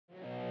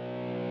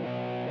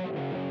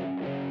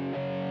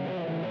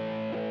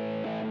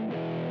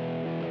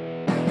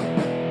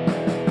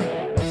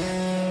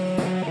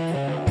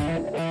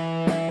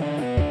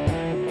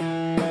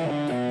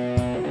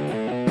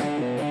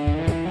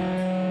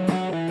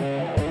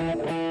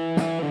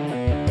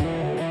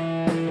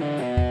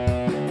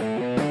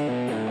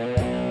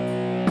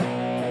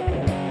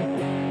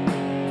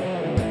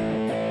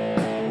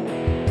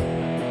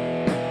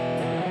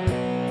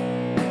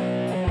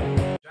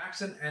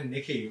Jackson and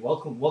Nikki,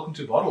 welcome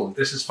to Bottle.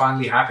 This has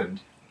finally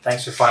happened.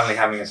 Thanks for finally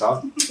having us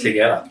on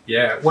together.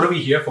 Yeah, what are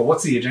we here for?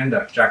 What's the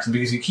agenda, Jackson?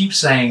 Because you keep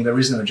saying there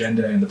is no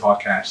agenda in the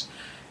podcast,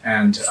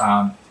 and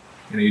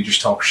you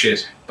just talk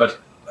shit. But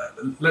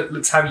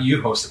let's have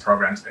you host the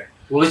program today.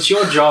 Well, it's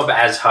your job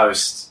as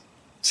host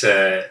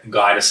to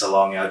guide us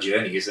along our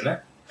journey, isn't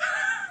it?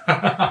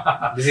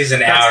 This is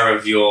an hour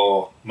of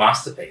your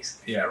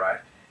masterpiece. Yeah, right.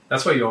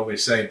 That's what you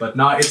always say. But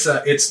no,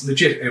 it's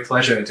legit a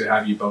pleasure to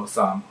have you both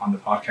on the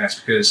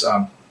podcast because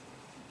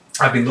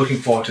I've been looking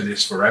forward to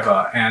this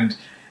forever. And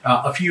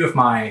a few of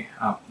my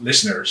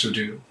listeners who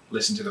do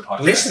listen to the podcast.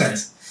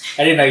 Listeners?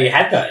 I didn't know you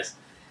had those.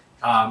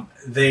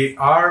 They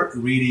are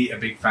really a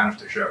big fan of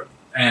the show.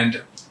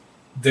 And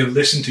they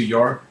listen to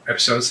your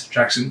episodes,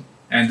 Jackson,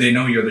 and they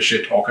know you're the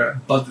shit talker.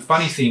 But the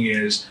funny thing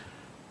is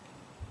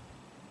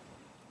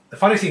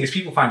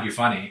people find you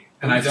funny,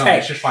 and I don't. I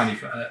just find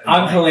you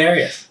I'm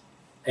hilarious.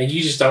 And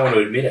you just don't want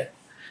to admit it.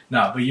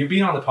 No, but you've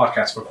been on the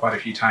podcast for quite a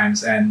few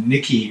times, and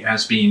Nikki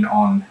has been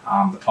on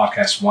the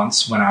podcast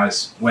once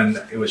when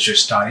it was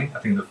just starting. I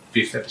think the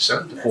 5th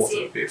episode, the 4th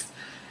or 5th.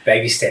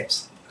 Baby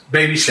steps.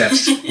 Baby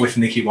steps with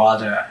Nikki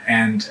Wilder,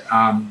 and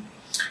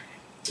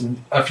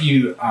a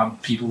few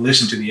people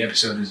listened to the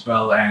episode as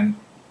well, and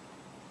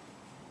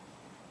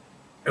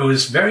it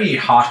was very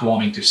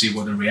heartwarming to see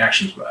what the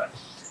reactions were,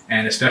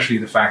 and especially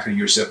the fact that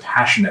you're so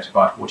passionate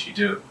about what you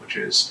do, which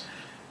is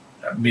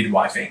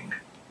midwifing.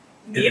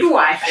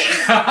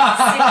 Midwifing.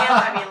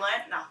 Have you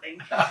learnt nothing?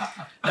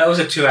 That was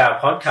a 2-hour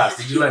podcast.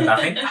 Did you learn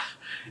nothing?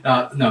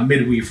 No,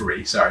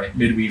 midwifery. Sorry,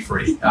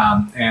 midwifery.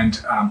 And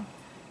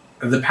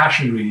the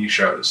passion really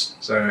shows.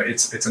 So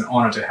it's an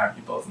honor to have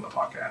you both on the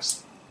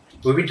podcast.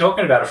 We've been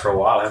talking about it for a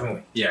while, haven't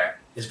we? Yeah.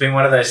 It's been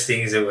one of those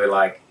things that we're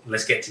like,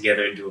 let's get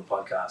together and do a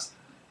podcast.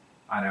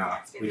 I know.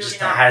 Which just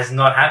has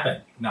not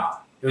happened. No.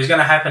 It was going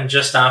to happen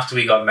just after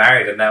we got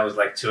married, and that was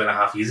like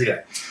 2.5 years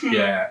ago.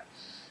 Yeah.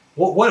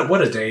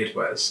 What a day it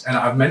was. And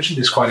I've mentioned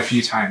this quite a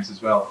few times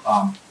as well,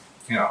 on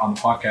the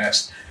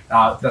podcast,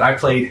 that I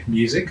played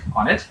music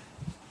on it.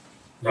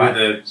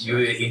 Right? You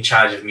were in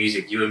charge of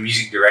music. You were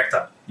music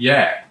director.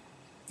 Yeah.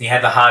 You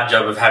had the hard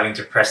job of having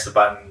to press the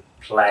button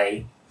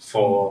play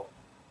for,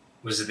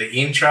 was it the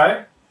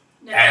intro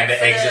and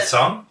the exit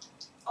song?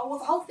 Oh, well,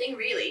 the whole thing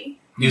really.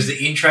 It was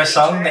the intro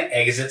song, the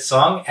exit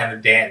song, and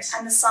the dance.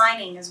 And the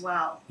signing as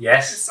well.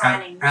 Yes. The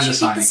signing. And the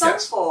signing. The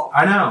songs for.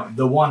 I know,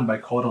 the one by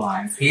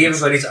Cordeline. He even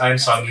got his own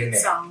song in there.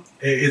 Song.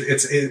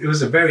 It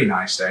was a very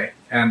nice day,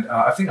 and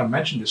I think I've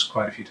mentioned this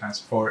quite a few times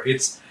before.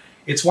 It's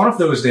one of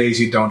those days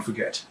you don't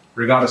forget,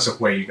 regardless of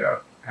where you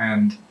go.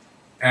 And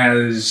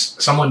as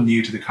someone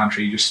new to the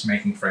country, just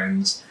making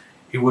friends,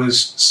 it was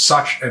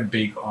such a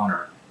big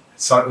honor.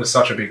 It was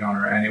such a big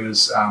honor, and it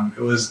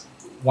was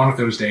one of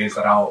those days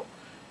that I'll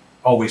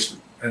always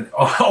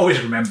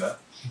remember.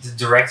 The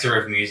director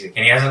of music,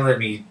 and he hasn't let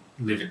me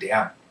live it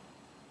down.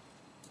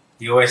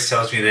 He always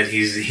tells me that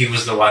he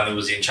was the one that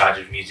was in charge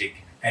of music,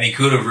 and he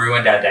could have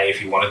ruined our day if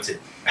he wanted to.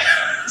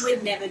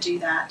 We'd never do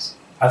that.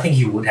 I think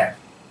he would have.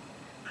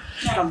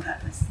 Not on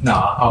purpose. No,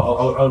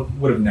 I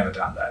would have never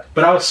done that.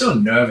 But I was so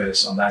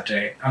nervous on that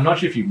day. I'm not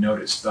sure if you've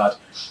noticed, but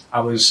I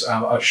was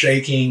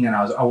shaking, and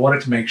I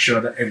wanted to make sure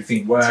that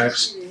everything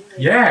works.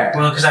 Yeah.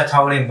 Well, because I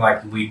told him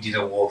like we did a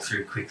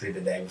walkthrough quickly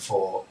the day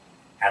before,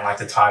 and like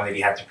the time that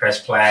he had to press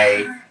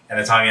play, and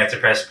the time he had to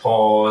press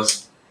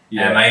pause.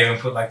 Yeah. And I even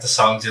put like the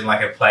songs in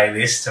like a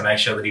playlist to make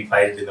sure that he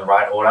played it in the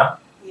right order.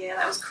 Yeah,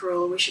 that was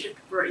cruel. We should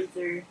have brought you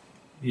through.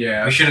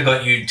 Yeah. We should have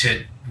got you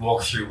to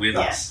walk through with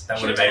us. That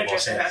would have made more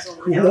sense.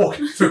 Walk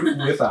through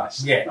with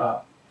us.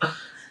 Yeah.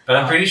 But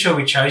I'm pretty sure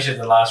we chose you at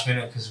the last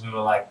minute because we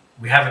were like,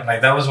 we haven't,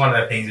 like, that was one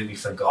of the things that we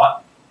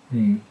forgot.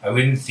 Like,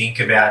 we didn't think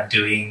about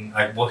doing,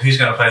 like, who's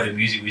going to play the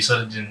music? We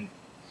sort of didn't,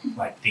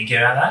 like, think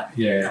about that.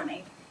 Yeah. Not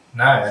me.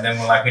 No, and then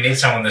we're like, we need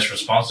someone that's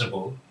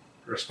responsible.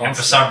 And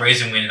for some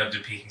reason, we ended up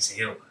picking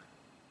Sahil.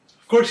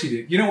 Of course you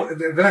did. You know,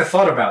 then I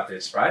thought about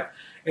this, right?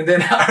 And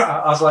then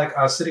I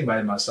was sitting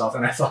by myself,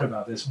 and I thought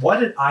about this. Why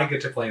did I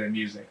get to play the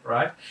music,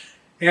 right?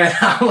 And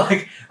I'm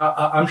like,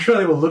 I'm sure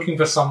they were looking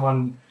for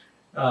someone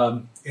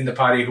in the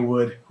party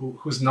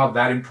who's not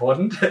that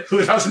important,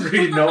 who doesn't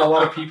really know a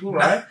lot of people,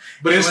 right?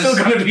 But it's still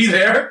going to be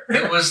there.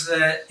 It was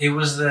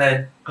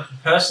the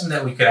person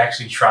that we could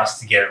actually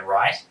trust to get it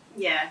right.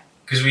 Yeah.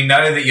 Because we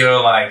know that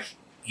you're like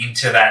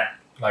into that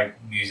like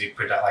music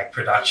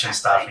production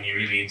stuff, and you're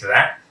really into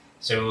that.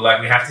 So we're like,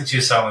 we have to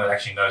choose someone that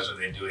actually knows what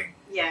they're doing.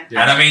 Yeah. And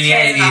I mean,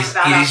 yeah,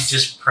 it is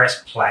just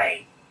press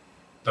play.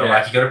 But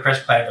like, you got to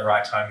press play at the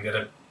right time. You got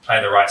to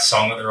play the right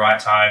song at the right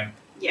time.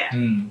 Yeah.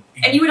 And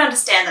you would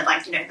understand that,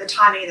 like, the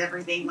timing and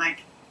everything,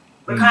 like,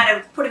 we're kind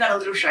of putting on a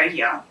little show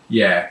here.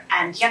 Yeah.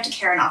 And you have to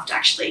care enough to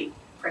actually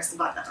press the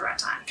button at the right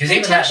time. Because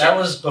even that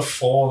was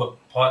before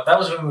that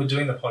was when we were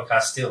doing the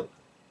podcast still.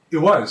 It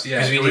was,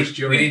 yeah. Because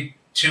we did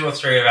 2 or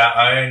 3 of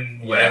our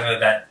own, whatever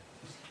that,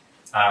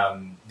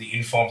 the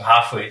informed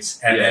half-wits,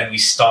 and then we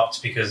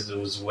stopped because there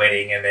was a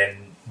wedding, and then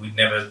we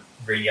never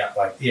re-up,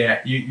 like...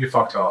 Yeah, you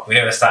fucked off. We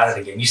never started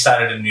again. You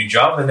started a new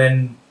job, and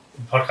then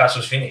the podcast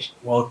was finished.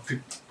 Well, to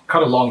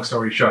cut a long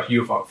story short,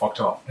 you fucked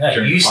off. No,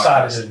 during you the podcast.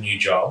 started a new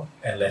job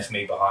and left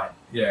me behind.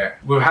 Yeah,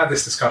 we've had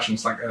this discussion.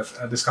 It's like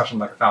a discussion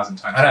like 1,000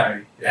 times I know.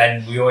 already. Yeah.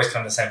 And we always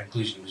come to the same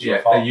conclusion. It was your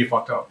Yeah, fault. that you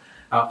fucked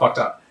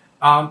up.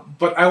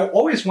 But I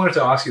always wanted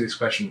to ask you this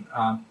question.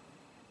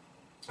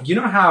 You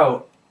know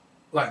how,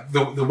 like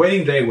the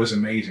wedding day was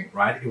amazing,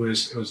 right? It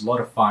was a lot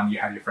of fun. You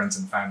had your friends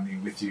and family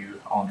with you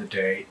on the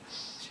day,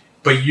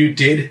 but you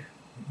did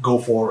go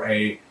for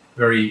a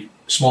very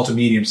small to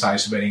medium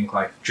sized wedding,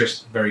 like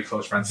just very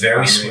close friends. It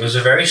and family. was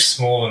a very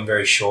small and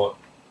very short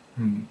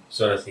Hmm.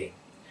 sort of thing.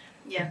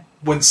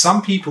 When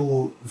some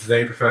people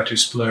they prefer to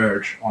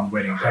splurge on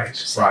wedding days,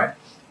 100%. right?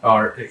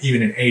 Or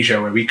even in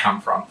Asia where we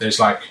come from, there's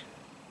like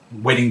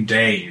wedding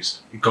days.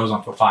 It goes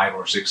on for 5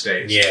 or 6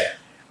 days.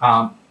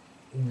 Yeah.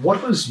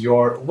 What's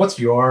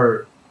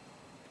your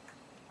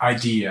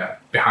idea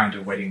behind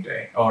a wedding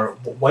day, or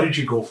what did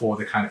you go for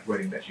the kind of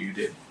wedding that you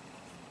did?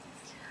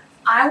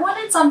 I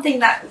wanted something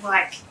that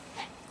like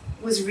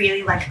was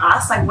really like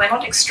us. Like we're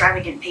not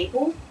extravagant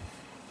people,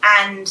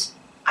 and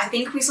I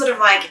think we sort of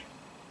like,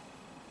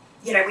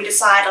 you know, we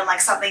decide on like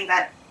something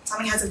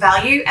has a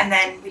value, and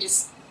then we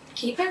just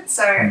keep it.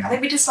 So I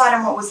think we decided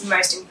on what was the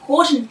most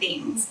important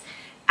things,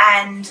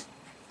 and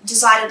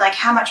decided like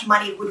how much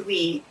money would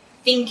we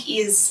think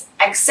is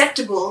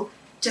acceptable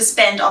to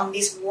spend on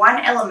this one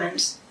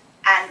element,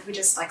 and we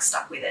just like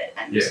stuck with it.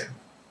 And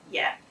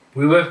yeah.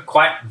 We were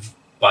quite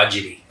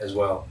budgety as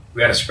well.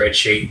 We had a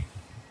spreadsheet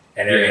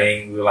and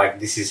everything. We were like,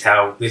 this is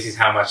how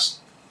much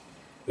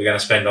we're going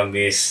to spend on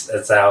this.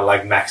 That's our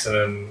like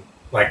maximum,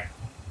 like,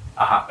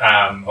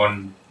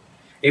 on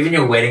even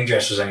your wedding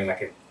dress was only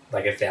like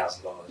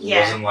 $1,000. Yeah.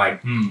 It wasn't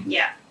like,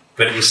 Yeah.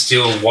 but it was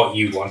still what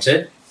you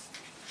wanted.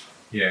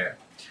 Yeah.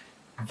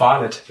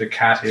 Violet, the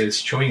cat,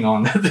 is chewing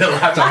on the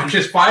laptop.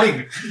 She's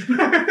fighting.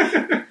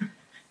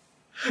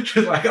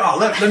 She's like, oh,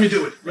 let me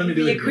do it. Let me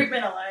do The it.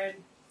 equipment alone.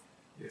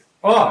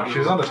 Oh,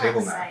 she's on the For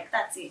table God's now. sake,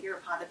 that's it. You're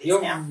a part of this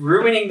You're now.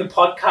 ruining the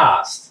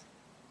podcast.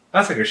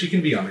 That's okay. She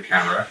can be on the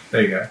camera.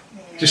 There you go.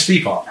 Yeah. Just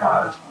sleep off,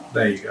 Violet. Oh,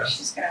 There you go.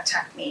 She's going to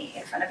attack me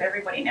in front of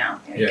everybody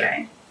now. There Yeah.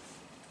 you go.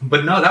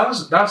 But no, that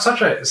was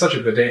such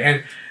a good day.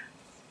 And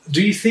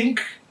do you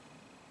think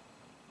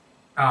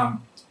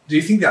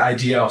the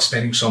idea of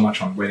spending so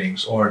much on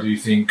weddings, or do you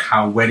think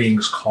how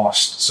weddings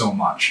cost so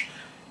much?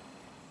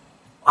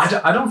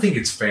 I don't think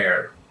it's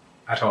fair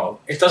at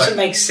all. It doesn't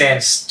Like, make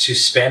sense to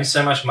spend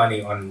so much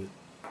money on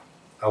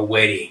a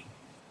wedding.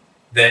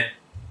 That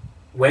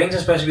weddings are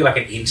supposed to be like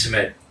an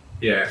intimate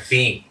yeah.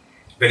 thing,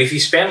 but if you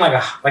spend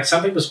like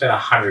some people spend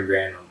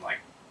 $100,000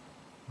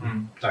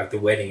 on like the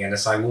wedding, and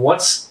it's like, well,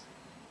 what's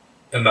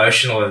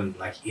emotional and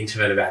like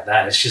intimate about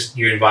that? It's just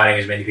you're inviting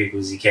as many people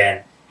as you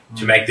can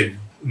to make the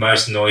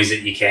most noise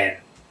that you can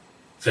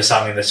for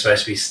something that's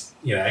supposed to be,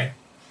 you know,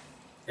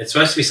 it's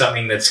supposed to be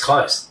something that's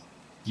close.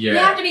 Yeah. You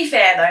have to be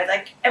fair though.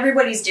 Like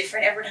everybody's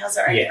different. Everyone has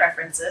their own Yeah.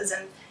 preferences,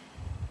 and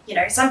you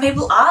know, some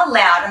people are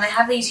loud and they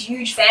have these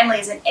huge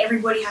families, and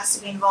everybody has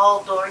to be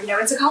involved. Or you know,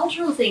 it's a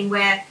cultural thing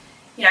where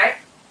you know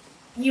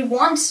you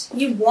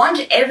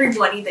want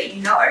everybody that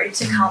you know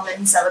to come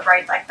and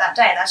celebrate like that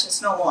day. That's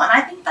just normal, and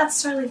I think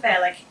that's totally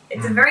fair. Like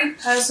it's a very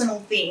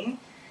personal thing,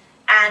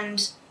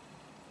 and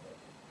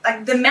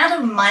like the amount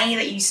of money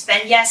that you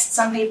spend. Yes,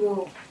 some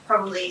people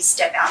probably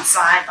step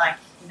outside, like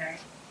you know.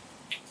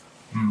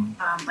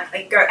 Like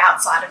they go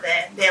outside of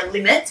their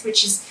limits,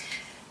 which is,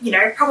 you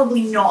know,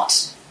 probably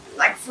not,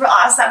 like for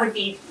us, that would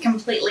be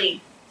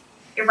completely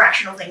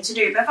irrational thing to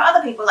do. But for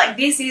other people, like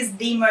this is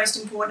the most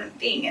important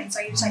thing. And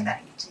so you take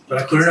that into But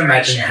I couldn't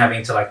imagine consideration.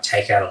 having to like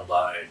take out a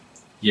loan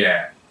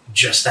Yeah.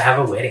 just to have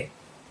a wedding.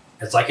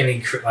 It's like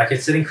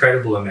it's an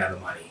incredible amount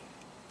of money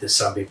that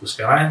some people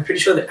spend. I'm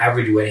pretty sure the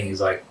average wedding is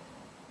like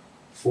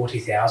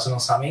 40,000 or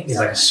something. It's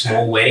like a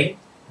small wedding.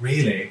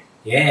 Really?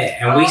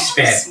 Yeah, and we A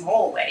spent.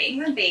 small wedding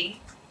would be,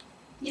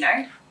 you know,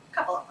 a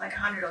couple of, like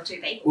 100 or 2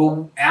 people.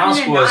 Well, ours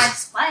in a was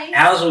nice place.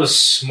 ours was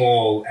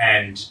small,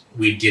 and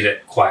we did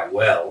it quite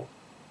well,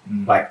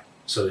 like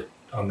sort of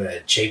on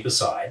the cheaper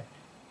side,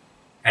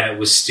 and it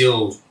was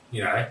still,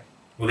 you know.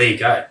 Well, there you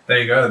go. There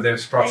you go.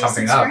 They've brought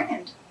something 36 up.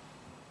 grand.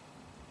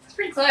 That's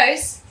pretty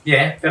close.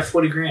 Yeah, about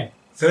 40 grand.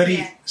 30.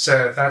 Yeah.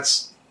 So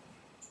that's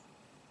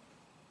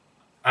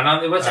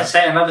Another, what's I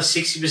say? Another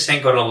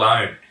 60% got a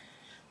loan.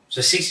 So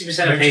 60%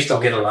 of Maybe people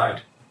just get a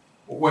loan.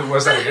 what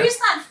was So that again? who's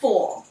that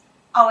for?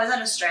 Oh, is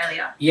that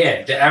Australia?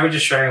 Yeah, the average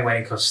Australian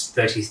wedding costs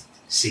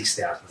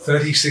 $36,000.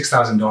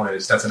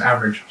 $36,000. That's an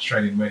average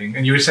Australian wedding.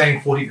 And you were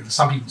saying 40.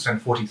 Some people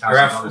spend $40,000.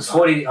 Around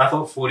 40. I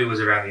thought 40 was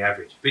around the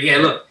average. But yeah,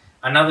 look,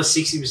 another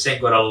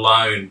 60% got a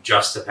loan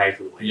just to pay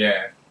for the wedding.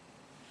 Yeah.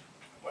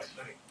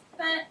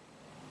 But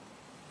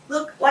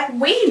look, like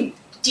we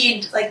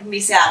did like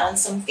miss out on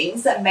some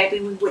things that maybe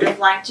we would have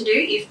liked to do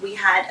if we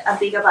had a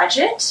bigger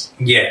budget.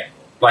 Yeah,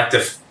 like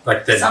the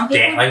Some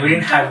people like we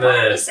didn't have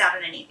don't miss out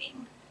on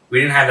anything.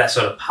 that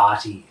sort of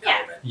party Yeah.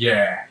 element.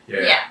 Yeah. Yeah.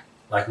 Yeah.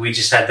 Like we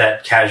just had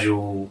that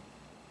casual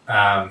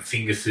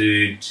finger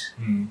food,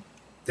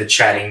 the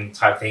chatting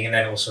type thing, and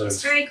then all sort It's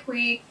of. very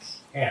quick.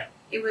 Yeah.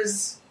 It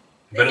was.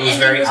 But it was and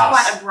very it was us.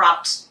 quite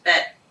abrupt,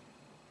 but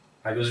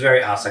Like, it was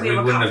very us. Like, We we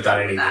were wouldn't have done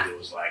comfortable with anything that. that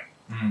was like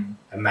Mm.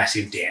 a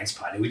massive dance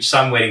party, which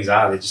some weddings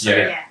are. They're just like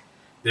Yeah.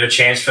 they're a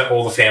chance for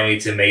all the family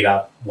to meet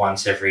up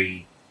once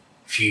every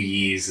few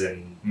years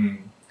and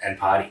Mm.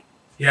 party.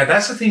 Yeah,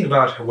 that's the thing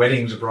about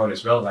weddings abroad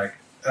as well. Like,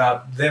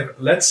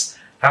 let's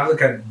have a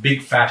look at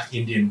big fat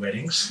Indian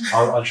weddings.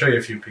 I'll show you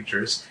a few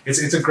pictures.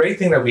 It's a great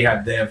thing that we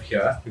have Dev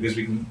here because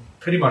we can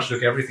pretty much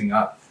look everything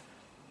up.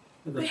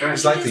 But how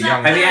It's do you like do the that?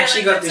 young. Have you Like,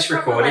 actually got that's this a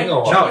proper, recording like,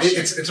 or what? No,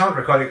 tradition. it's not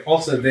recording.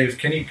 Also, Dave,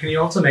 can you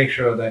also make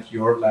sure that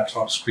your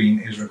laptop screen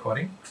is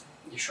recording?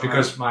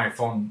 Because my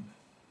phone.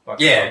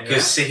 Yeah,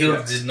 because Sahil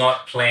Yeah. did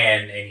not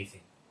plan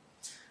anything.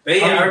 But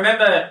yeah, I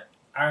mean-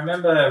 I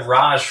remember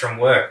Raj from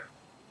work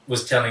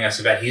was telling us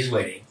about his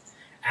wedding,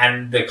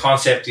 and the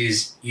concept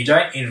is you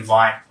don't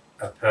invite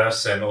a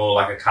person or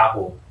like a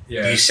couple.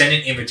 Yeah, You send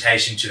an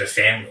invitation to the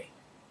family,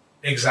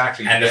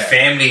 exactly. and the yeah.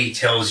 family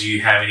tells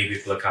you how many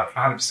people are coming,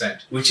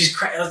 100%. which is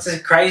that's a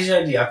crazy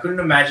idea. I couldn't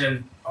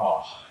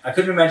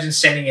imagine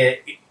sending an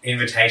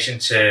invitation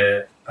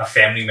to a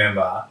family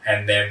member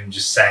and them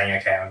just saying,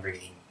 "Okay, I'm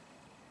bringing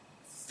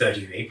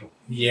 30 people."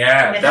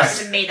 Yeah, And it has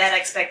to meet that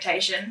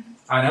expectation.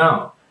 I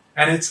know.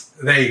 And it's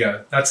there you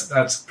go.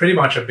 That's pretty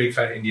much a big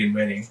fat Indian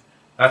wedding.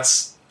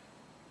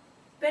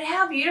 But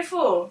how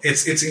beautiful.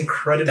 It's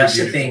incredibly That's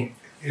the beautiful. thing.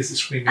 Is the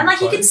screen And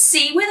like you closed? can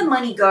see where the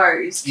money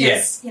goes.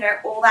 Because, you know,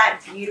 all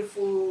that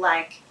beautiful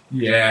like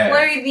Yeah.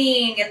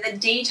 clothing and the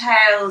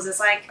details. It's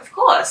like, of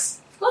course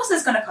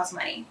there's going to cost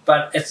money.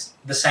 But it's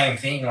the same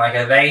thing. Like,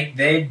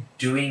 they're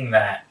doing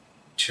that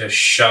to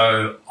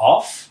show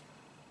off,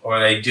 or are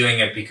they doing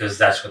it because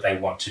that's what they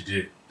want to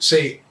do?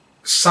 See,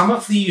 some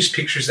of these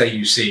pictures that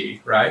you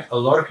see, right? A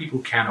lot of people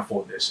can't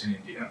afford this in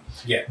India.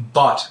 Yeah.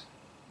 But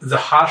the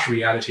harsh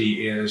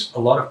reality is a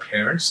lot of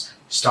parents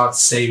start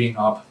saving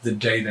up the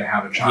day they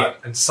have a child,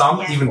 and some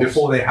Yeah. even Of course.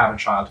 before they have a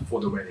child for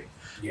the wedding.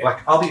 Yeah. Like,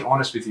 I'll be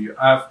honest with you,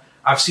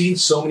 I've seen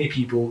so many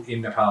people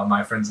in Nepal,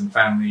 my friends and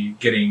family,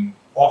 getting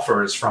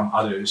offers from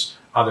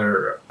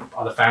other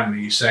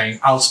families saying,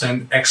 "I'll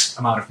spend X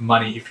amount of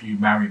money if you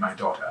marry my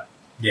daughter."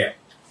 Yeah.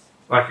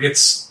 Like,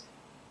 it's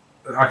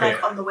okay.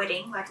 Like on the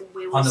wedding, like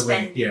we will On the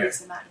spend wedding, yeah.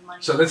 this amount of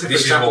money. So let's say, for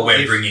This is example, what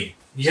we're if- bringing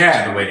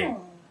yeah. to the wedding.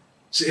 Oh.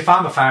 So if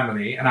I'm a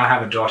family and I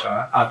have a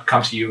daughter, I'd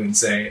come to you and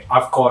say,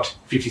 "I've got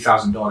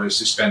 $50,000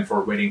 to spend for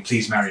a wedding.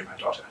 Please marry my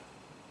daughter."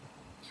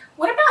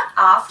 What about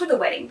after the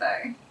wedding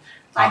though?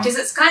 Like,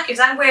 is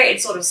that where it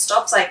sort of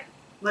stops? Like,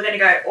 we're going to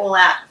go all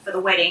out for the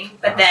wedding,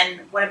 but then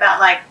what about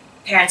like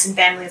parents and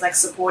families like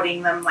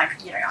supporting them, like,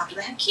 you know, after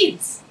they have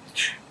kids,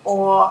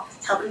 or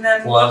helping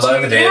them? Well, to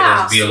over get there, a there'd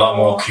house, be a lot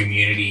more or-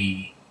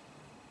 community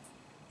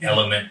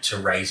element to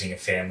raising a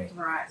family.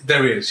 Right.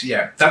 There is,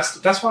 yeah.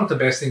 That's one of the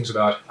best things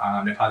about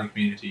Nepali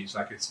communities.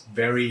 Like, it's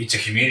very, It's a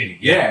community.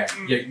 yeah,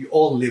 Mm. yeah. You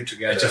all live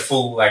together. It's a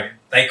full, like,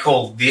 they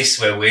call this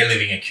where we're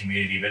living a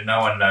community, but no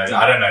one knows. No.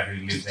 I don't know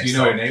who lives Do next you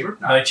know door. your neighbor?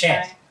 No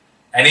chance.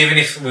 And even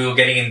if we were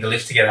getting in the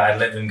lift together, I'd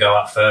let them go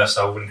up first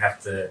so I wouldn't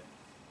have to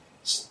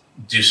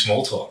do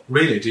small talk.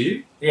 Really? Do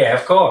you? Yeah,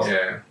 of course.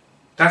 Yeah.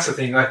 That's the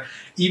thing. Like,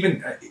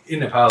 even in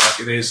Nepal,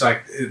 there's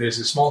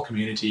a small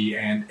community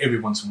and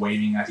everyone's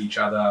waving at each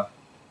other.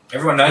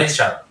 Everyone knows each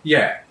other.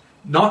 Yeah,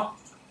 not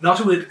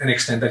to an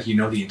extent that you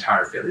know the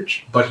entire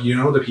village, but you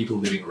know the people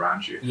living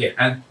around you. Yeah.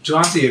 And to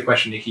answer your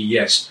question, Nikki,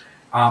 yes,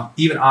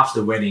 even after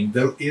the wedding,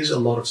 there is a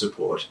lot of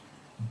support,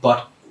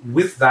 but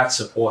with that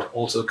support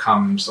also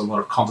comes a lot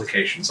of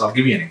complications. I'll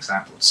give you an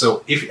example.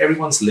 So if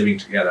everyone's living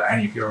together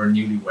and if you're a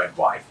newlywed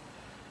wife,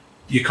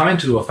 you come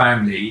into a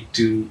family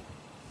to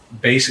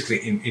basically,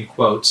 in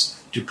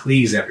quotes, to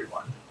please everyone.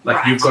 Like,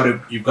 Right.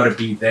 you've got to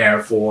be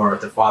there for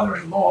the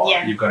father-in-law.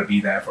 Yeah. You've got to be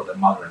there for the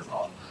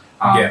mother-in-law.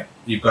 Yeah.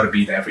 You've got to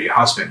be there for your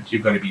husband.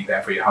 You've got to be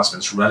there for your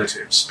husband's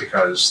relatives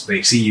because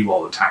they see you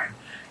all the time.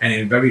 And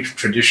in very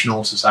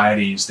traditional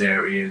societies,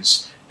 there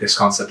is this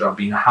concept of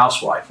being a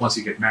housewife. Once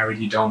you get married,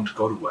 you don't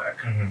go to work.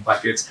 Mhm.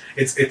 Like, it's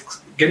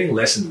getting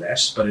less and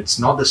less, but it's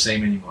not the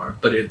same anymore.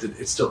 But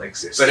it still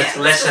exists. But Yeah, it's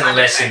less still and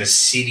less in underground.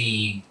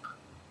 the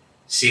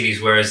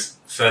cities, whereas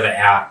further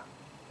out,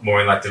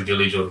 more in like the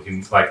village or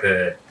like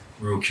the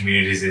rural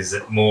communities, is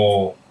it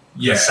more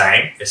yeah. the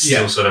same? It's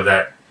still Yeah. sort of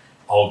that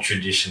old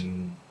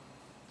tradition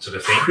sort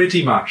of thing.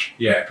 Pretty much,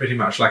 yeah, pretty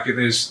much. Like,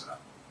 there's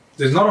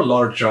not a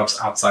lot of jobs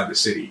outside the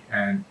city,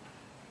 and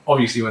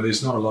obviously, when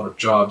there's not a lot of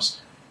jobs,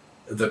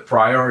 the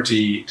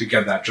priority to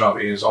get that job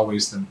is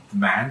always the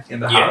man in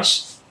the Yeah.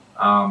 house,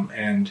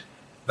 and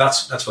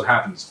that's what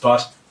happens.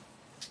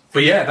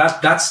 But yeah,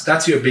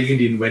 that's your big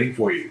Indian wedding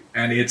for you,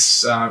 and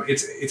it's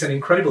an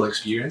incredible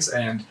experience.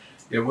 And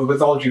you know,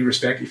 with all due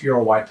respect, if you're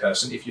a white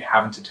person, if you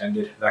haven't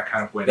attended that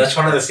kind of wedding, That's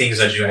one of the things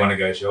I do want to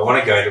go to. I want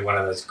to go to one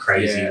of those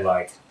crazy, Yeah.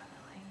 like,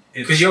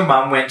 because your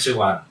mum went to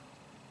one,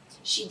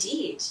 She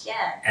did,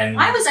 yeah. and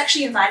I was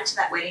actually invited to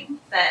that wedding,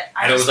 but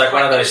I and it was just like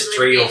one of thought those it was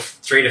really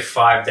 3 to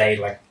 5 day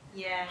like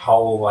big. Yeah.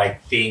 whole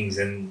like things,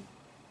 and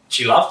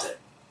she loved it.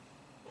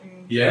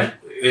 Mm. yeah.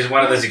 It was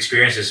one of those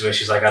experiences where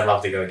she's like, "I'd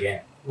love to go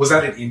again." Was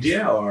that in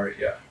India or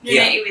yeah? No,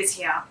 Yeah. no, it was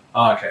here.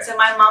 Oh, okay. So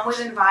my mum was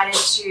invited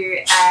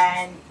to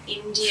an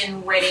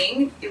Indian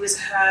wedding. It was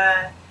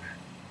her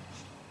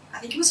I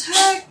think it was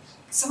her,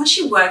 someone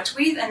she worked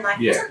with and like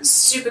Yeah. wasn't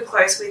super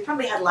close with,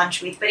 probably had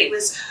lunch with, but it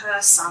was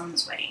her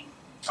son's wedding.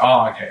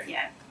 Oh, okay.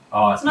 Yeah.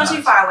 Oh, It's not too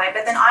nice. far away,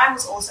 but then I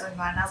was also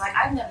invited. I was like,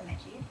 I've never met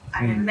you.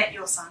 I've never met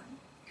your son.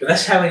 But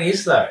that's how it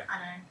is, though. I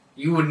know.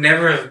 You would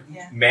never have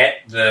Yeah.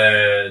 met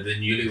the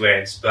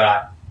newlyweds,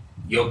 but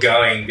you're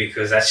going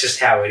because that's just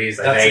how it is.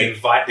 Like, That's they it.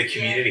 invite the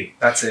community.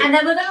 That's it. And they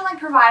were going to like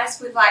provide us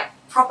with like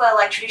proper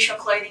like traditional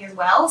clothing as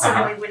well, so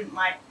Uh-huh. that we wouldn't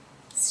like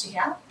stick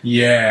out.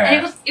 Yeah.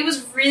 And it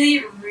was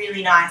really,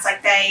 really nice.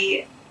 Like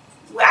they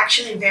were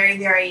actually very,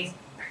 very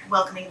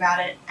welcoming about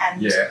it.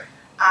 And Yeah.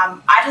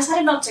 I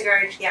decided not to go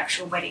to the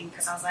actual wedding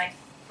because I was like,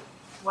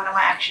 what am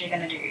I actually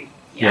going to do?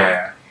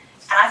 Yeah.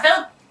 And I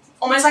felt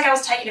almost like I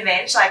was taking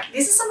advantage. Like,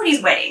 this is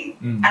somebody's wedding.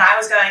 Mm. And I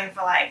was going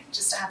for like,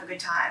 just to have a good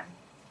time.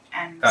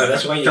 And So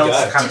that's why you felt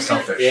go. kind of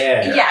selfish.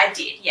 Yeah. yeah, I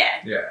did. Yeah.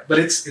 Yeah, but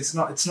it's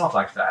not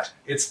like that.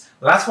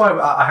 That's why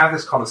I have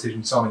this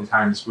conversation so many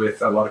times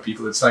with a lot of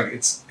people. It's like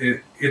it's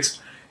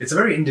a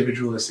very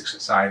individualistic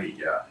society,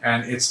 yeah,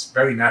 and it's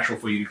very natural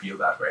for you to feel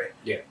that way.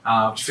 Yeah.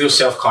 Um, You feel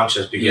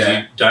self-conscious because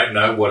Yeah. you don't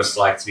know what it's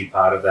like to be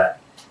part of that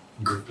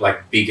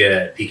like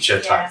bigger picture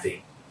Yeah. type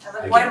thing. I was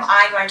like, I what guess. am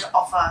I going to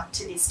offer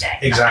to this day?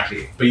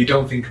 exactly, but you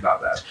don't think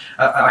about that.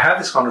 I had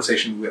this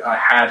conversation with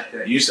I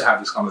used to have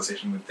this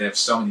conversation with Dev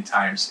so many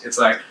times. It's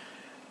like,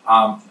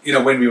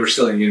 when we were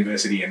still in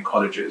university and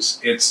colleges,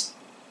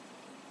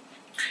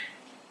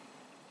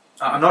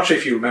 I'm not sure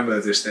if you remember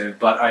this, Dev,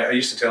 but I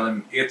used to tell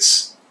him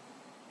it's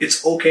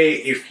okay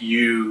if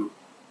you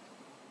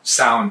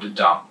sound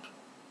dumb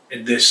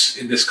in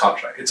this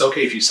culture. It's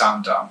okay if you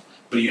sound dumb,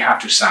 but you have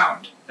to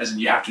sound, as in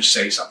you have to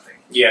say something.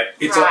 Yeah.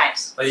 It's right.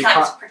 like You you can't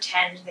can't- just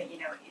pretend that you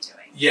know what you're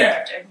doing. Yeah. You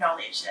have to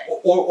acknowledge that.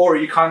 Or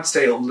you can't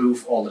stay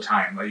aloof all the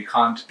time. Like you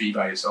can't be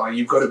by yourself. Like,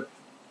 you've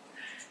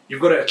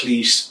got to at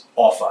least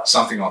offer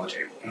something on the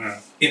table Mm.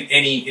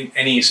 in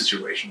any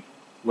situation,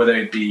 whether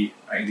it be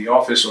in the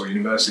office or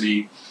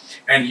university.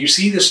 And you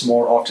see this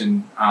more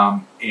often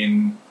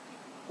in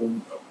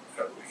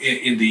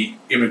the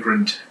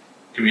immigrant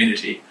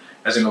community,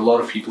 as in a lot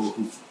of people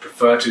who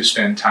prefer to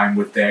spend time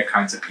with their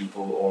kinds of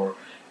people or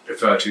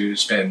prefer to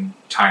spend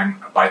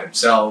time by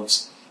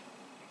themselves.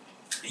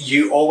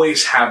 You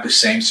always have the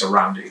same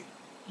surrounding.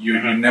 You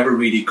never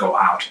really go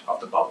out of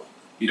the bubble.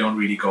 You don't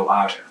really go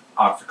out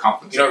of the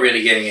comfort You're zone. not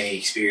really getting any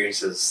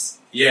experiences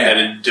that Yeah,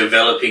 are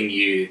developing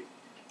you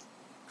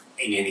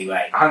in any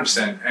way.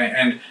 100%.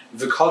 And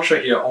the culture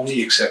here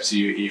only accepts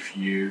you if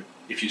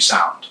you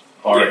sound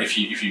or Yeah. if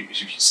you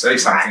say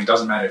something. It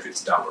doesn't matter if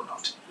it's dumb or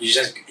not. You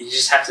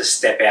just have to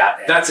step out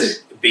and That's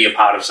it. be a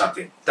part of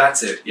something.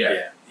 That's it. Yeah.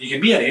 Yeah. You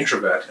can be an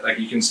introvert. Like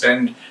you can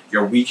spend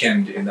your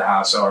weekend in the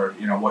house or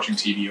watching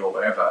TV or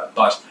whatever.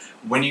 But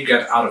when you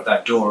get out of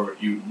that door,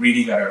 you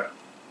really gotta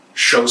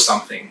show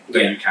something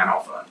that Yeah. you can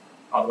offer.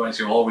 Otherwise,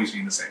 you'll always be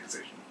in the same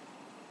position.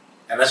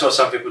 And that's what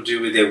some people do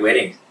with their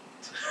wedding.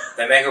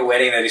 They make a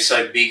wedding that is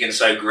so big and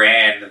so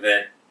grand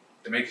that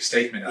To make a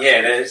statement. out of yeah,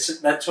 it.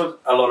 that's what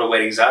a lot of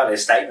weddings are. They're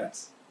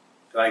statements.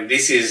 Like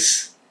this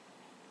is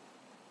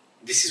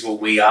what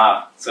we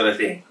are, sort of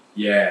thing.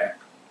 Yeah.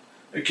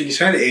 Can you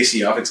turn the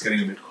AC off? It's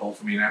getting a bit cold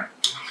for me now.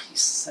 You're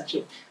such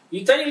a.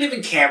 Don't you live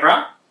in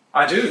Canberra?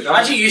 I do.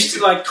 Aren't you used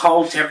to like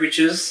cold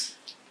temperatures?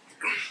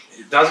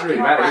 It doesn't really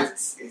matter. Well,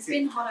 it's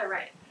been hotter,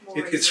 right? More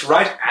It's recently.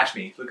 right at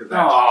me. Look at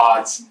that. Oh,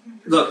 It's-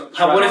 Look, It's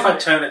what right if on I me.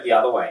 turn it the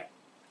other way?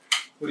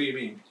 What do you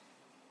mean?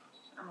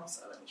 I'm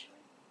also a little chilly.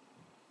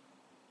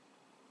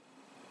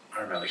 I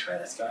don't know which way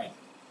that's going.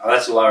 Oh,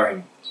 that's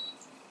lowering.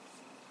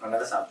 Oh no,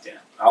 that's up down.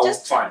 I'll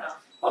Just turn fine. it off.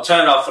 I'll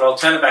turn it off, and I'll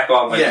turn it back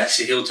on when Yeah.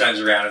 Sahil turns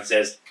around and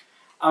says,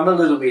 "I'm a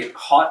little bit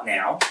hot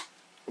now."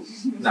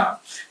 No.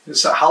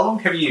 So how long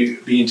have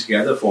you been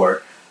together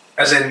for?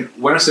 As in,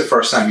 when was the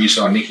first time you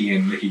saw Nikki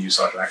and Nikki you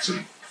saw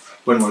Jackson?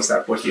 When was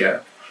that? What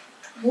year?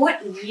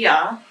 What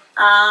year?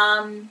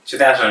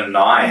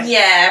 2009.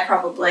 Yeah,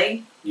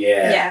 probably.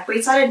 Yeah. Yeah,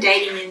 we started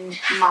dating in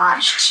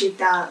March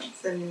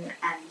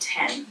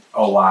 2010.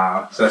 Oh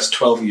wow. So that's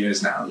 12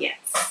 years now. Yes.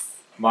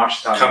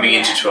 March 2000. Coming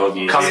into 12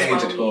 years. Coming Yeah.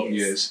 into 12 12 years.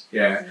 years.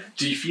 Yeah. Mhm.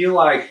 Do you feel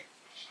like?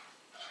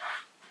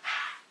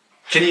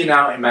 Can you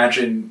now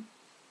imagine?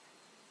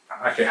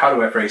 Okay, how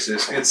do I phrase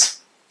this?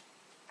 It's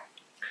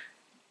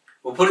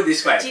We'll put it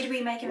this way: Did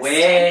we make a we're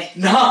mistake?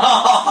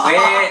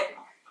 no.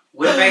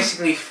 we're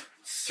basically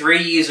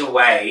 3 years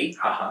away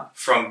Uh-huh.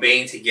 from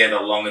being together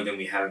longer than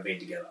we haven't been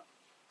together.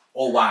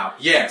 Oh wow.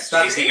 Yes. So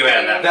you That's, think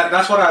about that.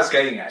 that's what I was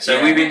getting at. So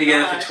yeah. we've been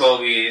together Gosh. for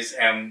 12 years,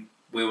 and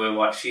we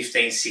were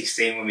 15,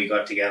 16 when we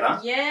got together.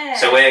 Yeah.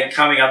 So we're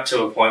coming up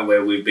to a point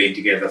where we've been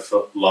together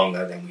for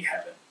longer than we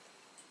haven't.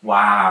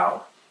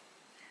 Wow.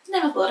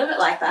 Never thought of it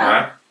like that.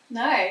 Right?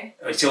 No.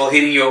 It's all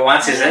hitting you at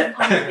once, is it?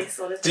 Probably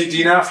sort of Do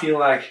you now feel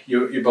like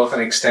you're both an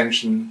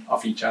extension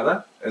of each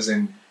other? As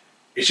in,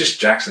 it's just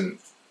Jackson.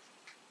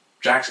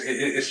 Jackson.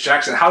 It's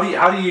Jackson.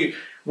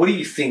 What do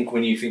you think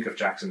when you think of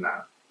Jackson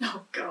now?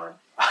 Oh, God.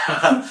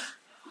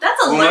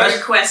 That's a Well, loaded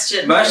most-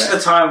 question. Most of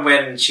the time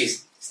when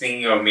she's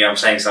thinking of me, I'm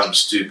saying something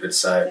stupid,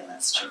 so Yeah,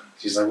 that's true.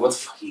 she's like, "What the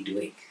fuck are you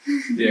doing?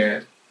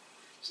 Yeah.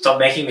 Stop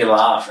making me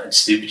laugh at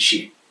stupid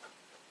shit."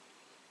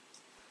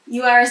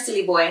 You are a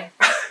silly boy.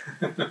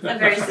 A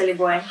very silly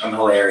boy. I'm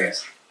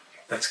hilarious.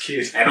 That's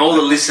cute. And all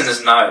the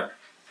listeners know.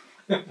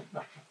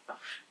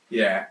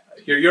 Yeah,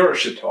 you're a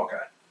shit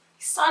talker.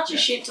 Such a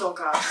shit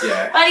talker.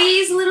 Yeah. But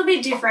he's a little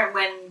bit different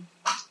when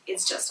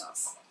it's just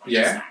us. Which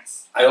is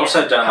nice. I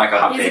also don't like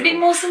other He's a people. bit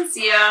more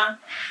sincere, a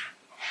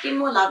bit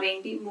more loving,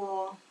 a bit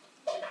more...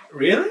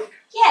 Really?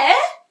 Yeah.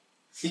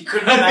 You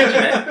couldn't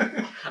imagine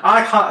it.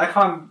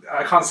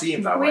 I can't see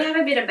him that We way. have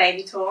a bit of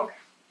baby talk.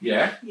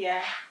 Yeah.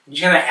 Yeah.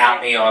 You're going to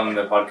out me on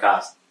the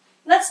podcast.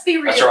 Let's be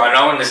real. That's alright,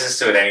 no one listens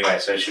to it anyway,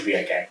 so it should be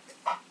okay.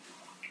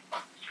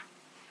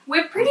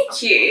 We're pretty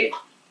cute.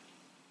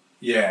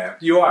 Yeah,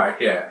 you are.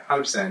 Yeah,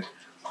 100%.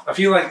 I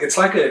feel like it's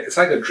like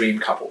a dream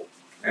couple,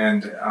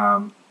 and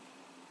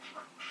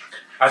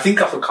I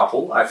think of a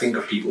couple. I think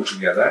of people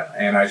together,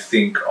 and I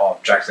think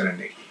of Jackson and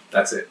Nikki.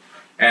 That's it.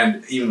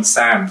 And even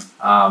Sam,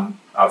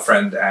 our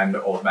friend and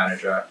old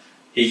manager,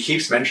 he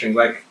keeps mentioning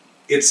like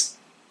it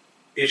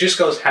just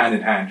goes hand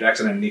in hand.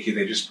 Jackson and Nikki,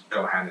 they just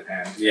go hand in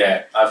hand.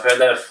 Yeah, I've heard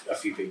that a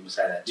few people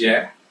say that too.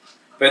 Yeah.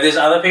 But there's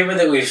other people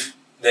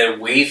that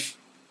we've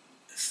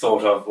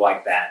thought of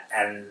like that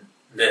and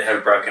that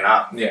have broken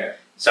up. Yeah.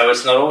 So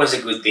it's not always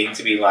a good thing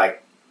to be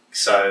like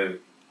so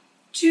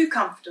Too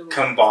comfortable.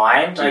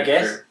 combined, I Yeah,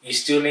 guess. true. You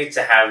still need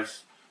to have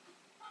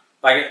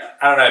like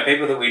I don't know,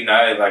 people that we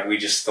know, like we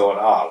just thought,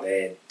 oh,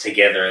 they're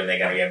together and they're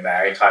gonna get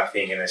married type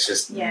thing, and it's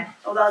just Yeah.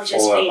 Or they'll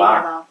just Fall be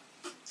apart.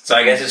 together. so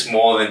I guess it's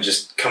more than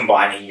just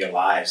combining your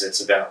lives.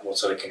 It's about what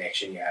sort of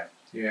connection you have.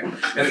 Yeah,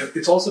 and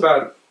it's also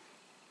about,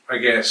 I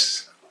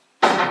guess,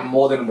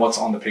 more than what's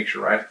on the picture,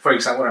 right? For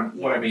example,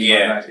 what I mean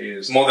Yeah. by that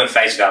is... It's more than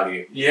face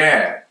value.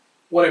 Yeah.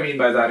 What I mean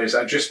by that is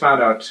I just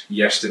found out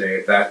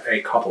yesterday that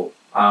a couple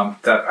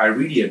that I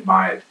really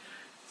admired,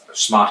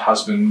 smart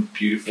husband,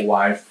 beautiful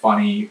wife,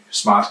 funny,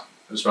 smart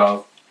as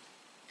well,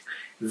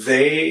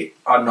 they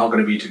are not going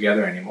to be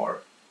together anymore.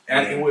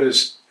 And it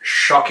was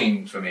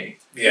shocking for me.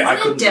 Yeah. I Isn't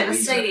it couldn't believe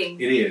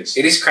devastating? It is.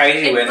 It is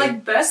crazy It when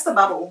like burst the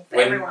bubble for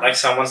when everyone. like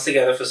someone's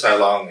together for so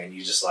long and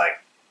you just like,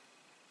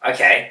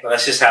 okay, well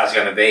that's just how it's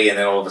going to be, and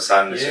then all of a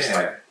sudden it's just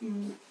like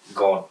Mm.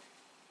 gone.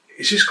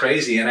 It's just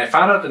crazy. And I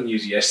found out the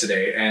news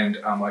yesterday and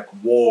I'm like,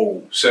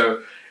 whoa.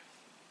 So,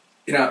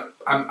 you know,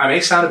 I may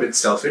sound a bit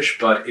selfish,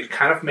 but it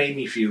kind of made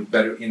me feel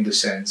better in the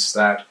sense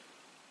that,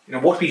 you know,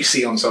 what we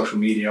see on social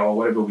media or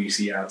whatever we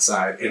see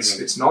outside,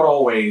 it's not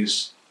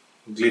always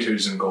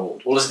glitters and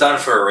gold. Well, it's done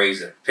for a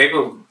reason.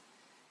 People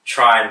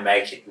try and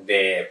make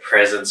their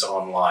presence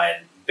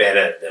online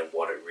better than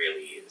what it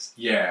really is,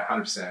 Yeah,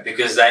 100%.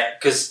 because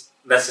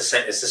that's the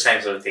same. It's the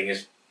same sort of thing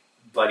as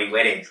bloody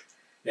weddings.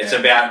 It's Yeah.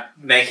 about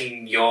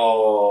making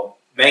yourself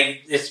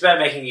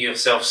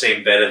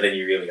seem better than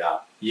you really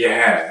are,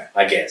 Yeah.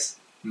 I guess.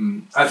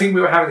 I think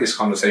we were having this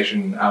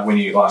conversation when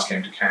you last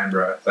came to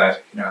Canberra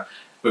that, you know,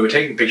 we were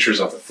taking pictures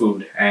of the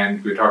food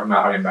and we were talking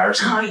about how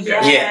embarrassing Oh, it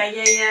yeah,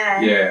 gets.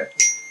 yeah. Yeah.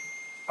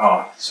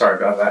 Oh, sorry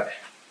about that.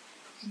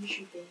 You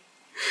should be.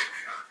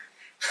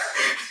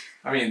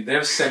 I mean,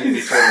 they're sending me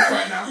photos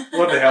right now.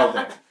 What the hell,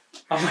 then?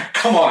 I'm like,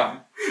 come on.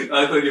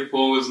 I thought your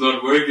phone was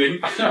not working.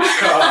 Oh,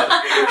 God.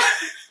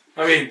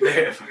 I mean,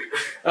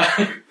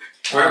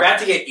 We're about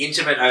to get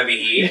intimate over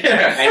here,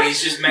 Yeah. and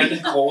he's just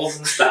making calls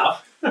and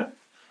stuff.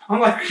 I'm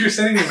like, you're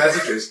sending me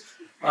messages.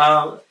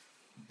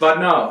 But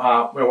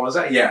no, where was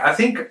I? Yeah, I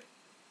think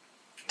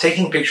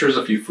taking pictures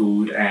of your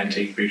food and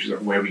taking pictures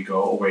of where we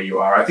go or where you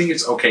are, I think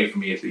it's okay for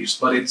me at least.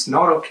 But it's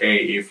not okay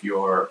if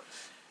you're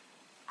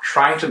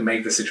trying to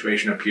make the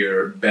situation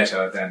appear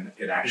better than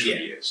it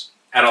actually is.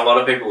 And a lot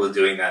of people are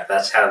doing that.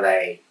 That's how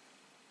they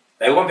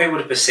want people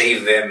to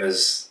perceive them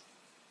as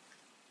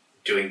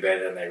doing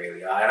better than they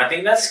really are. And I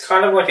think that's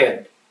kind of like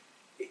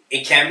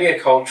it can be a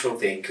cultural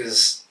thing,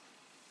 because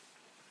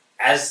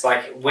as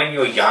like when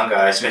you're younger,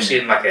 especially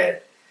in like an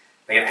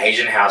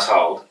Asian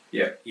household,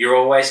 you're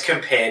always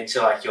compared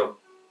to like your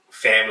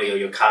family or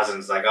your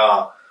cousins. Like,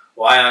 oh,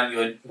 why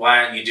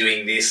aren't you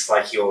doing this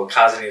like your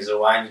cousin is, or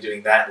why aren't you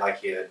doing that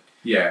like your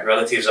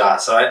relatives are?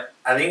 So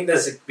I think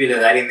there's a bit of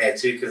that in there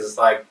too, because it's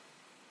like,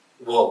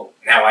 well,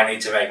 now I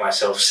need to make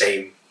myself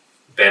seem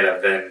better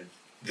than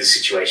the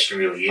situation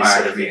really is. I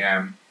Sort of actually thing.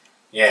 am.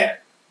 Yeah.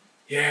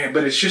 Yeah,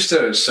 but it's just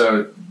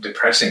so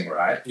depressing,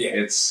 right? Yeah.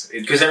 It's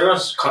Because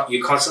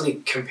you're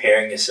constantly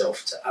comparing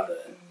yourself to other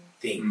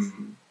things.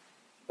 Mm,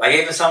 Like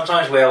even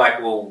sometimes we're like,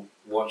 well,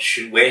 where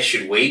should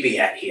we be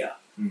at here?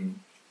 mm.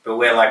 But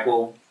we're like,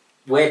 well,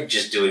 we're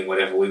just doing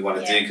whatever we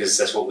want to do because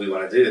that's what we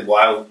want to do.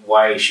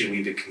 Why should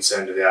we be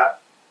concerned about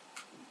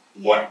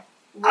what?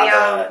 We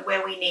are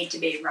where we need to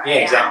be right now. Yeah,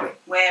 exactly.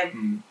 Where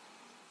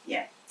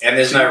And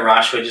there's no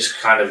rush. We're just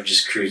kind of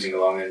just cruising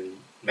along and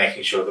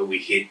making sure that we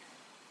hit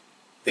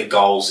the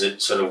goals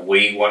that sort of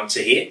we want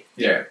to hit.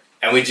 Yeah.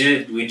 And we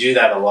do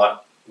that a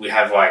lot. We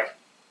have like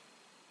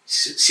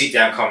sit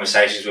down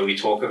conversations where we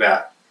talk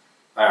about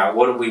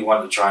what do we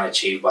want to try and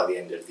achieve by the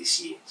end of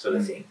this year, sort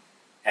of thing,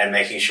 and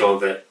making sure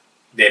that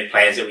they're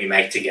plans that we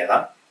make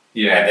together,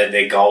 and that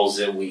they're goals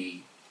that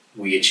we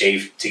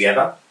achieve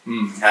together.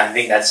 Mm. And I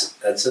think that's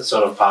a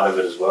sort of part of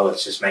it as well.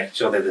 It's just making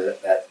sure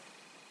that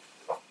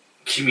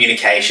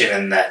communication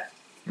and that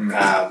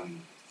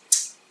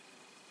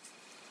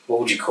what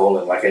would you call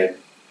it? Like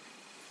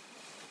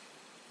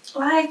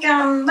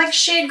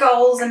shared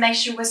goals and make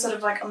sure we're sort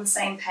of like on the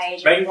same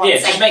page.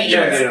 Just making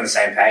sure we're on the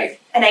same page.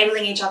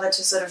 Enabling each other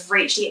to sort of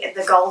reach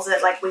the goals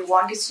that like we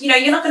want. Because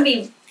you're not going to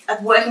be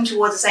working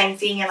towards the same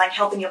thing and like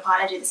helping your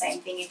partner do the same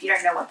thing if you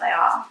don't know what they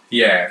are.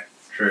 Yeah,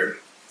 true.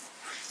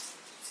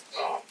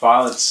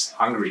 Violet's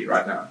hungry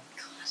right now.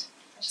 God,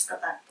 I just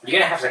got that. You're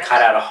going to have to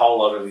cut out a whole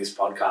lot of this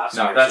podcast.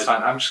 No, that's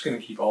fine. I'm just going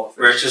to keep all of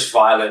Where this. it's just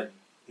Violet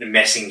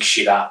messing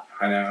shit up.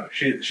 I know.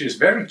 She's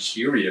very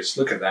curious.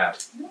 Look at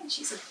that. No,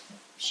 she's a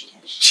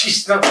shithead.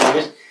 She's not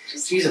good.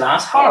 She's an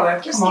asshole.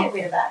 Violet, Just come get on.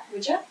 rid of that,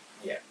 would you?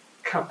 Yeah.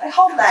 Come. Like,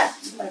 hold that.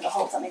 I wanted to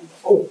hold something.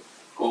 Oh,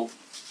 cool.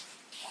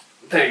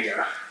 There you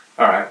go.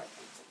 All right.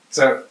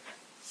 So,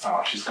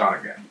 she's gone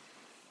again.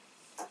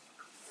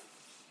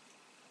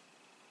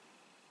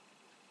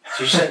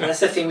 That's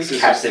the thing with This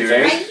is cats. They're Are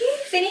very, you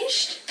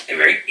finished? they're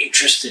very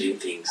interested in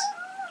things.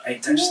 Hey,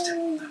 don't just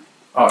tell them.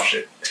 Oh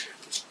shit.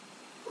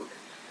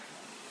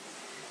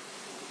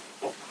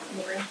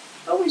 Anyway,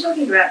 what were we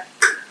talking about?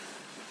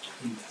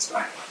 That's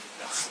fine.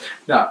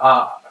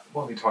 No,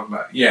 what were we talking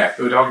about? Yeah,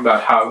 we were talking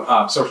about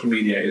how social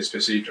media is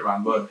perceived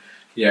around the world.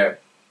 Yeah.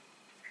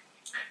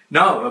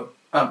 No,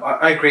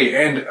 I agree.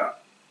 And,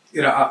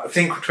 I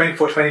think for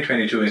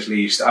 2022 at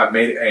least, I've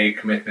made a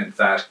commitment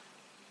that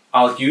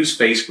I'll use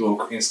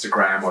Facebook,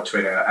 Instagram, or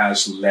Twitter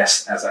as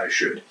less as I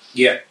should.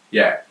 Yeah.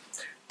 Yeah.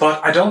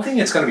 But I don't think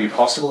it's going to be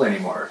possible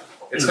anymore.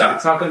 It's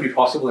not going to be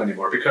possible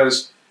anymore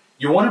because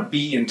you want to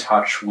be in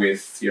touch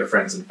with your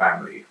friends and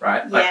family,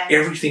 right? Yeah. Like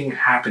everything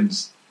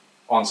happens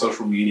on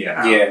social media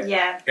now. Yeah.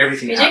 Yeah.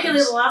 Everything Particularly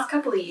happens. the last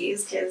couple of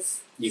years,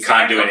 because You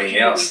can't do anything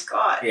else. We've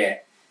got. Yeah.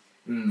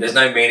 Mm. There's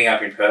no meeting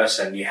up in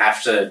person. You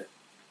have to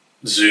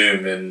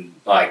Zoom and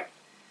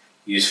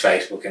use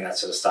Facebook and that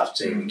sort of stuff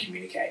to even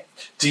communicate.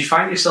 Do you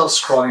find yourself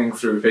scrolling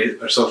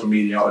through social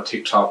media or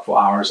TikTok for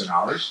hours and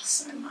hours?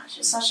 So much.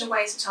 It's such a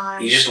waste of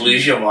time. You just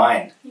lose your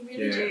mind. You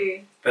really Yeah. do.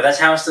 But that's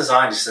how it's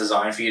designed. It's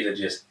designed for you to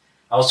just...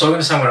 I was talking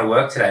to someone at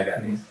work today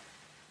about this.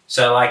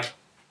 So,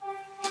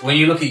 when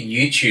you look at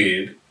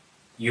YouTube,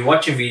 you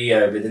watch a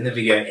video, but then the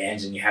video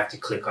ends and you have to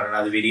click on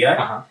another video.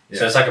 Uh-huh.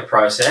 So it's like a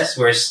process.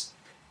 Whereas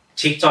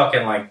TikTok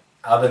and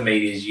other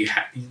medias, you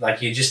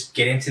just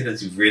get into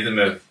this rhythm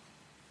of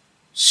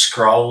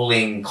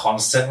scrolling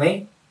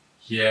constantly,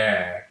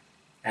 Yeah.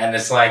 and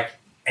it's and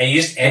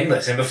you're just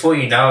endless. And before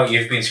you know it,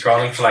 you've been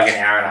scrolling for an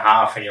hour and a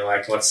half, and you're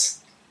like, what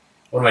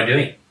am I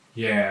doing?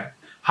 Yeah.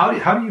 How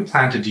do you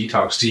plan to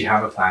detox? Do you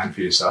have a plan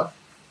for yourself?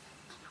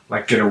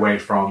 Like get away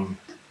from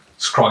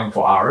scrolling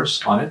for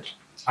hours on it?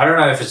 I don't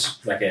know if it's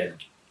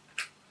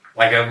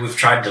we've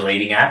tried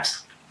deleting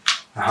apps.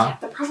 Uh-huh.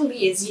 The problem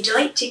is you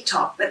delete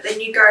TikTok, but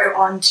then you go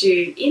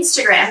onto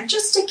Instagram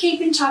just to keep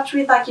in touch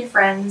with your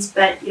friends,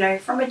 but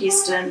from a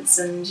distance,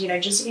 and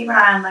just to keep an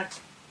eye on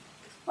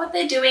what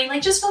they're doing,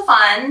 just for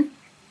fun.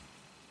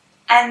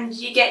 And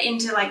you get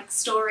into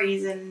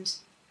stories and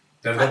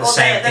They've got the all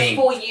same the thing.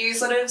 for you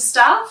sort of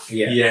stuff.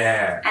 Yeah.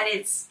 Yeah. And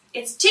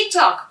it's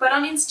TikTok, but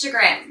on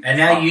Instagram. And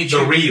now The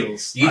YouTube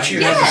reels.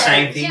 YouTube Yeah, has the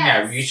same thing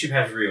yes. now. YouTube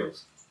has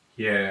Reels.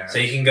 Yeah. So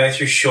you can go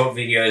through short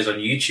videos on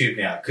YouTube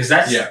now. Because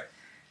that's... Yeah.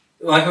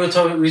 we were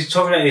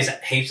talking about this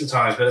heaps of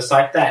times, but it's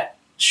that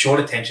short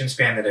attention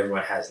span that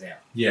everyone has now.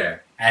 Yeah.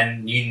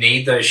 And you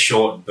need those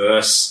short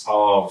bursts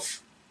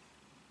of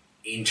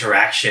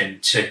interaction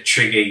to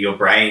trigger your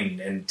brain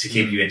and to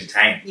keep you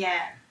entertained.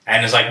 Yeah.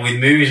 And it's with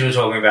movies we were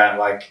talking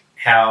about,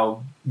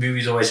 how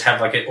movies always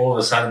have all of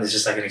a sudden there's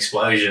just an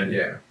explosion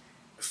Yeah.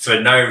 for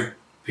no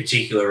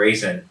particular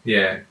reason,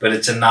 Yeah. but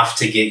it's enough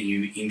to get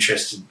you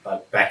interested,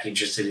 back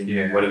interested in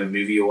Yeah. whatever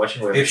movie you're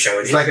watching, whatever show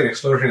it It's is. like an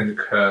explosion in the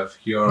curve.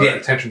 Your Yeah.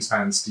 attention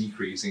span's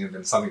decreasing and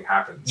then something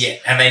happens. Yeah,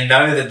 and they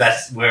know that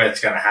that's where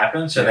it's going to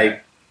happen, so they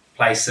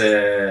place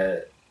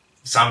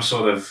some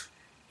sort of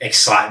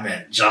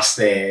excitement just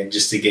there,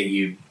 just to get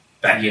you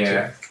back into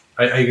Yeah.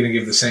 it. Are you going to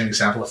give the same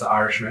example of The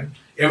Irishman?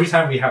 Every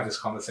time we have this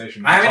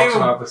conversation, we I haven't talk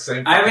even- about the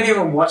same. I haven't fucking-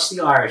 even watched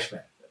The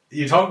Irishman.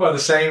 You talk about the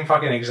same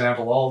fucking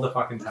example all the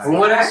fucking time. Well,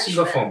 what else you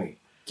got for me?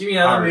 Give me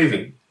another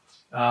Irishman.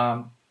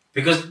 movie.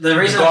 Because the The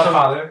reason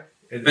Godfather.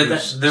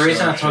 the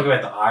reason I talk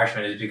about The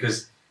Irishman is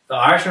because The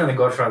Irishman and The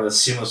Godfather are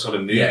similar sort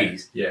of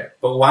movies, Yeah.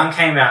 but one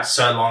came out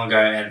so long ago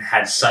and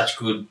had such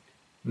good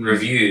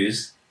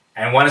reviews,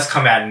 and one has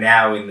come out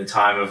now in the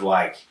time of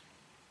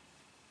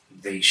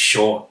these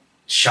short,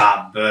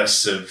 sharp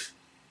bursts of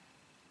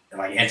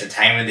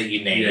entertainment that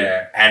you need,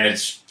 Yeah. and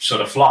it's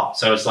sort of flopped.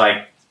 So it's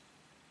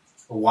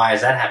why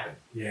has that happened?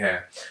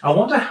 Yeah. I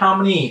wonder how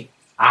many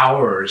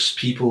hours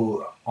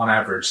people on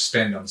average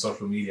spend on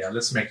social media.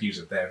 Let's make use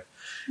of them.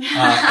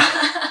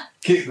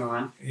 Go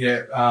on.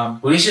 Yeah.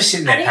 Well, he's just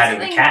sitting there patting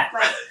the cat.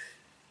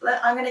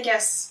 I'm going to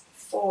guess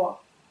 4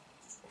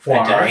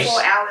 4 A day. hours.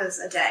 4 hours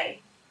a day,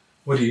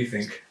 What do you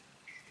think?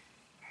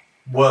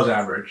 World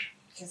average.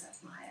 because that's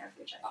my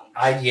average,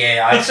 I think.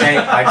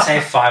 I'd say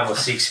 5 or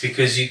 6,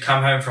 because you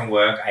come home from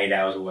work, 8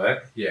 hours of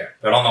work. Yeah.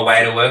 But on the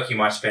way to work, you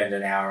might spend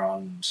an hour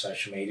on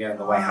social media. On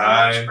the way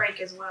Lunch home, break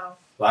as well.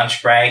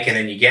 lunch break, and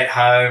then you get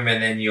home,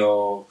 and then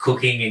you're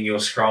cooking and you're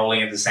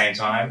scrolling at the same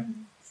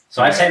time.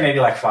 So I'd say maybe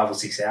like 5 or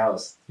 6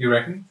 hours. You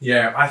reckon?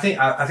 Yeah, I think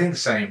the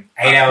same.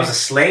 8 hours of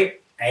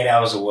sleep, 8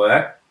 hours of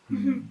work,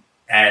 Mhm.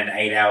 and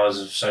 8 hours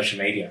of social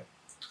media.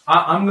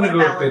 I'm gonna What go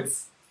a bit.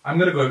 balance? I'm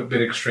gonna go a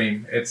bit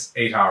extreme. It's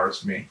 8 hours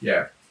for me.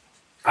 Yeah,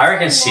 I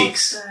reckon What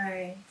 6.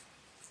 though?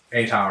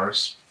 8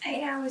 hours.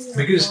 8 hours is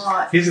Because a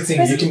lot. here's the I thing.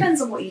 suppose You it can.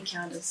 depends on what you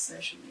count as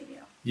social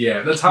media.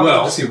 Yeah, let's have a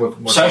look to see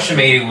what Social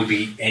media would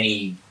be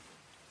any,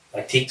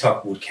 like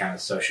TikTok would count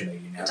as social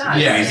media now. It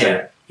does,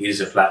 Yeah, It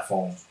is a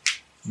platform.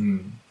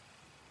 Mm.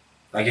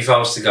 Like if I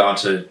was to go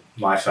onto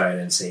my phone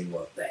and see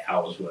what the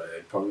hours were,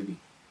 it'd probably be,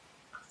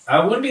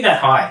 it wouldn't be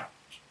that high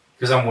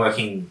because I'm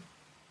working.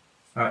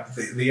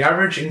 The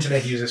average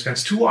internet user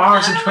spends 2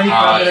 hours and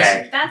 25 minutes.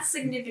 Okay. That's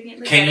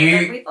significantly Can better you-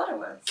 than we thought it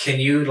was. Can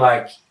you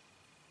like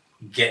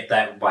get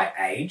that by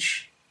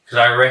age? Because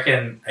I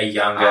reckon a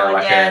younger,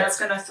 That's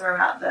going to throw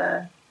out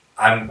the...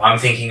 I'm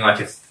thinking like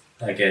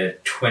a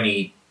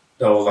 20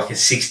 or like a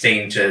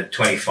 16 to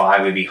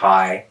 25 would be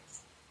high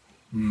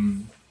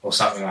Mm. or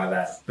something like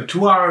that. But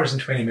 2 hours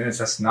and 20 minutes,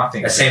 that's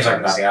nothing. That seems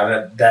like nothing.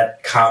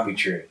 That can't be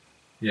true.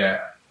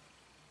 Yeah.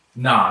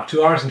 Nah,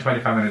 2 hours and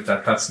 25 minutes,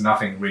 that's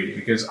nothing really.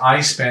 Because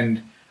I'm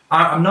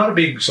not a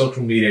big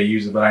social media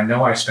user, but I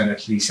know I spend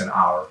at least an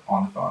hour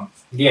on the phone.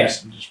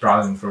 Yes. Just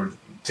browsing for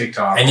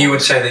TikTok. And you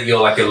would say that you're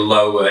like a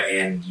lower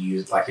end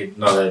user, like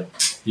not a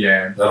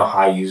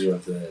high user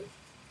of the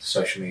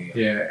social media.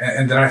 Yeah,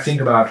 and then I think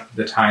about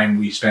the time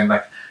we spend,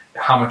 like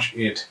how much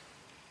it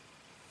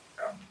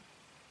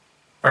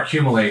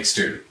accumulates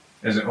to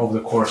over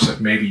the course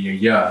of maybe a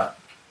year.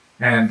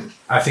 And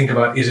I think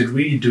about, is it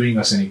really doing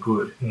us any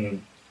good? Mm.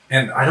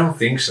 And I don't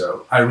think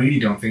so. I really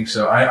don't think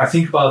so. I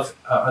think about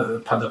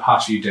the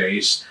past few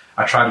days.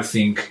 I try to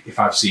think if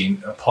I've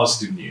seen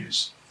positive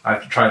news. I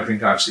try to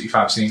think if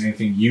I've seen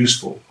anything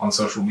useful on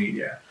social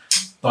media.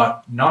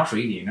 But not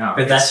really, no.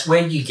 But that's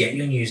where you get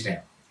your news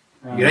now.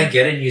 You don't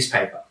get a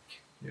newspaper.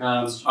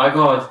 I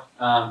got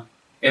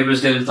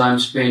average daily time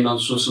spent on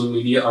social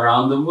media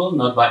around the world,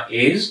 not by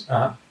age.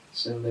 Uh-huh.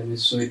 So let me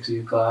show it to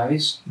you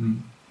guys.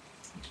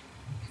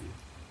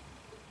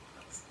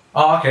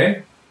 Oh,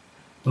 okay.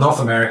 North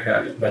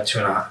America. About 2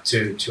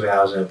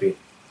 hours and a bit.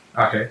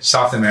 Okay.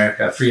 South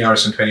America, 3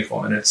 hours and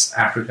 24 minutes.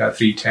 Africa,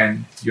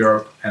 3:10.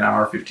 Europe, an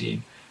hour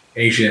 15.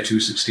 Asia,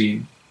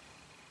 2:16.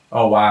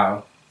 Oh,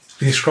 wow.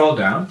 Can you scroll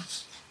down?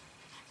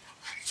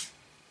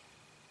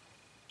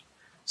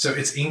 So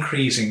it's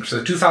increasing.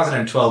 So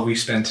 2012, we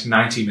spent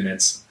 90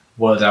 minutes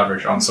world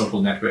average on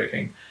social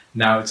networking.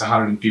 Now it's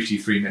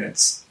 153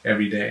 minutes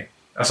every day.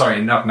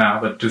 Sorry, not now,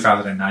 but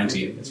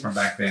 2019. It's from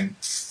back then.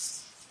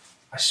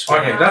 I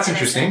swear. Okay, that's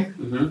interesting.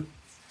 Mm-hmm.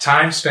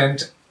 Time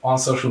spent on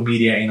social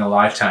media in a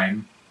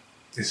lifetime.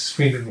 Is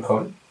screen being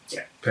recorded?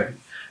 Yeah. Perfect.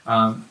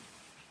 Are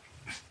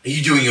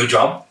you doing your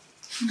job?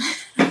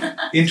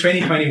 In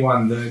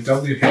 2021, the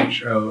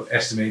WHO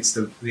estimates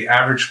the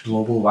average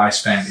global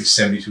lifespan is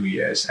 72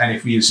 years. And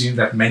if we assume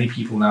that many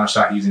people now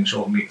start using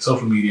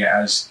social media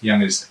as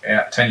young as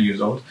 10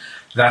 years old,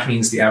 that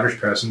means the average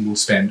person will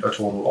spend a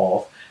total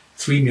of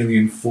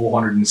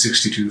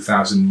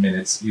 3,462,000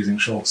 minutes using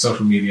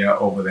social media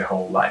over their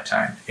whole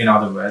lifetime. In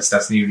other words,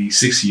 that's nearly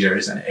 6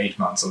 years and 8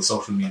 months on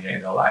social media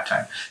in their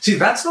lifetime. See,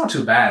 that's not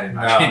too bad in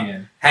my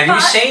opinion. Have you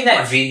But- seen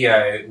that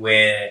video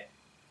where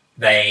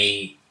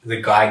the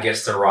guy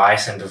gets the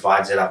rice and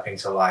divides it up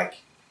into like,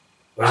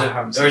 I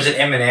haven't or is it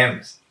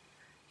M&Ms?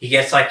 He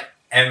gets like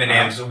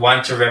M&Ms,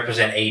 one to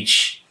represent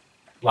each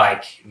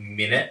like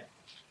minute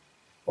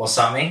or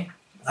something.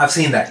 I've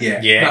seen that,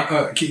 yeah. Yeah.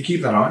 Now,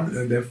 keep that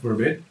on there for a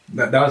bit.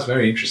 That was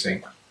very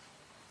interesting.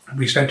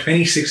 We spent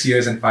 26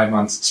 years and 5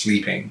 months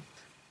sleeping,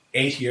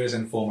 8 years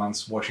and 4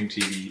 months watching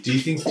TV. Do you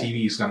think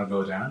TV is going to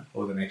go down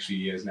over the next few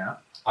years now?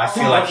 I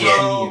feel like Not yeah.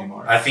 TV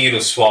anymore. I think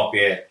it'll swap.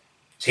 Yeah,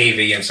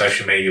 TV and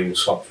social media will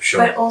swap for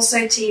sure. But also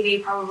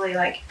TV, probably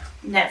like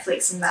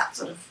Netflix and that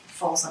sort of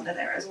falls under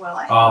there as well.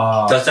 I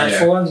think. Does that yeah.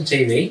 fall under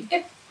TV?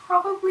 It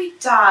probably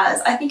does.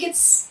 I think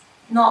it's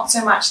not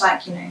so much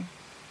like,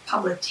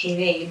 public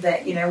TV,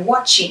 but,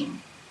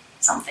 watching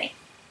something.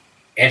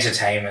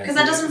 Entertainment. Because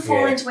that doesn't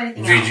fall into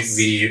anything else.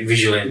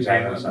 Visual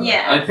entertainment. Or something.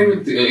 Yeah. I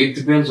think it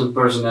depends on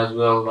person as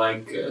well.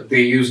 Like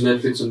they use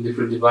Netflix on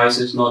different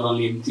devices, not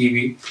only in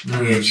TV.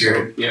 Yeah,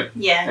 true. Yeah, I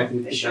Yeah,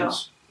 think for it sure.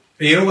 depends.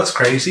 You know what's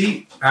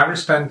crazy?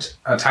 Average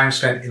time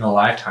spent in a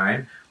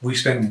lifetime, we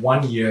spend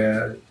 1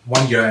 year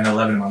and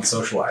 11 months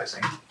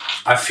socializing.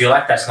 I feel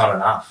like that's not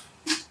enough.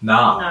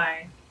 Nah. No.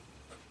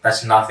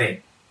 That's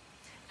nothing.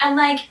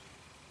 And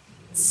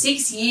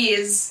 6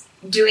 years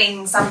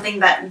doing something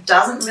that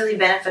doesn't really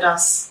benefit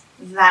us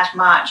that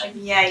much.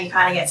 You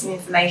kind of get some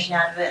information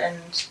out of it, and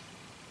I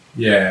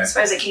Yeah.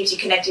 suppose it keeps you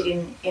connected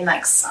in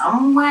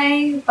some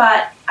way,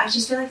 but I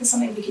just feel like there's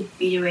something we could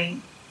be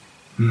doing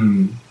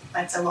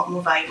that's a lot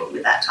more valuable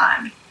with that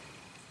time.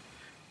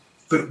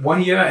 But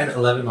 1 year and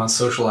 11 months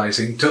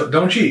socializing,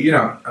 don't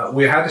you,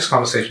 we had this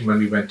conversation when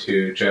we went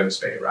to Jervis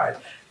Bay, right?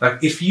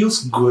 Like, it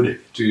feels good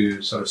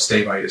to sort of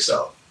stay by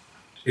yourself.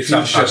 It feels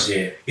Sometimes, just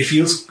yeah. it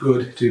feels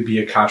good to be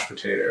a couch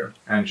potato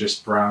and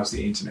just browse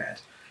the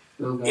internet.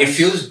 Well, It guys,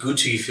 feels good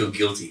till you feel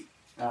guilty.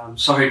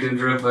 sorry to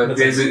interrupt, but That's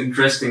there's an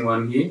interesting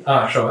one here.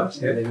 Sure.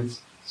 That's Let me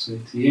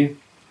switch to you.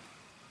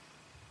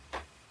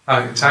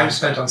 Time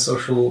spent on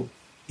social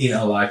in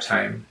a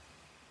lifetime.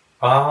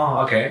 Oh,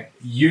 okay.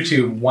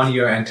 YouTube, 1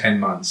 year and 10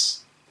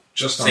 months.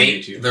 Just on See,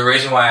 YouTube. the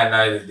reason why I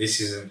know that this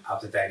isn't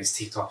up to date is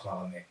TikTok's not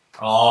on there.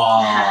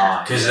 Oh,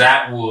 Because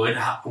that would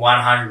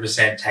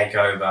 100% take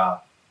over.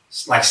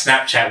 Like,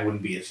 Snapchat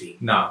wouldn't be a thing.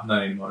 No,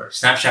 not anymore.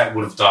 Snapchat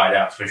would have died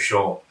out for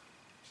sure.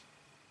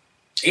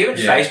 Even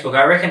Yeah. Facebook,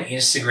 I reckon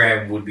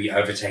Instagram would be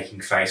overtaking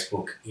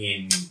Facebook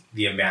in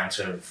the amount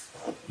of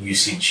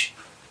usage.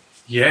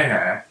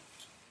 Yeah.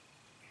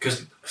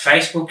 Because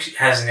Facebook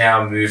has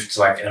now moved to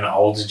like an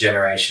older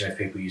generation of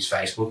people use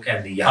Facebook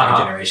and the younger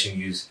generation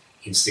use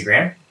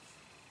Instagram.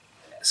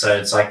 So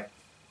it's like,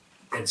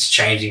 it's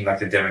changing like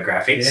the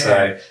demographics. Yeah.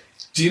 So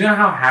Do you know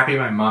how happy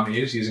my mum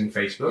is using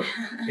Facebook?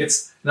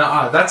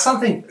 That's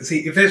something. See,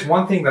 if there's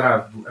one thing that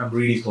I'm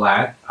really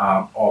glad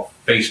of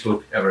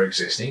Facebook ever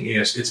existing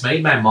is it's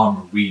made my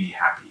mom really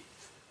happy.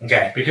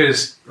 okay.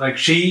 Because like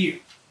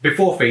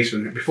before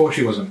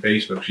she was on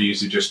Facebook, she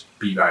used to just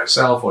be by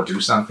herself or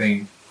do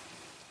something.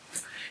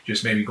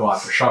 Just maybe go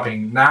out for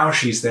shopping. Now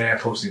she's there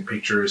posting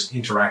pictures,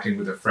 interacting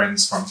with her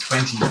friends from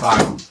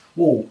 25.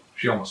 Whoa,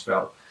 she almost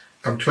fell.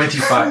 From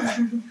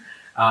 25.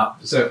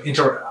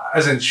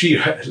 As in she.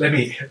 Let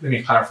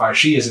me clarify.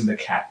 She isn't the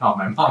cat, not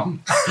my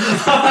mom.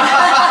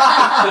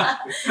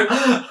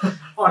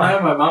 Oh no,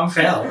 my mum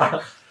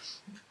fell.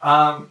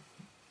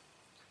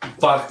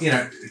 But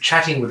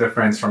chatting with her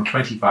friends from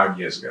 25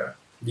 years ago.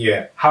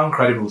 Yeah. How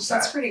incredible is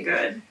That's that? pretty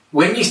good.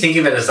 When you think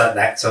of it as like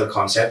that sort of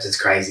concept, it's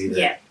crazy that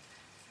Yeah.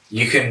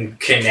 you can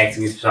connect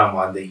with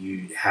someone that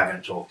you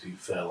haven't talked to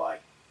for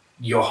like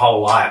your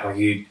whole life. Like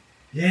you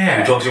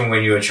Yeah. talked to them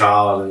when you were a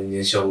child and then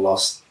you sort of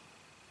lost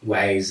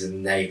ways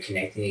and now you're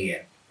connecting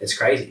again. It's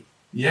crazy.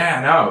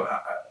 Yeah. No.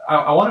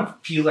 I want to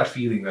feel that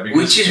feeling though.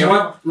 Because,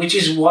 Which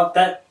is what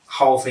that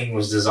whole thing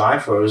was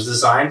designed for. It was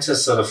designed to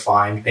sort of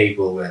find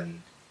people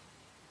and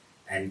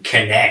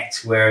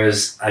connect.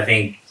 Whereas I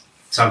think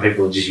some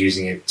people are just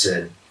using it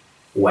to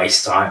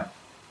waste time.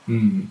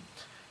 Hmm.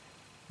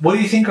 What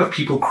do you think of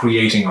people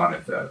creating on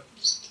it though?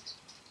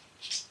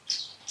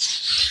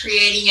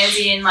 Creating as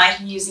in like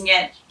using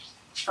it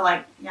for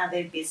like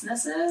their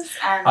businesses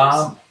and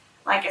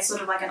like it's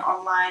sort of like an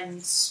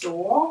online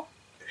store.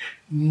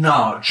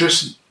 No,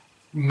 just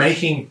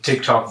making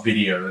TikTok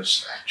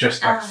videos,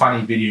 just like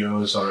funny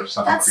videos or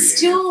something.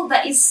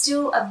 That is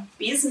still a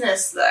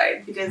business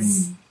though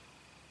because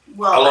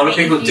A lot of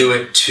people do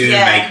it to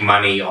make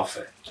money off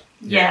it.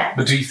 Yeah.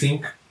 But do you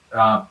think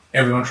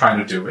everyone trying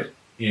to do it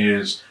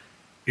is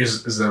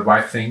the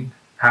right thing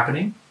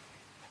happening?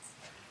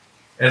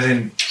 As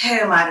in, Who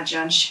am I to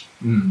judge?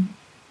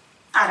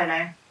 I don't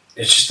know.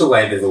 It's just the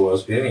way that the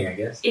world's moving, I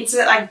guess. It's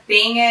like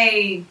being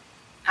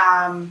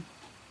an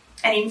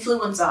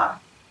influencer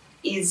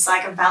is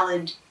like a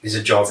valid. It's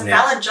a job It's a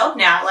now. valid job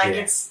now. Like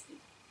Yeah.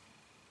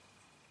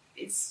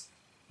 it's.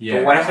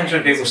 But what happens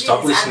when people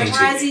stop listening to you?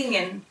 advertising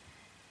and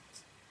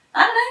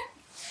I don't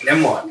know.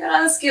 Then what? Got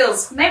other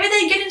skills. Maybe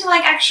they get into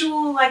like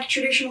actual like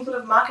traditional sort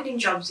of marketing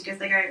jobs because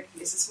they go,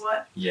 this is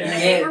what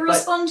yeah, people but-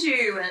 respond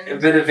to, and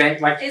But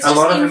event like it's a just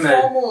lot of them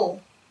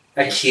informal.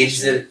 are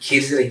kids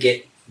that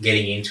are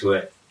getting into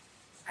it,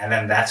 and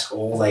then that's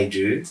all they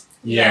do.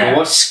 yeah. But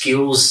what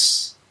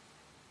skills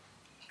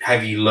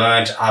have you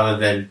learned other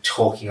than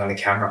talking on a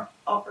camera?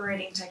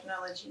 Operating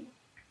technology.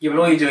 Yeah, but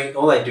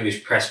all they do is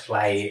press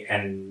play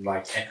and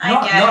like.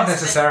 Not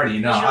necessarily.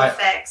 No, Visual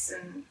effects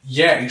and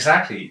yeah,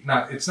 exactly.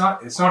 No, it's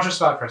not just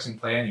about pressing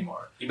play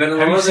anymore. But a Have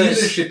lot you of seen the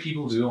those, shit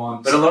people do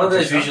on? but a lot of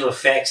those TikTok? visual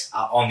effects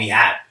are on the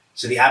app,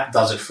 so the app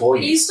does it for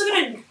you you. still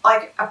got to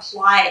like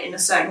apply it in a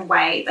certain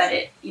way that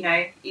it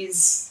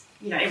is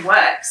it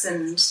works,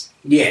 and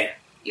Yeah,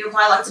 you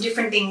apply lots of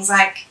different things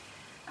like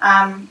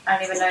I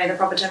don't even know the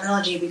proper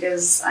terminology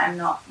because I'm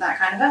not that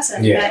kind of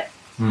person. Yeah.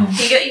 But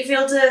you got your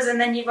filters,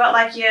 and then you've got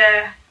like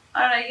your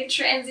your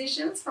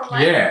transitions from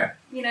like Yeah,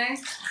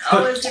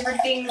 all those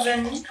different things,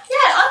 and I don't know,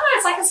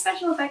 it's like a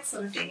special effects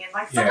sort of thing, and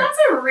like sometimes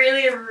they're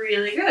really,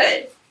 really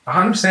good.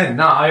 100%.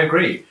 No, I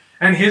agree.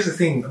 And here's the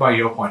thing about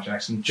your point,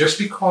 Jackson. Just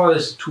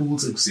because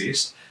tools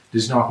exist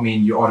does not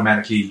mean you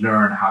automatically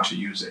learn how to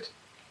use it.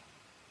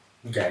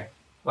 okay.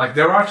 Like,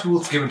 there are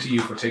tools given to you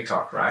for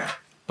TikTok, right?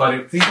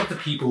 But think of the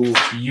people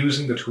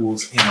using the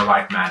tools in the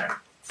right manner.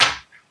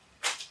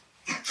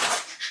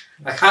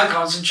 I can't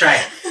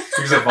concentrate.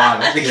 Because of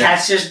violence. The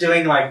cat's just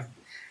doing like,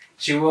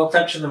 she walked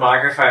up to the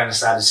microphone and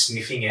started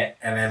sniffing it,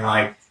 and then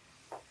like,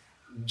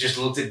 just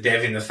looked at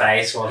Dev in the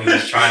face while he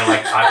was trying to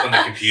like type on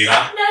the computer,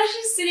 Now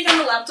she's sitting on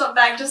the laptop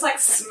bag, just like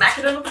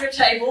smacking it on the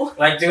table.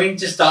 like doing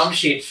just dumb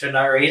shit for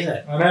no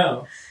reason. I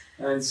know.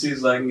 And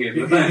she's liking it.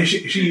 Is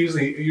she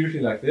usually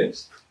like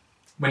this?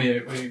 When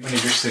you're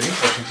just sitting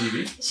watching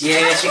TV?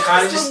 Yeah, she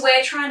kind of When just,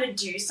 we're trying to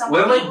do something.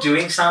 when we're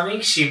doing something,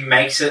 she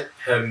makes it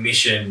her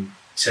mission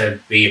to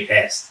be a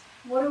pest.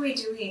 What are we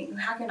doing?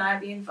 How can I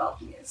be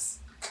involved in this?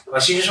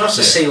 Like she just wants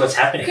to see what's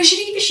happening. Because she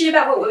didn't give a shit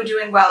about what we were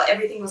doing while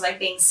everything was like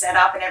being set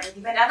up and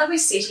everything. But now that we're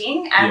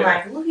sitting and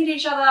like looking at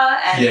each other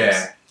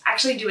and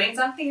actually doing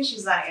something,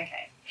 she's like,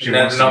 okay.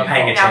 They're not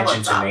paying Now attention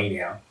what's to up? me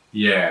now.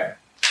 Yeah.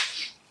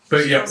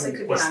 But She also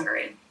could be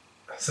hungry.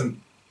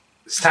 some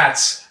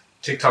stats,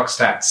 TikTok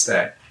stats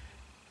there.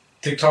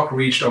 TikTok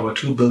reached over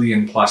 2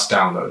 billion plus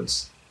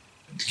downloads.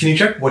 Can you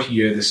check what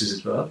year this is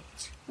as well?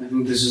 I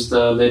think this is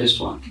the latest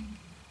one.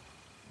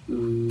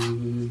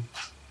 2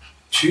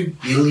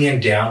 billion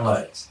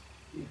downloads.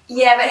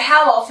 Yeah, but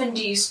how often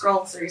do you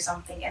scroll through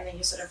something and then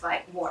you sort of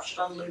like watch it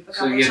on loop a So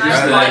couple you of get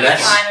times this- while you're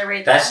that's- trying to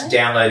read That's that?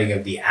 downloading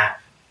of the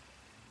app.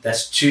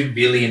 That's 2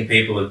 billion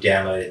people have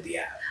downloaded the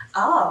app.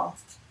 Oh.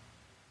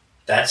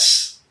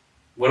 That's,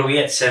 what are we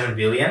at, 7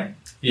 billion?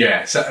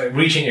 Yeah, so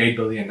reaching 8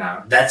 billion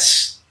now.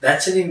 That's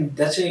an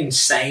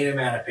insane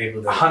amount of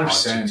people that are on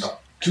 100%.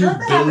 TikTok. 2 I thought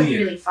that happened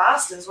billion. really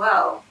fast as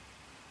well.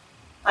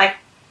 Like,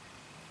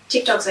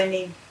 TikTok's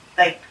only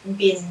like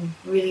been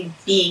really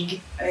big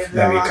over the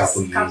Maybe a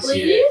last couple of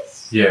years,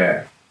 years.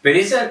 Yeah. But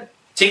isn't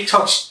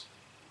TikTok's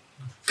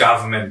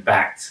government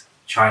backed,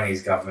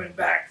 Chinese government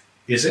backed?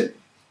 Is it?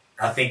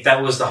 I think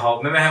that was the whole,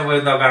 remember how we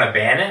were not going to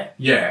ban it?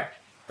 Yeah.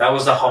 That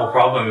was the whole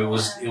problem.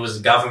 It was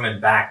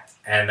government backed,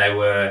 and they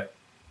were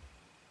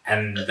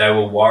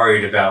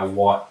worried about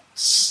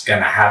what's going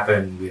to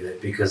happen with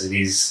it because it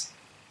is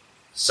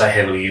so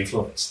heavily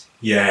influenced.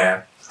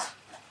 Yeah.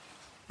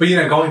 But,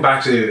 going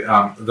back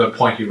to the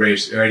point you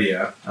raised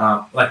earlier,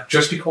 like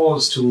just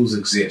because tools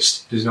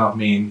exist does not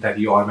mean that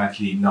you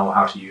automatically know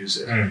how to use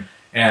it. Mm.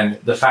 And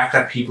the fact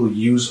that people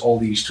use all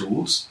these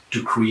tools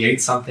to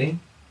create something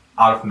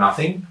out of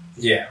nothing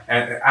Yeah,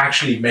 and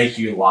actually make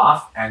you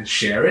laugh and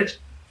share it,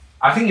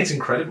 I think it's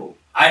incredible.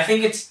 I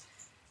think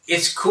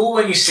it's cool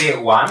when you see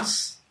it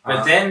once,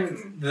 but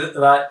then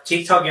like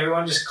TikTok,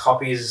 everyone just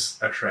copies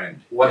A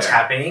trend. what's Yeah.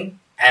 happening,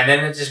 and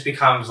then it just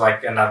becomes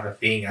like another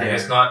thing, and Yeah.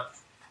 it's not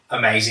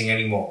amazing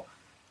anymore.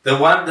 The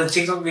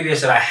TikTok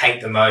videos that I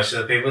hate the most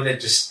are the people that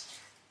just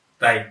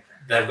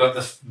they've got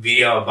the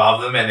video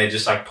above them and they're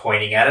just like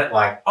pointing at it,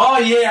 like Oh,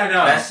 yeah, I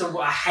know.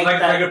 I hate like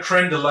that. a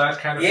trend alert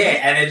kind of Yeah,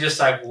 thing. and they're just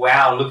like,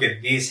 wow, look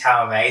at this,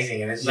 how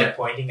amazing, and it's Yeah. like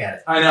pointing at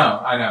it. I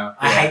know.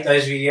 I hate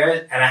those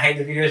videos, and I hate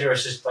the videos where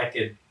it's just like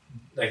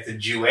the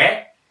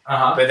duet,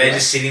 Uh-huh. but they're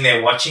just sitting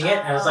there watching it,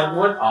 and it's like,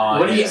 what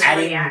are you Just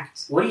adding?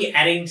 react. What are you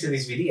adding to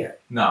this video?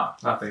 No,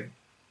 nothing.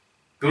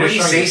 But You're when you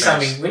showing see your face.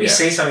 something, when you Yeah.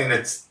 see something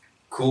that's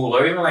cool,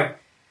 or even like,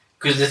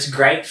 because it's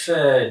great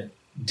for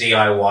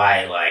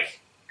DIY like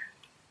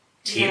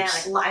Yeah,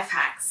 tips, like life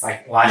hacks.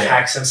 like life Yeah.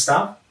 hacks and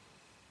stuff.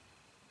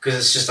 Because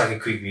it's just like a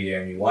quick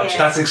video and you watch Yeah. it.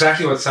 That's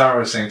exactly what Sarah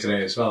was saying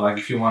today as well. Like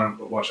if you want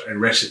to watch a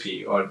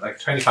recipe or like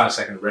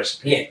 25-second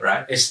recipe, Yeah.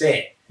 right? It's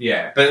there.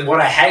 Yeah. But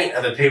what I hate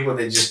are the people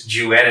that just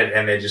duet it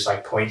and they're just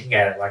like pointing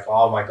at it, like,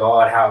 "Oh my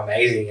god, how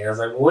amazing!" And I was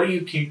like, "What are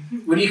you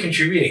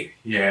contributing?"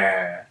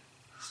 Yeah.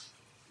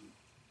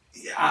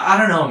 I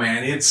don't know,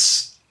 man.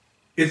 It's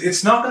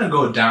not going to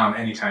go down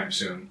anytime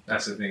soon.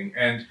 That's the thing.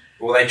 And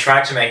Well, they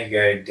tried to make it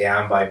go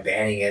down by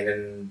banning it,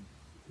 and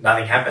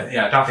nothing happened.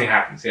 yeah, nothing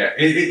happens. Yeah,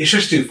 it's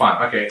just too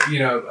fun. Okay,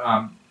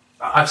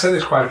 I've said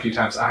this quite a few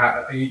times.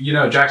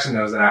 Jackson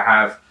knows that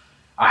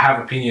I have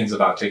opinions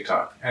about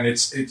TikTok, and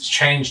it's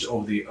changed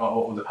over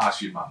the past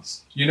few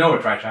months. You know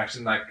it, right,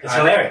 Jackson? Like It's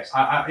hilarious.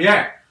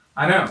 Yeah,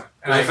 I know.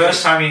 It was the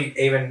first time he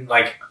even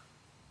like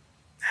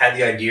had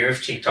the idea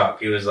of TikTok.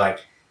 He was like,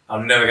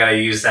 "I'm never going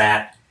to use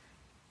that.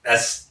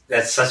 That's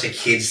such a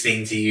kid's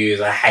thing to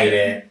use. I hate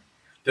it."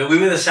 But we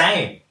were the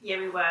same. Yeah,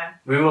 we were.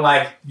 We were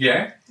like,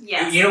 Yeah.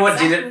 Yes. you know what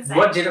did exactly it? the same.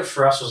 What did it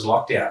for us was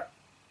lockdown,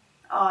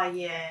 Oh,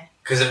 yeah.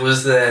 because it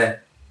was the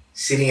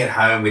sitting at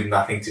home with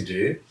nothing to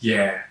do,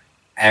 Yeah.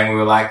 and we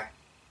were like,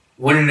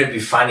 wouldn't it be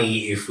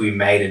funny if we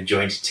made a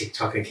joint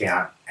TikTok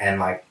account and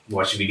like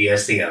watch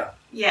videos together?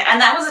 Yeah,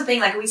 and that was the thing.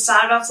 Like, we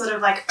started off sort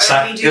of like So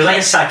only it was doing like a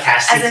it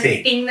sarcastic as a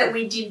thing. thing that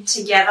we did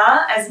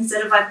together, as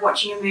instead of like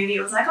watching a movie,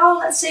 it was like, oh,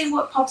 let's see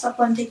what pops up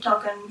on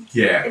TikTok and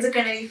Yeah. is it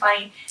going to be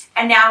funny?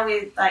 And now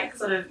we're like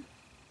sort of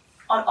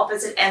on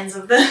opposite ends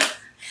of the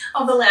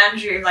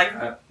lounge room, like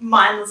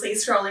mindlessly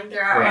scrolling through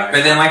our Right. own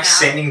But then like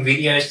stuff now. sending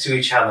videos to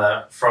each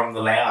other from the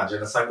lounge,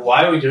 and it's like,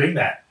 why are we doing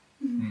that?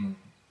 Mm.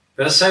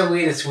 But it's so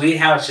weird. It's weird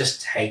how it's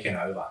just taken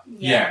over.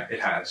 Yeah, it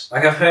has.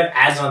 Like I've heard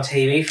ads on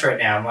TV for it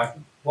now. I'm like,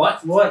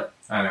 what? What?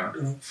 I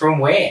know. From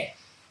where?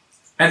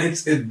 And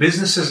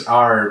businesses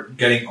are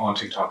getting on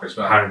TikTok as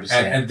well. 100%.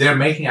 And they're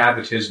making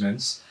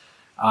advertisements.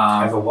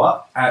 Over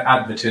what?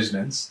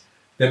 Advertisements.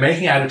 They're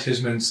making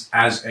advertisements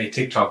as a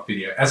TikTok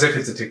video, as if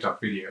it's a TikTok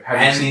video.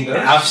 Have you seen those?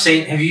 I've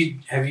seen.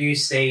 Have you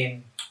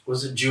seen?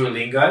 Was it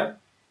Duolingo?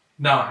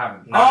 No, I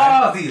haven't. No.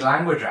 Oh, the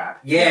language app.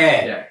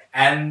 Yeah. Yeah.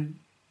 And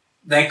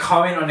they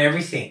comment on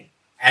everything,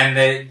 and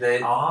the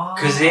Oh.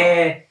 because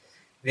their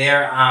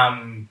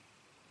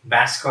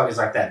mascot is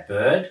like that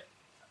bird.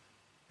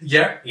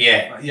 Yeah.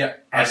 Yeah. Yeah.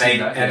 And I've seen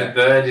that. and Yeah. the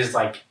bird is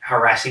like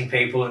harassing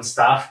people and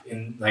stuff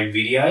in like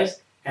videos,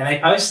 and they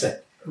post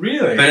it.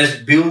 Really? But it's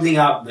building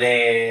up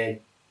their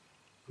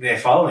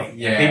following.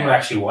 Yeah. And people are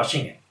actually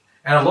watching it.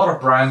 And a lot of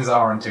brands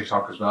are on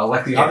TikTok as well.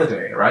 Like the other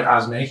day, right? I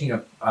was making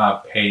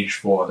a page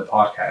for the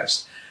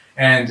podcast,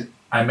 and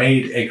I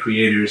made a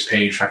creators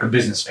page, like a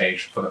business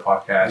page for the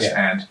podcast,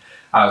 and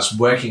I was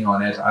working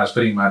on it. I was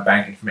putting my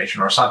bank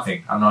information or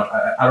something. I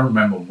don't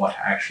remember what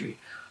actually.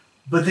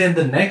 But then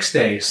the next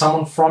day,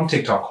 someone from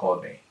TikTok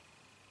called me.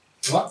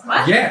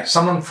 What? Yeah,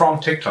 someone from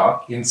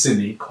TikTok in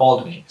Sydney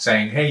called me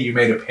saying, "Hey, you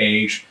made a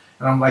page."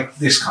 And I'm like,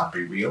 this can't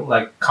be real.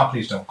 Like,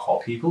 companies don't call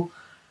people.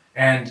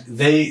 And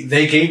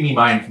they gave me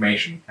my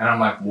information. And I'm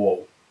like,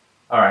 whoa.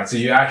 All right, so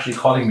you're actually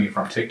calling me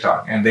from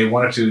TikTok. And they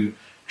wanted to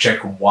check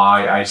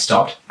why I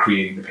stopped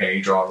creating the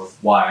page or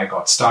why I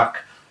got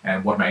stuck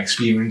and what my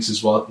experience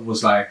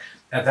was like.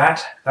 And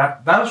that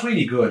was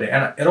really good.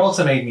 And it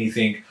also made me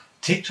think,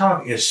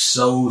 TikTok is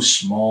so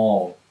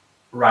small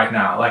right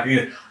now.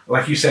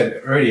 Like you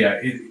said earlier,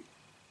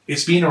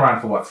 it's been around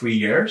for what, 3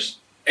 years?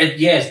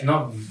 It's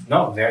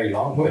not very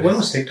long. When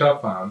was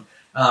TikTok found?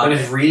 But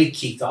it's really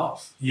kicked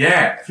off.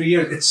 Yeah, 3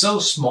 years. It's so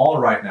small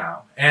right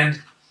now.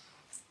 And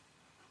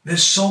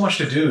there's so much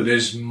to do.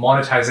 There's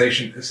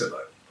monetization.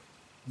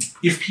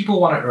 If people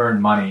want to earn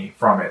money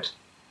from it,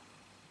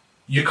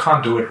 you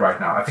can't do it right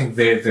now. I think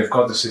they've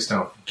got the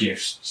system of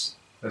gifts.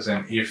 As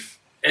in, if...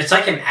 It's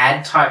like an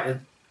ad type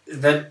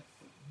that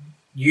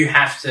you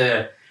have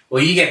to...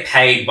 Well, you get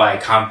paid by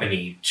a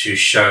company to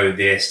show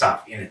their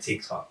stuff in a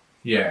TikTok.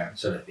 Yeah.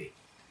 Sort of thing.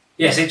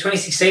 Yeah, so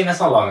 2016, that's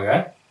not long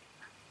ago.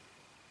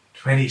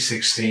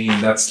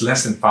 2016, that's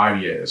less than 5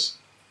 years.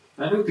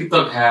 I think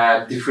TikTok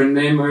had a different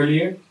name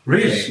earlier.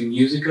 Really? Just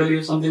Musical.ly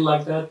or something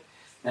like that.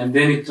 And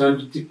then it turned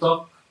to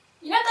TikTok.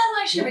 You know, that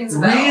actually rings a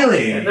bell.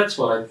 Really? Yeah, that's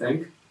what I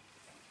think.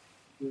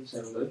 Let's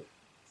have a look.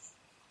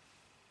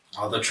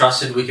 Oh, the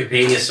trusted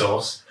Wikipedia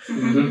source.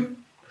 Mm-hmm.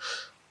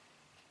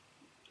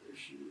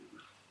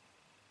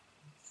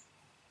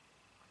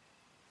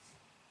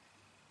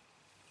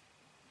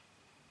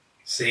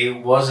 See,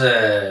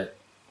 it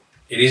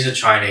is a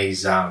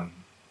Chinese brand.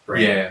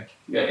 Yeah.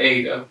 Yeah,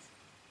 Ada.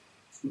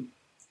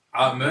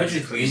 Merged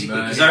with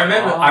Musical.ly, because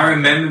I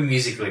remember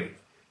Musical.ly.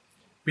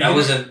 That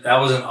was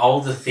an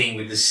older thing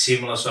with a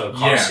similar sort of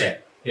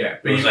concept. Yeah,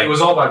 but it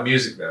was all about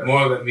music though.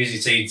 More about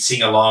music, so you'd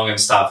sing along and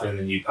stuff, and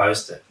then you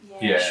post it.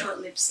 Yeah, short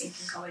lip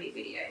syncing comedy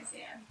videos.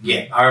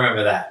 Yeah, I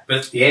remember that.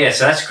 But yeah,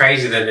 so that's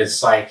crazy that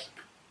it's like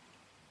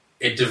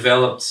it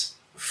developed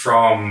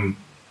from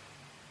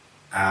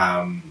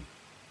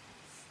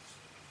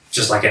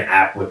just like an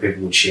app where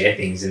people would share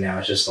things, and now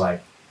it's just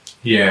like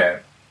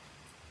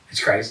it's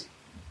crazy.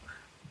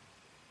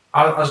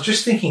 I was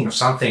just thinking of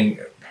something.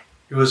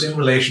 It was in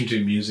relation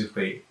to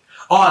Musical.ly.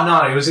 Oh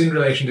no, it was in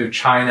relation to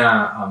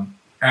China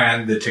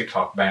and the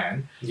TikTok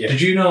ban. Yeah.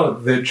 Did you know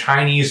the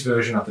Chinese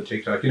version of the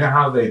TikTok? You know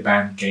how they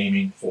banned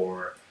gaming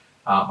for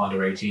under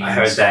 18s? I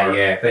heard that.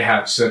 Yeah, they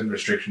have certain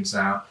restrictions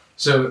now.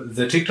 So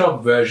the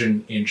TikTok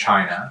version in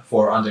China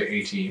for under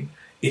 18,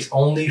 it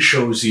only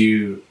shows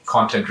you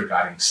content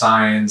regarding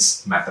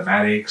science,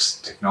 mathematics,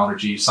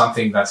 technology,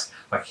 something that's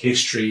like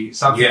history,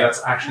 something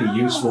that's actually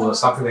useful, or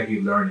something that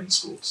you learn in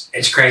schools.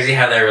 It's crazy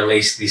how they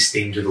released this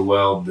thing to the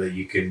world that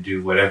you can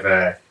do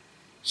whatever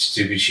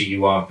stupid shit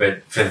you want,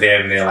 but for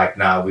them, they're like,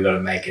 no, we got to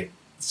make it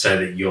so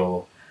that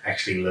you're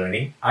actually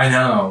learning. I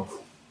know.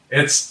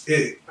 It's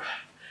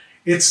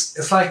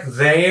like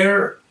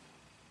they're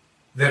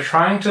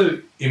trying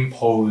to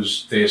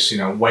impose this,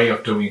 way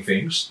of doing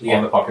things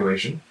on the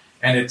population.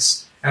 And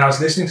I was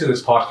listening to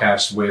this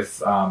podcast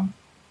with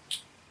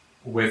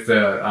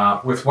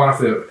one of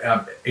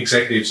the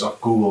executives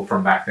of Google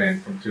from back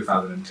then, from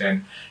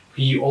 2010.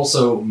 He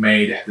also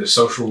made The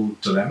Social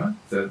Dilemma,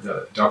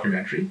 the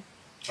documentary.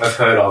 I've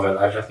heard of it.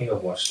 I think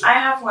I've watched it. I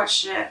have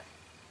watched it.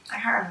 I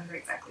can't remember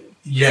exactly.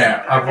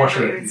 Yeah, I've watched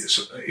it.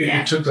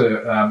 It took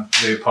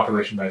the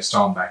population by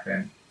storm back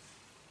then.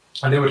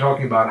 And they were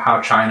talking about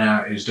how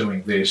China is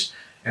doing this.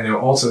 And they were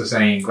also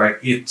saying, like,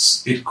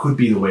 it could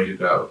be the way to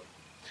go.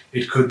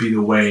 It could be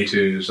the way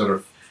to sort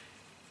of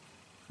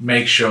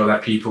make sure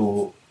that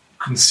people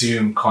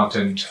consume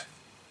content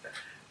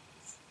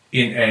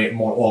in a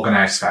more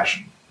organized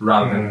fashion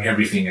rather than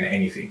everything and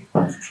anything.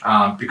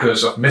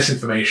 Because of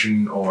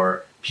misinformation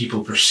or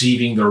people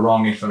perceiving the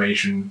wrong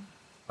information.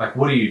 Like,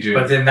 what do you do?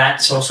 But then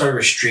that's also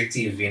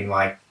restrictive in,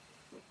 like,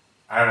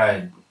 I don't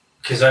know,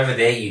 because over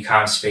there you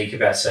can't speak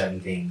about certain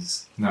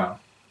things. No.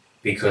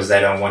 Because they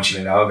don't want you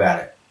to know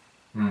about it.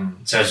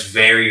 So it's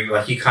very,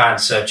 like, you can't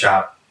search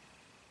up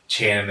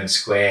Tiananmen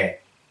Square.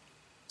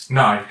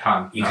 No, you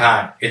can't. You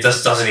can't. It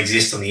just doesn't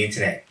exist on the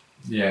internet.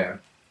 Yeah.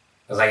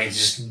 It's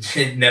like,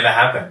 it never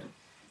happened.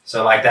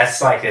 So, like,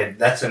 that's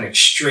an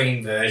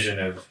extreme version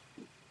of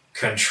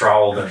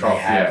control that they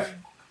have. Yeah.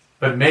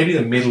 But maybe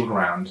the middle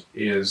ground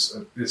is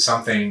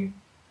something,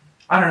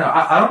 I don't know,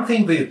 I don't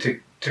think the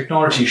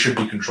technology should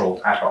be controlled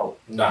at all.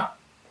 No.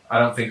 I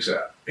don't think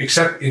so.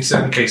 Except in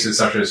certain cases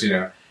such as,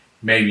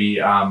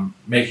 maybe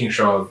making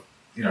sure,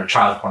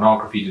 child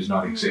pornography does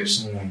not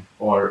exist.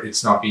 Or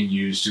it's not being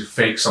used to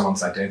fake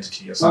someone's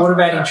identity or something. What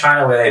about like in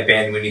China where they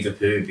banned Winnie the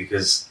Pooh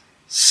because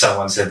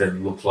someone said that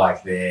it looked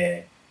like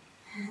their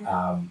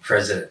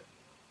president?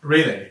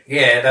 Really?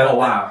 Yeah. Oh,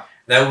 wow.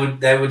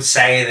 they would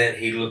say that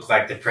he looked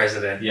like the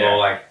president Yeah. or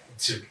like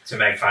to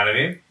make fun of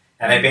him,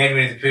 and they banned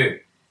Winnie the Pooh.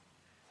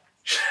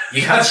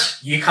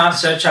 You can't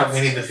search up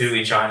Winnie the Pooh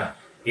in China.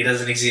 He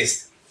doesn't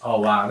exist. Oh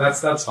wow,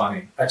 that's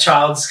funny. A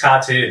child's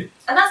cartoon.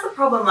 And that's the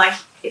problem. Like,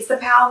 it's the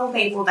powerful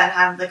people that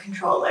have the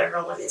control over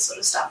all of this sort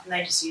of stuff, and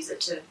they just use it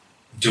to,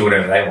 Do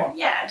whatever they want.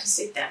 to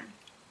suit them.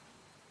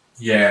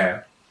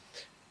 Yeah,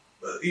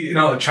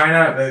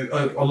 China.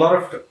 A lot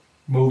of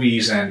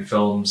movies and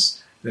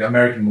films, the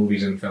American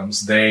movies and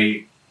films,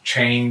 they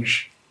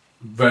change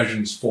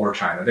versions for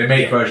China. They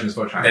make versions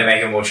for China. They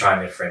make it more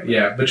China friendly.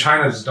 Yeah, but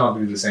China does not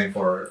do the same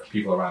for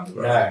people around the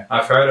world. No.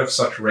 I've heard of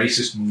such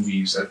racist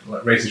movies,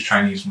 racist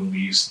Chinese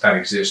movies that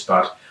exist,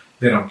 but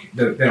they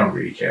don't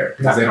really care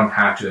because they don't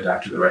have to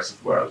adapt to the rest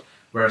of the world.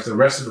 Whereas the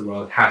rest of the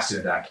world has to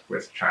adapt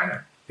with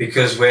China.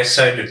 Because we're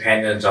so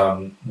dependent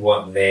on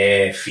what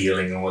they're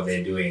feeling and what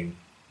they're doing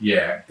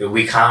Yeah. that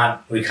we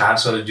can't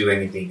sort of do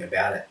anything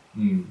about it.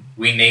 Mm.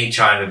 We need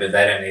China, but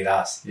they don't need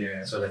us.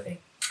 Yeah. Sort of thing.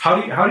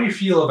 How do you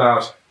feel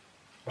about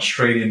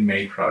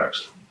Australian-made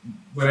products?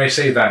 When I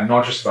say that,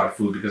 not just about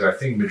food, because I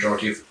think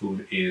majority of the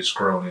food is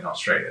grown in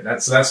Australia.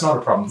 That's not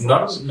a problem for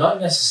us.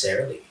 Not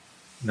necessarily.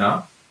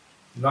 No.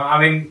 No,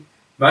 I mean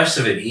most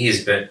of it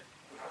is, but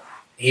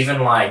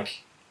even like,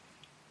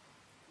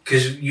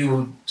 because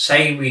you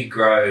say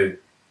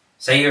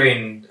you're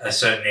in a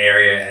certain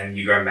area and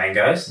you grow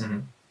mangoes.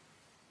 Mhm.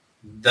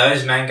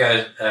 Those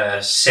mangoes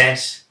are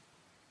sent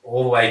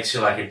all the way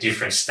to like a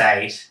different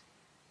state,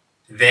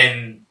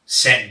 then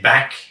sent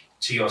back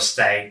to your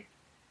state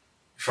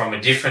from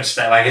a different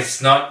state. Like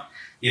it's not,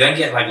 you don't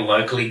get like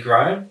locally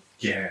grown.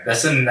 Yeah.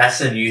 That's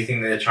a new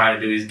thing that they're trying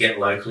to do is get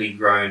locally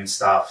grown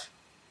stuff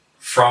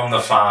from the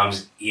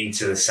farms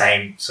into the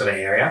same sort of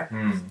area.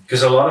 Mm.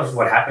 Because a lot of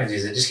what happens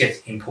is it just gets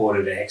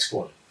imported and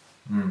exported.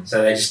 Mm.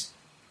 So they just,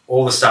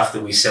 all the stuff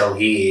that we sell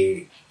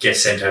here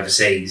gets sent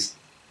overseas,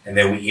 and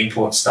then we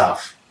import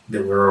stuff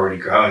that we're already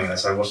growing. And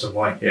it's like, what's the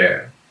point?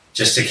 Yeah.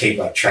 Just to keep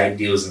like trade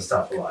deals and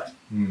stuff alive.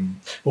 Mm.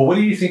 Well, what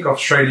do you think of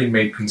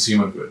Australian-made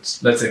consumer goods?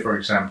 Let's say, for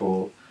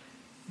example,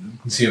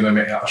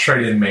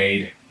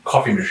 Australian-made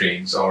coffee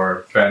machines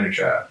or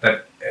furniture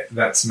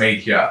that's made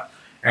here,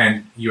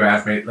 and you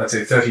have made, let's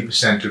say,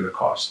 30% to the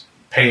cost.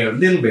 Pay a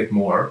little bit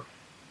more,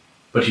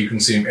 but you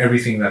consume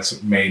everything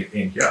that's made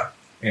in here,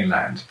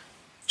 inland.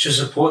 To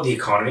support the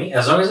economy,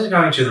 as long as it's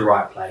going to the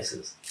right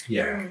places.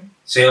 Yeah.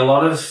 See, a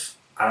lot of,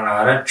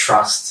 I don't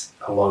trust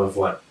a lot of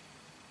what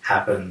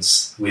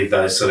happens with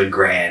those sort of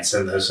grants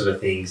and those sort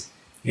of things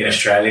in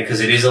Australia, because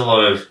it is a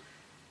lot of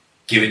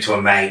give it to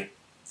a mate,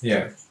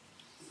 Yeah.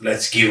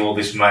 let's give all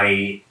this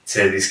money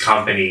to this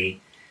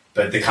company,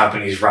 but the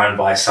company is run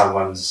by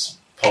someone's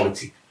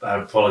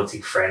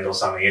politic friend or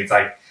something. It's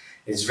like,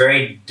 it's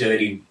very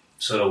dirty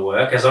sort of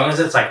work. As long as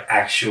it's like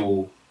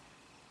actual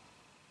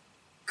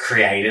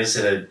creators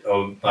that are,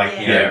 or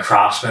like,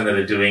 craftsmen that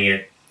are doing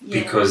it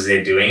because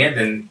they're doing it,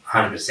 then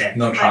 100%.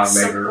 No Like child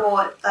labor.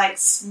 support like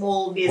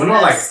small business,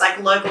 Well, not like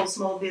local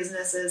small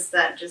businesses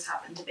that just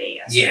happen to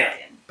be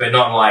Australian. But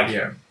not like,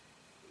 Yeah.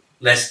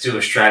 let's do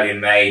Australian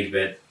made,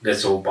 but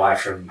let's all buy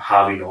from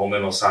Harvey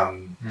Norman or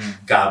some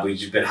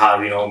garbage. But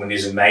Harvey Norman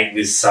is a mate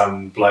with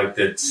some bloke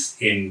that's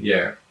in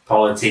Yeah.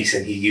 politics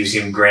and he gives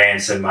him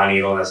grants and money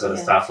and all that sort of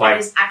stuff. It Like,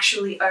 is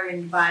actually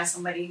owned by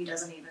somebody who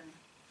doesn't even,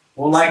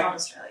 well, it's like, not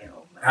Australian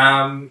or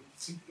whatever.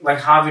 like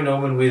Harvey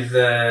Norman with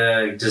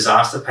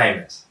disaster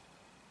payments.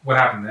 What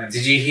happened then?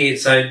 Did you hear?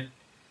 So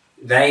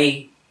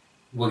they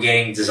were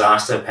getting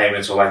disaster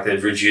payments, or like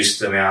they've reduced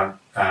the amount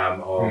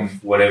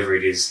of whatever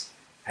it is,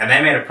 and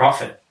they made a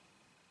profit.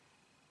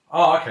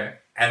 Oh, okay.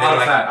 And Out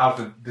they're of out of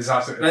the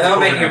disaster. they were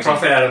making a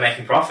profit out of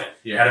making profit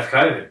Yeah. out of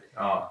COVID,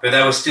 Oh, but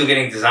they were still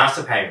getting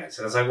disaster payments.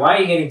 And it's like, why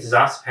are you getting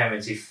disaster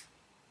payments if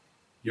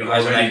you're You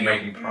guys are already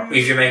making- making profit.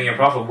 if you're making a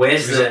profit?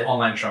 Where's Is it the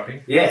online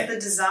shopping? yeah? The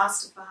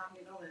disaster for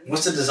Harvey Norman.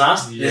 What's the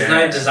disaster? There's Yeah.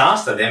 no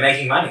disaster. They're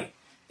making money,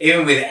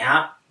 even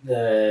without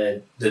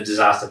the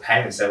disaster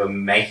payments. They were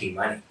making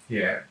money.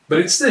 Yeah, but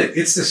it's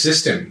the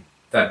system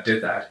that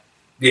did that.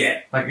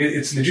 Yeah, Like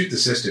it's legit the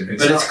system.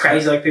 but it's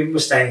crazy. Like people were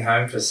staying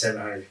home for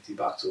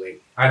 $750 a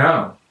week. I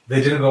know they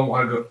didn't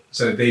want to go,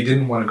 so they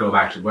didn't want to go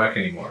back to work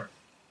anymore.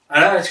 I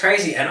know, it's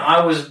crazy. And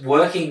I was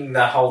working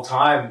the whole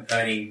time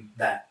earning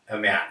that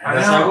amount. And I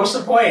it's know. like, what's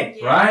the point?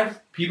 Yeah. Right?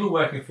 People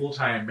working full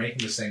time, making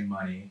the same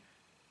money.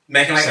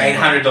 Making like Same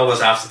 $800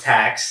 after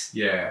tax,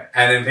 Yeah.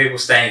 and then people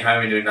staying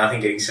home and doing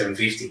nothing, getting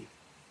 $750.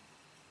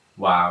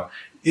 Wow.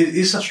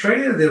 Is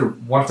Australia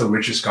one of the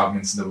richest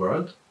governments in the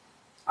world?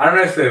 I don't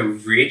know if we're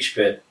rich,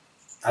 but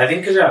I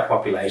think because of our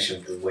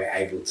population, we're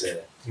able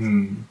to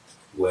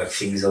work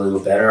things a little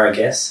better, I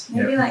guess.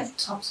 Maybe like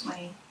top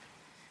 20.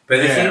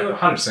 But the thing,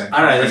 100%.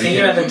 I don't know, the thing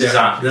about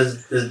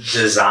the Yeah.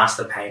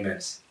 disaster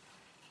payments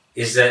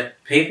is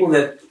that people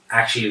that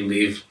actually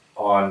live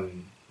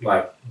on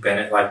like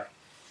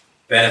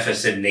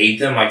benefits that need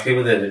them, like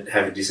people that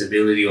have a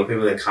disability or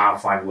people that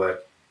can't find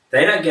work,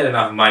 they don't get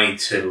enough money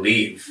to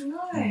live.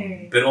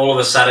 No. But all of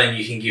a sudden,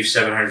 you can give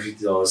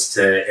 $750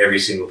 to every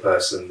single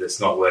person that's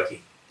not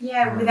working.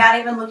 Yeah, without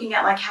even looking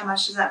at like how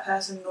much does that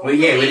person Well,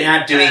 normally yeah,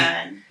 without doing-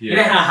 earn. You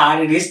know how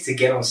hard it is to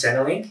get on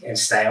Centrelink and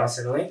stay on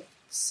Centrelink?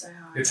 So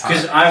hard. It's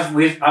Because hard.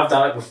 I've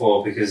done it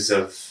before because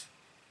of,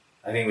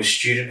 I think it was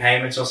student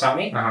payments or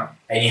something, Uh-huh.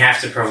 and you have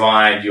to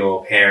provide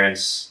your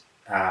parents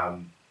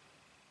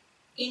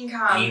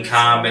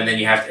income, and then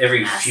you have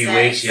every few Assets.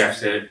 weeks you have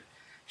to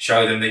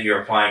show them that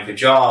you're applying for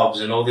jobs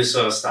and all this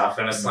sort of stuff,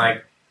 and it's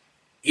like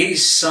it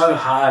is so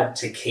hard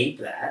to keep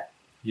that,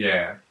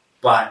 Yeah.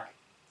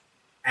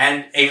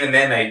 and even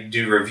then they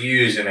do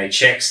reviews and they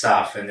check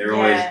stuff, and they're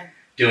always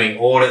doing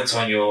audits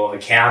on your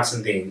accounts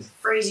and things.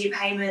 freeze your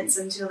payments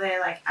until they're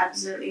like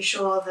absolutely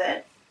sure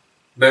that.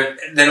 But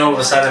then all of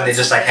a sudden they're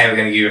just like, hey, we're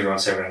going to give everyone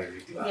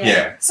 $750.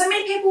 Yeah. So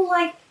many people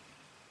like,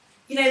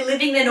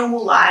 living their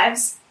normal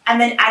lives and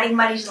then adding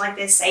money to like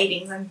their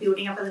savings and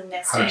building up a little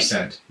nest egg.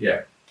 100%.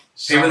 Yeah.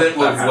 People that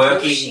were working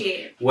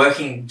Bullshit.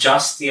 working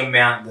just the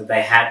amount that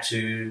they had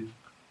to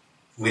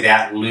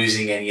without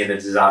losing any of the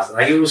disaster.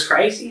 Like, it was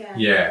crazy. Yeah.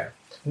 Yeah.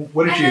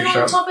 What did And you then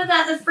show? on top of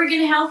that, the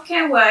friggin'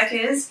 healthcare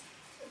workers,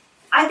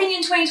 I think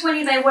in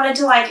 2020 they wanted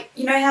to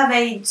how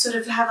they sort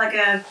of have like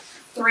a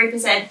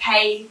 3%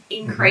 pay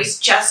increase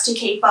just to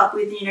keep up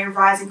with,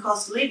 rising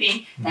cost of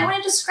living. They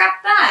wanted to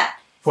scrap that.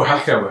 For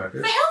healthcare For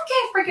workers?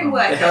 healthcare friggin' Oh. The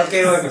workers.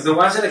 healthcare workers, the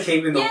ones that are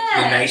keeping the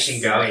Yes.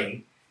 nation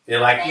going, they're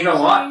like, Thank you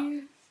know what?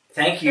 you.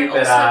 Thank you, But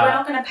but also, we're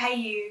not going to pay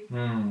you.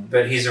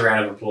 but here's a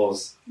round of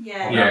applause.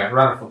 Yeah. Yeah,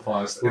 round of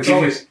applause. We'll It's give,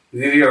 always.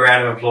 we'll give you a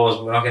round of applause,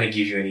 but we're not going to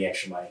give you any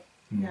extra money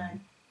No.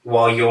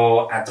 while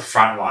you're at the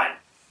front line.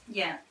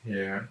 Yeah.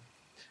 Yeah.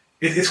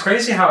 It's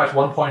crazy how at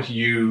one point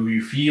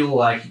you feel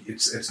like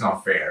it's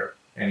not fair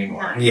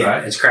anymore. No. Yeah,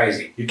 Right? it's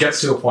crazy. It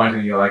gets to a point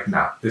and you're like,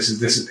 nah, this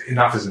is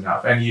enough is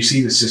enough. And you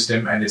see the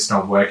system and it's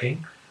not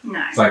working.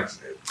 No. It's like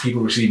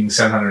people receiving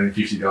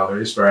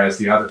 $750, whereas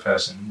the other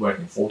person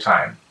working full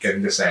time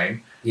getting the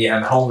same. Yeah.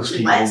 And homeless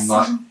people Less.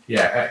 not.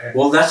 Yeah.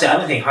 Well, that's the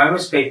other thing.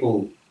 Homeless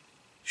people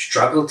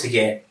struggle to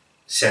get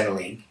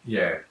Centrelink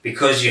Yeah.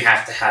 because you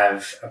have to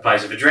have a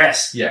place of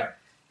address. Yeah.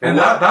 And And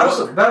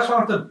that's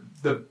one of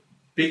the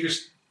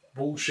biggest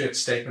bullshit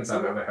statements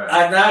I've ever heard.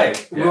 I know.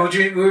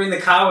 Yeah. We were in the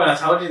car when I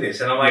told you this,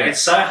 and I'm like, Yeah.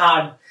 it's so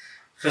hard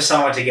for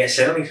someone to get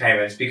Centrelink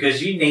payments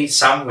because you need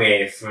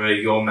somewhere for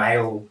your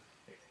mail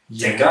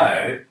to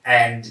go,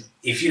 and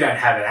if you don't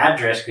have an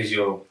address because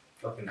you're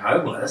fucking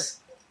homeless,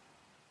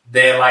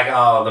 they're like,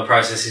 oh, the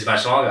process is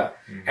much longer.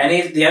 Mhm. And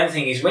if the other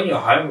thing is, when you're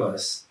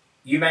homeless,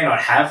 you may not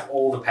have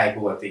all the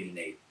paperwork that you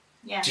need.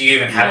 Yeah. Do you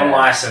even have a Yeah.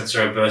 license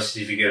or a birth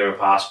certificate or a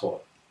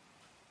passport?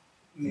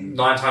 9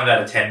 times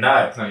out of 10,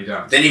 no. No, you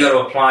don't. Then you got to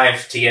apply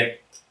to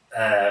get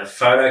a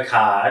photo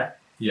card.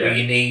 Yeah. Where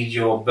you need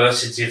your birth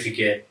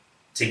certificate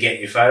to get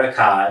your photo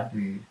card,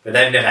 but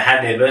they've never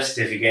had their birth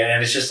certificate,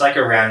 and it's just like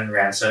a round and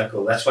round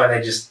circle. That's why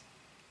they just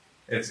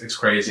It's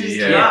crazy. Just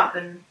Yeah. give up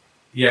and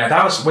Yeah,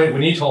 that was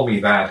when you told me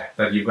that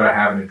you've got to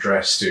have an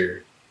address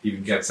to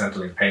even get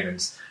Centrelink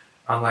payments.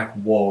 I'm like,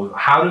 whoa,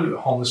 how do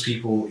homeless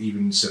people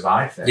even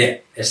survive that? yeah,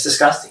 it's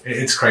disgusting.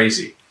 It's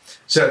crazy.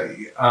 So,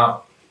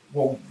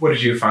 what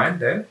did you find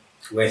then?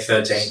 We're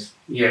 13th.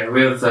 Yeah,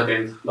 we're the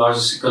 13th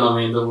largest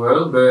economy in the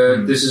world, but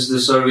Mm. this is the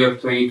survey of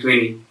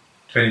 2020.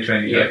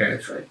 2020. Yeah, Okay.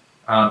 that's right.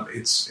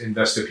 It's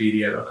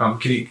investopedia.com.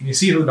 Can you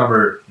see who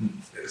number?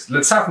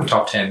 Let's start from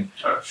top 10.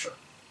 Sure.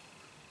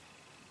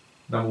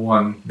 Number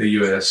 1, the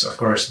US. Of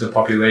course, the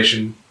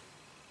population.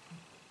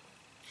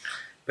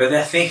 But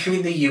the thing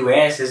with the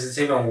US is it's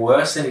even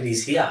worse than it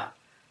is here.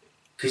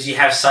 Because you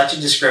have such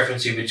a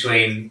discrepancy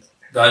between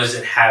those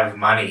that have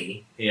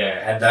money Yeah.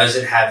 and those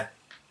that have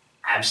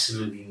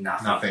absolutely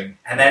nothing. Nothing.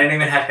 And they don't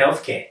even have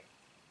healthcare.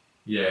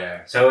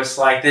 Yeah. So it's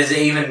like there's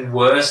even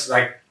worse.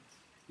 Like,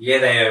 yeah,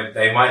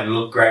 they might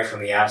look great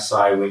from the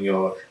outside when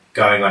you're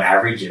going on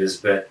averages,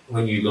 but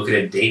when you look at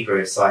it deeper,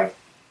 it's like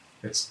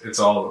It's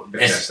all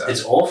messed up.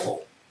 it's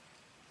awful.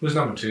 Who's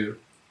number 2?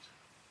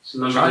 So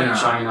number 2,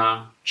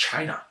 China.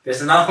 China.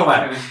 There's another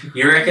one.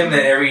 You reckon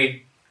that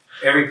every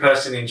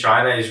person in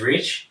China is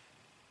rich?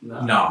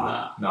 No.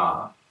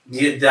 Nah.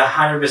 The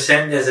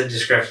 100% there's a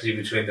discrepancy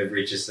between the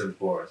richest and the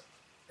poorest.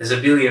 There's a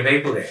billion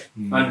people there.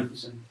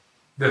 100%.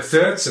 The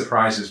third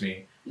surprises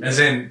me, as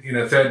in,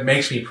 third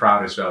makes me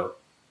proud as well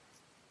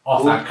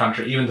of Well- that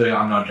country, even though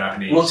I'm not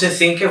Japanese. Well, to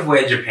think of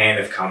where Japan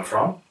have come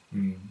from,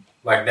 Mm.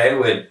 like they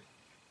were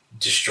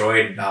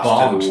destroyed after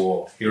Bombed. the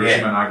war. Hiroshima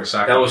Yeah. and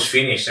Nagasaki. That was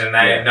finished, and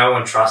Yeah. no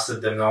one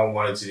trusted them. No one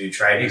wanted to do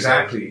trading.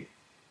 exactly.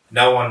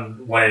 No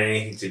one wanted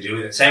anything to do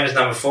with it. Same as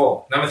number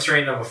 4, number 3,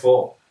 and number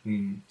 4.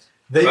 Mm.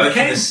 They Both in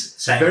became the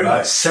same very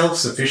boat.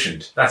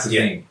 self-sufficient. That's the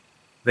Yeah. thing.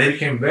 They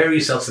became very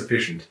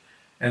self-sufficient,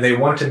 and they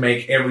wanted to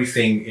make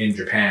everything in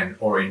Japan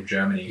or in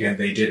Germany, and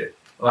they did it.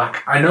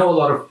 Like, I know a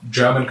lot of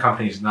German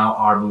companies now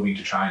are moving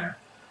to China,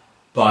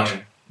 but Yeah.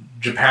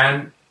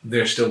 Japan,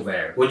 they're still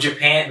there. Well,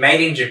 made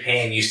in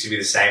Japan used to be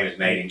the same as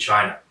made in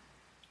China,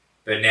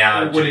 but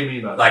now, What do you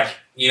mean by that? like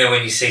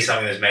when you see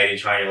something that's made in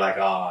China, you're like,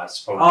 oh, it's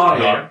probably Oh, not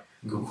yeah.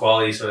 good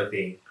quality, sort of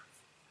thing.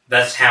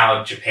 That's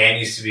how Japan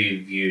used to be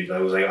viewed. Like,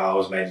 it was like, oh, it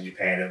was made in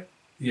Japan.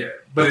 Yeah,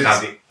 but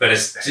But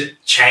it's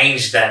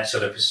changed that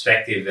sort of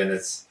perspective, and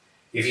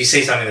if you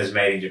see something that's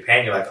made in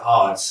Japan, you're like,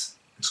 oh, it's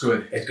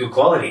good. good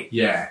quality.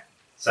 Yeah.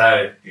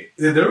 So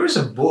There is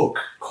a book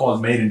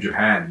called Made in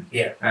Japan.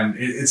 Yeah. And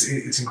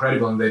it's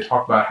incredible, and they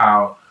talk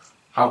about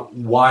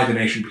why the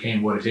nation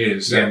became what it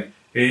is, Yeah. and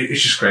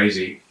it's just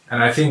crazy.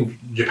 And I think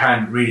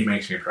Japan really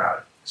makes me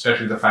proud,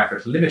 especially the fact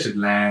that limited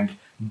land,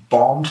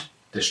 bombed,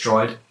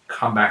 destroyed,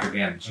 come back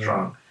again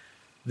strong.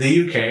 The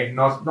UK,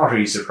 not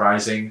really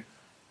surprising.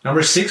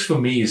 Number 6 for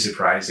me is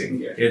surprising.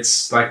 Yeah.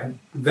 It's like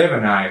Dev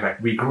and I,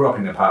 like we grew up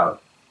in Nepal.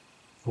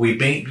 We've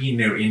been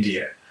near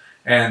India,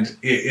 and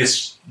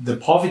it's the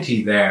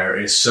poverty there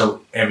is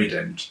so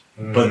evident.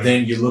 But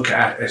then you look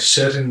at a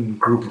certain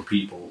group of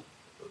people,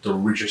 the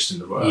richest in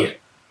the world. Yeah.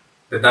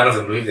 But none of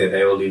them live there.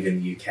 They all live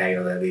in the UK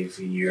or they live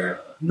in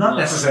Europe. Not No,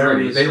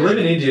 necessarily. not They live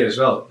in necessarily. India as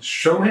well.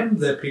 Show him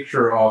the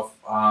picture of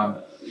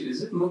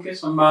Is it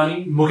Mukesh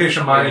Ambani? Mukesh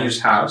Ambani's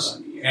Yeah, house,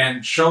 Ambani, yeah.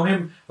 and show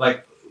him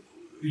like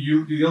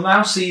you'll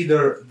now see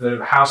the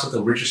house of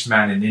the richest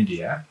man in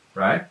India,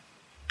 right?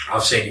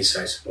 I've seen his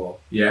face before.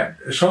 Yeah,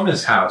 show him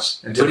his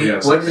house. And tell me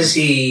that's What something. is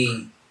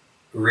he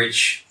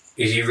rich?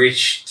 Is he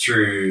rich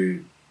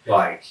through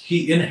like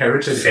He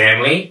inherited it.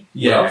 family?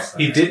 Yeah, wealth?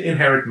 he did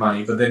inherit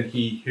money, but then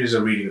he's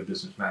a really good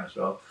businessman as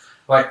well.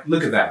 Like,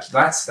 look at that.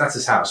 That's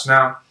his house.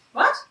 Now,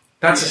 What?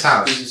 that's his Yes,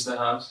 house. This is the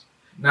house.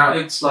 Now,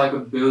 It's like a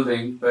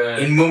building, but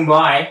In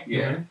Mumbai.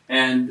 yeah, Mhm.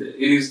 and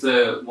it is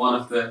the one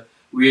of the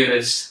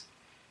weirdest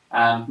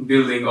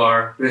building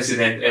or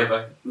resident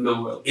ever in the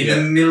world. In Yeah.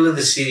 the middle of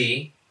the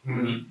city,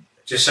 mhm.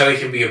 just so he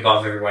can be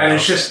above everyone and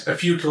else. it's just a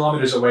few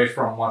kilometers away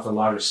from one of the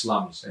largest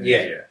slums in Yeah.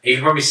 India. You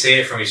can probably see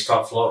it from his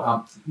top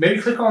floor. Maybe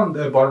click on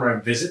the bottom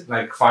right, visit,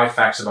 like 5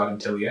 facts about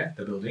Antilia,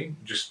 the building.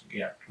 Just,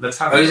 yeah, let's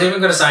have Oh, he's it.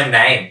 even got his own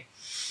name.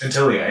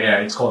 Antilia, yeah,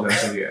 it's called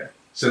Antilia.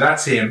 So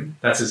that's him,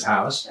 that's his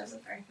house.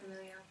 Doesn't very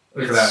familiar.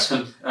 Look at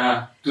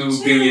that. It's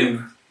 2 billion.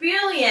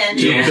 Billion.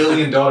 $2 Yeah.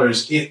 billion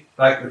in,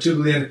 like, $2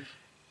 billion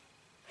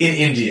in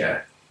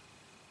India.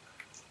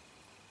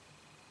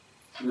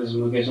 There's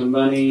Mukesh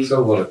Ambani. He's got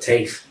a lot of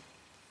teeth.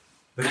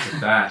 Look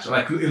at that.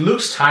 Like, it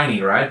looks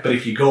tiny, right? But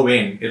if you go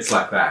in, it's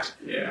like that.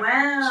 Yeah.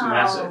 Wow. It's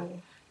massive.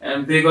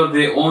 And they got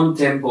their own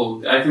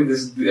temple. I think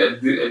this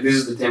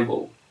is the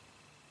temple.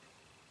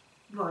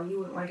 Well, you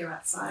wouldn't want to go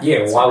outside.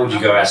 Yeah, why would you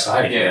go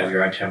outside if you Yeah. have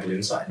your own temple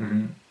inside?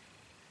 Mm-hmm.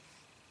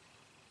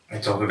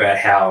 And talk about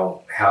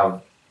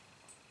how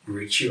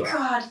rich you are.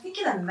 God, think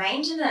of the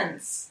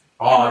maintenance.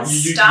 Oh, And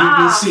you'll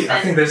staff see. I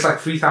think and- there's like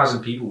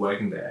 3,000 people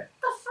working there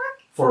What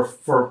the fuck?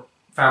 for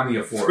family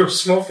of For a 4.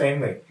 small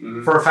family.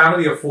 Mhm. For a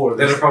family of 4,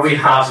 They're there's probably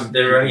 3,000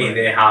 they're only people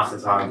there half the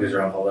time because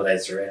they're on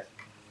holidays to rest.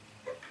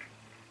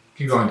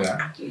 Keep going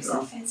down. He's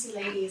a fancy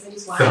lady, is it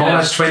his wife? The home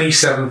has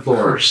 27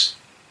 floors.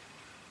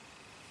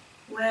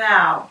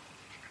 Wow.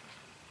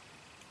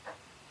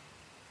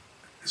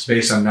 It's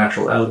based on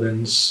natural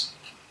elements.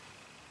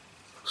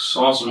 It's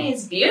awesome.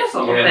 It's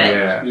beautiful, Yeah, but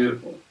Yeah. It's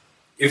beautiful.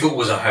 If it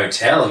was a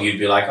hotel, you'd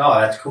be like, oh,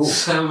 that's cool.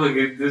 So look,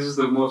 this is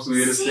the most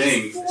weirdest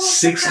thing.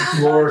 6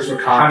 floors with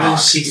car parks.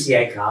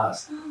 168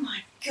 cars. Oh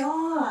my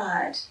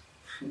god.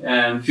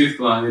 And fifth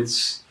one, It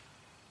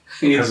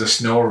it has a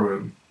snow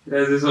room.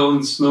 has its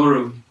own snow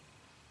room.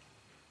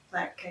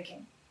 Like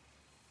cooking.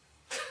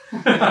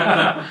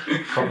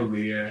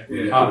 Probably, yeah.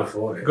 You Yeah. could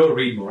afford it. Go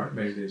read more.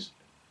 Maybe there's.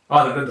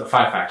 Oh, the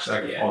 5 facts.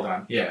 Okay, Yeah. hold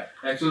on. Yeah.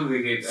 Actually,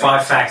 they get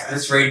 5 facts.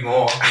 Let's read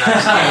more.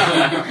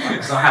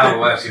 That's not how it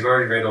works. You've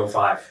already read all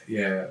 5.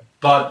 Yeah.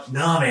 But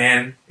no,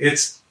 man.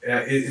 It's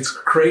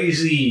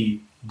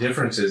crazy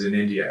differences in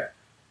India.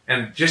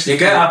 And just. You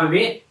go up a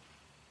bit.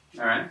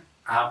 All right,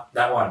 Up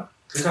that one.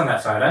 Click on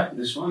that photo.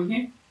 this one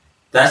here.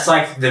 That's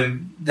like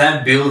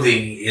that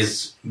building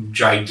is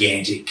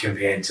gigantic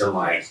compared to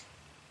like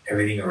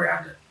everything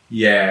around it.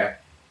 Yeah.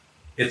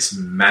 It's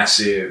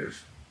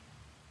massive.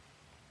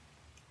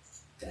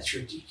 That's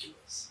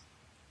ridiculous.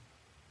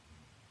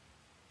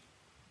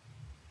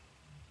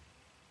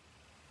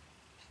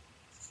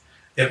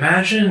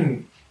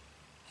 Imagine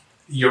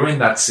you're in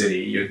that city,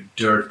 you're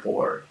dirt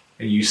poor,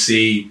 and you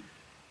see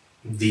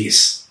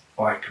This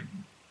like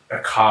a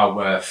car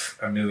worth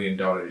 $1 million.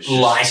 just-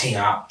 lighting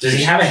up. Does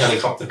he have a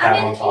helicopter pad I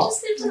mean, on if he top?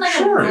 just lived in like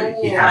Surely a you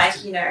normal, have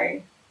like, you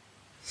know,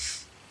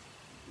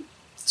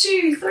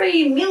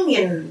 $2-3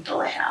 million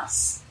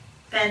house,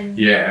 then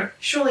Yeah.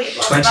 surely lots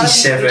of other people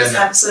 27 just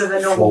have sort of a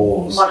normal,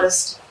 floors.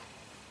 modest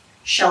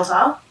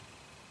shelter.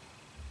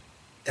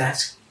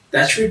 That's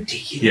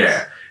ridiculous.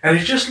 Yeah. And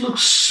it just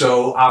looks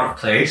so out of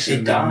place It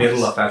in the does.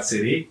 middle of that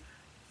city.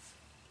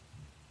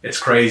 It's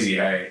crazy,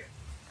 hey?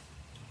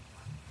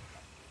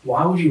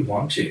 Why would you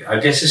want to? I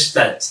guess it's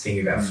that thing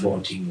about Mm.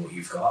 flaunting what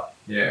you've got.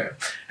 Yeah.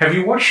 Have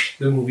you watched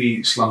the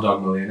movie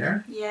Slumdog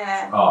Millionaire?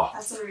 Yeah, Oh,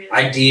 that's a really.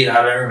 I did.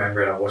 I don't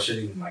remember it. I watched it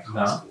in my no.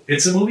 class.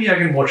 It's a movie I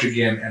can watch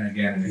again and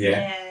again and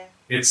again. Yeah.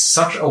 It's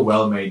such a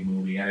well-made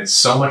movie, and it's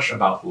so much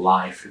about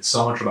life. It's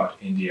so much about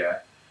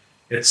India.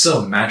 It's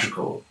so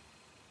magical.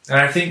 And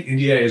I think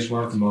India is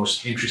one of the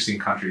most interesting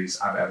countries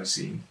I've ever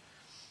seen.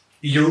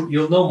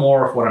 You'll know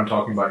more of what I'm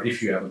talking about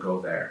if you ever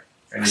go there.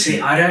 And if See,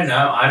 you- I don't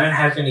know. I don't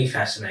have any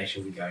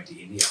fascination with going to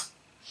India.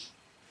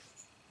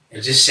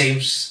 It just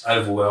seems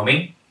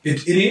overwhelming.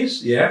 It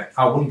is, yeah.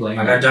 I wouldn't blame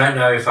Like, you. I don't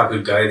know if I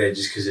could go there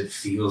just because it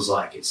feels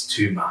like it's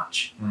too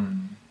much.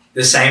 Mm.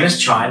 The same as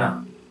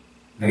China.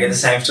 I get the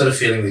same sort of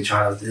feeling with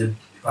China. There's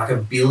like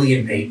 1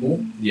 billion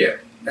people. Yeah,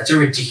 That's a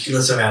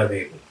ridiculous amount of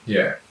people.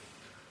 yeah.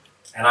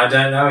 And I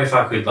don't know if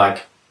I could,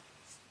 like,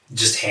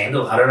 just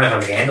handle it. I don't know if I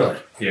could handle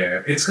it.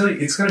 Yeah, it's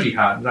gonna be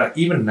hard. Like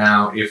even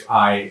now, if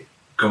I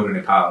go to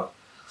Nepal,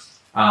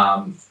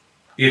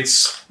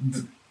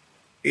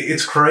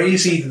 it's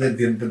crazy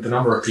the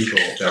number of people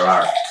there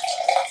are.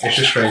 It's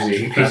just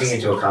crazy. Pissing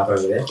into a cup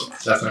over there.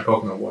 That's my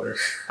coconut water.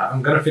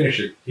 I'm gonna finish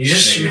it. You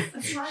just Maybe.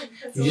 That's fine.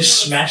 That's you all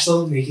just good. smashed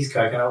little Mickey's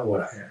coconut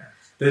water. Yeah.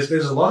 There's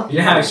a lot of You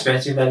know how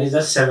expensive that is?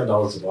 That's $7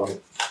 a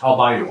bottle. I'll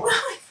buy you one.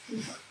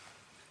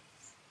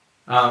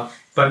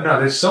 But no,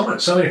 there's so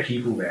many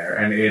people there,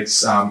 and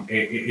it's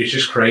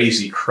just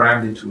crazy,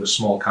 crammed into a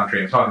small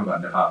country. I'm talking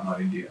about Nepal,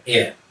 not India.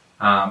 Yeah.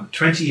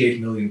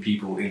 28 million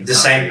people in The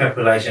same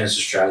population as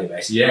Australia,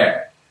 basically.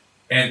 Yeah,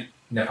 and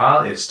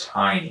Nepal is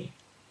tiny.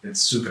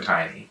 It's super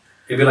tiny.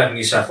 It'd be like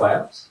New South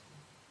Wales.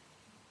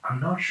 I'm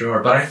not sure,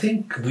 but I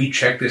think we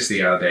checked this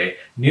the other day.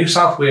 New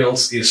South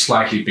Wales is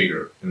slightly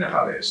bigger than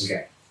Nepal is.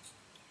 Okay.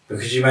 But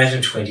could you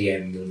imagine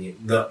 28 million,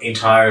 the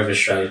entire of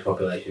Australia's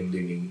population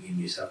living in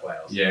New South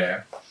Wales?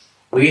 Yeah.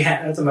 We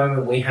have, at the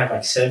moment, we have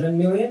like 7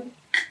 million?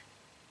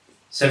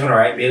 7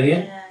 or 8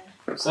 million? Yeah.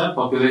 What's that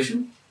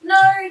population? No,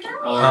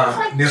 don't we have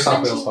like New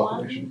South Wales 21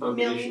 population.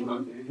 Population.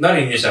 million? Okay. Not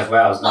in New South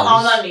Wales, no. Oh,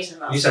 not New South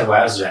New Wales. South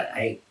Wales is about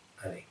 8,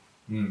 I think.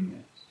 Mm.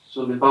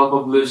 So Nepal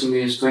population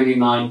is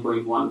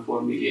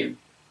 29.14 million.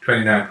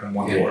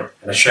 29.14.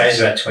 And Australia's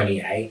about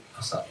 28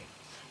 or something.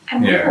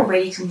 And we Yeah.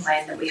 already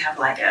complain that we have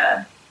like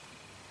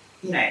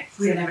we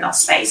don't have enough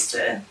space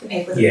to the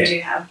people that Yeah. we do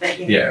have. But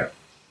Yeah.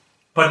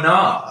 But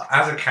no,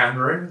 as a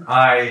Cameron,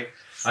 I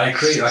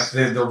agree. Like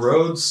the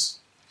roads.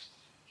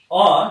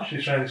 Oh,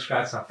 she's trying to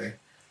describe something.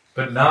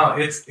 But no,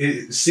 it's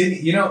Sydney.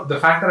 You know, the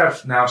fact that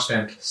I've now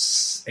spent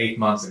 8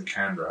 months in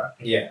Canberra.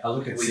 Yeah. I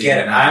look at We Sydney get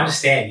it. now. I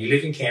understand. You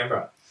live in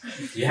Canberra.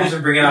 You have to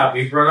bring it up.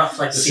 You've brought it up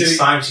like The 6 city-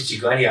 times since you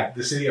got here.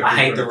 The city of I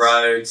hate the big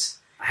roads.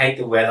 I hate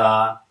the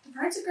weather. the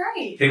roads are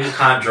great. People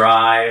can't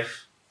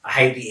drive. I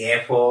hate the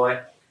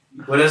airport.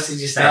 What else did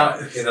you say No,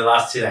 in the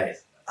last 2 days?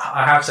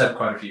 I have said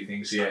quite a few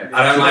things. Yeah.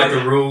 I don't like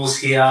the rules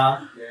here.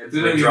 Yeah,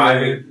 We're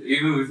driving.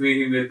 Even with me,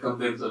 he made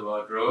complaints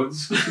about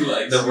roads.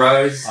 Like The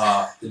roads,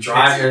 the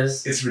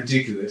drivers. It's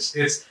ridiculous.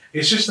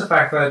 It's just the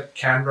fact that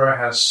Canberra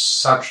has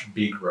such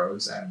big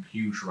roads and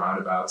huge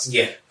roundabouts.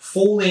 Yeah.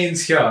 4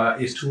 lanes here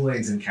is 2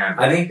 lanes in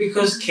Canberra. I think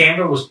because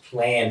Canberra was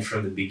planned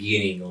from the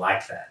beginning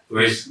like that.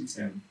 Whereas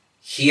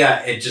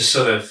here, it just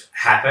sort of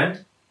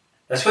happened.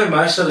 That's where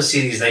most sort of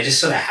cities, they just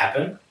sort of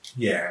happen.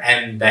 Yeah.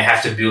 And they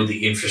have to build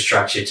the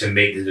infrastructure to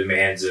meet the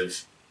demands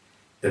of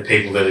the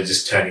people that are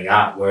just turning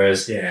up.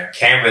 Whereas Yeah.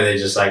 Canberra, they're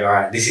just like, all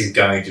right, this is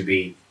going to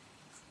be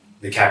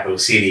the capital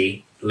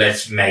city.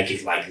 Let's make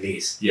it like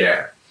this.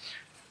 Yeah.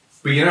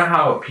 But you know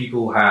how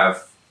people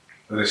have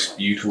this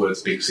view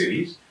towards big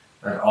cities?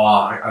 Like,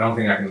 I don't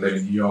think I can live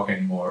in New York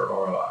anymore.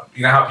 Or,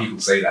 you know how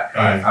people say that,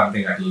 right? I don't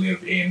think I can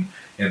live in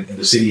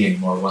the city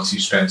anymore once you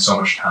spend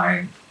so much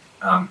time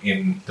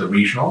in the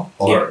regional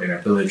or in a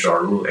village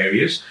or rural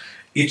areas.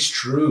 It's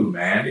true,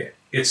 man.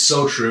 It's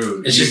so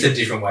true. It's just a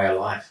different way of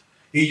life.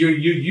 You're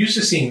used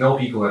to seeing no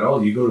people at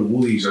all. You go to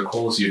Woolies or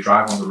Coles, you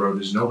drive on the road,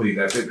 there's nobody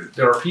there.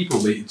 There are people,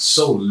 but it's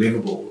so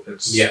livable.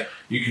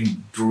 You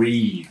can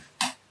breathe.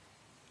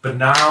 But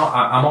now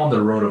I'm on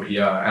the road up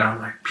here, and I'm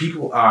like,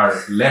 people are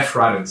left,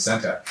 right, and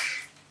center.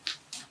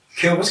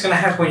 Okay, what's going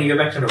to happen when you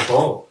go back to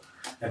Nepal?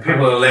 And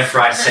people are left,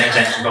 right,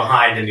 centre,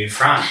 behind and in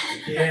front.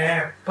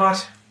 Yeah,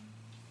 but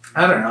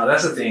I don't know.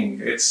 That's the thing.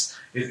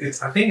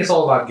 I think it's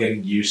all about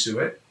getting used to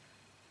it.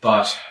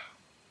 But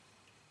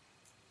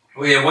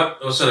Well, yeah, what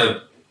sort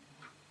of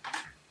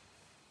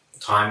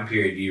time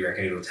period do you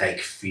reckon it'll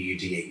take for you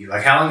to get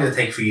like how long did it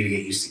take for you to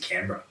get used to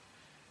Canberra?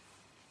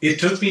 it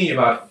took me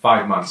about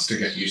 5 months to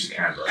get used to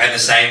Canberra. And the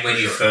same when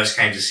you first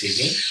came to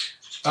Sydney?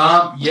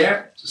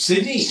 Yeah,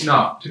 Sydney.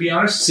 No, to be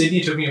honest, Sydney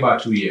took me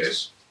about 2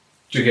 years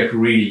to get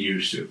really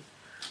used to.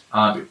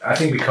 I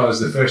think because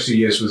the first 2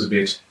 years was a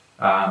bit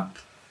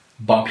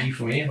bumpy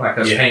for me. Like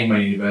I was paying my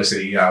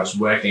university, I was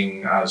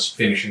working, I was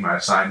finishing my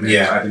assignments.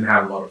 Yeah. I didn't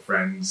have a lot of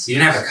friends. You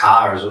didn't have a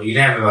car as well. You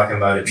didn't have like a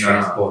mode of No.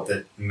 transport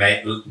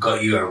that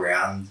got you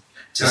around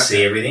to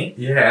see everything.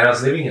 Yeah, and I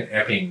was living in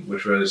Epping,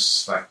 which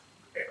was like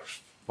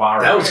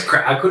far That away. was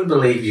I couldn't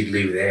believe you'd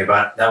live there,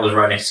 but that was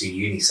right next to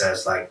uni, so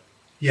it's like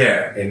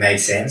Yeah, it made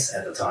sense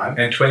at the time.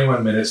 and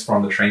 21 minutes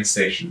from the train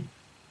station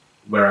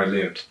where I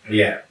lived.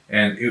 Yeah.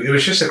 And it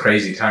was just a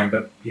crazy time,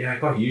 but yeah, I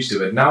got used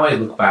to it. Now I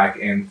look back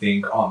and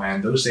think, oh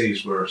man, those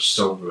days were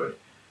so good.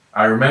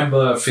 I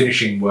remember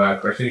finishing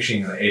work, or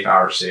finishing an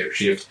 8-hour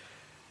shift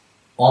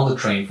on the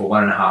train for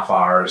 1.5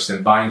 hours,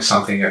 then buying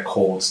something at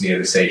Coles near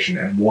the station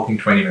and walking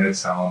 20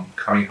 minutes home,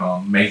 coming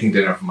home, making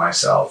dinner for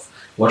myself,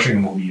 watching a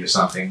movie or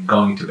something,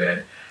 going to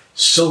bed.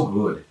 So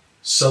good.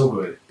 So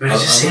good. But it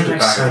just I seemed look like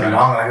back so at that.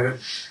 long.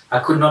 I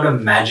could not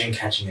imagine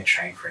catching a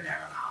train for an hour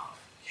and a half.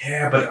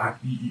 Yeah, but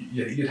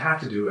you'd have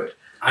to do it.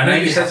 I know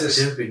Maybe you said that's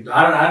this, but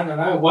I don't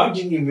know. Why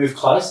didn't you move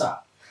closer?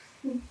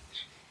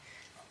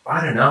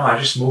 I don't know. I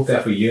just moved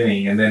there for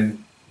uni, and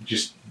then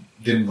just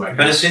didn't work.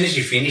 But out. as soon as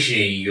you finish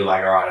uni, you're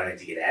like, all right, I need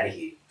to get out of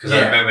here. Because I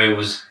Yeah. remember it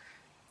was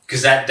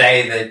because that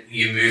day that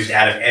you moved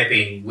out of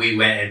Epping, we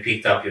went and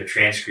picked up your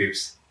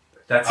transcripts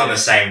That's on it. the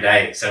same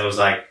day. So it was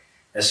like,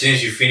 as soon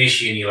as you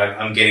finish uni, like,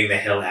 I'm getting the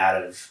hell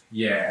out of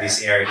Yeah.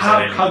 this area.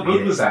 How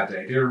good was that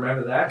day? Do you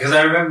remember that? Because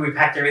I remember we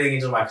packed everything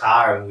into my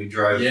car and we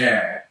drove.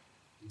 Yeah.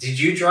 Did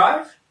you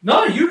drive?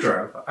 No, you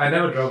drove. I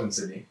never drove in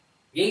Sydney.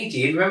 Yeah, you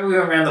did. Remember we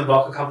went around the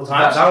block a couple That,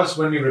 times? that was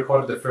when we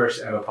recorded the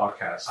first ever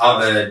podcast. Oh,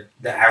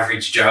 the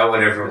average Joe,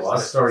 whatever it The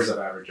was. Stories of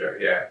Average Joe,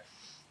 yeah.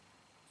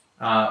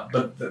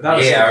 But that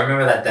was Yeah, I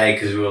remember that day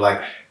because we were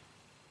like,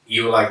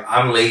 you were like,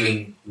 I'm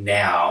leaving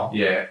now,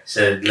 yeah,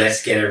 so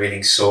let's get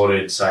everything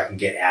sorted so I can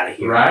get out of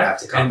here. I right. have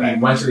to come And back.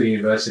 we went to the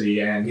university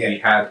and Yeah. we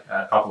had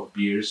a couple of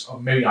beers, or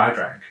maybe I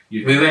drank.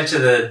 You We went to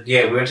the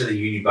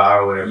uni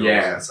bar or whatever it Yeah.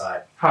 was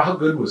outside. How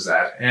good was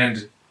that?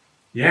 And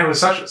yeah, it was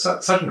such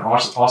an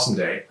awesome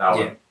day. That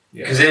Yeah. one.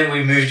 Yeah. Because then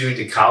we moved you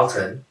into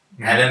Carlton,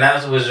 Mhm. and then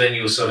that was when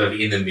you were sort of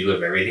in the middle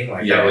of everything.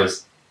 Like Yeah. that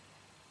was.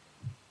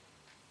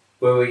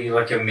 Where were you?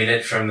 Like a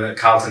minute from the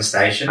Carlton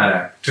station. I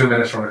know, 2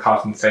 minutes from the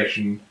Carlton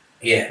station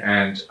Yeah,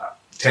 and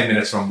 10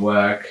 minutes from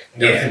work.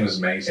 Yeah. Everything was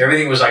amazing.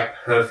 everything was like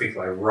perfect,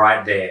 like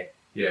right there.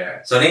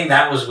 Yeah. So I think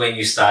that was when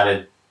you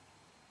started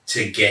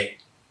to get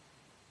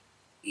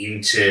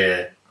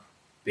into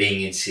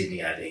being in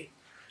Sydney. I think.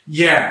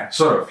 Yeah,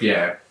 sort of,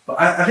 yeah. But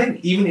I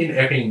think even in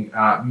Epping,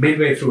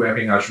 midway through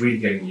Epping, I was really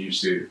getting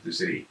used to the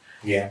city.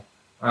 Yeah.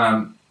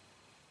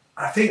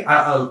 I think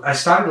I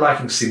started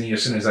liking Sydney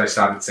as soon as I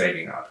started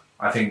saving up.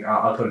 I think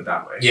I'll put it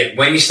that way. Yeah,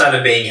 when you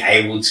started being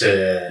able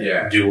to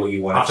Yeah. do what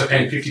you wanted After to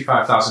paying do.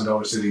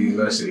 $55,000 to the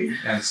university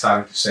and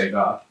starting to save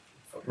up,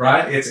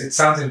 right? It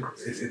sounds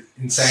it's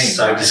insane,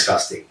 So right?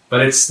 disgusting.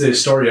 But it's the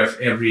story of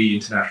every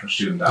international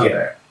student out Yeah.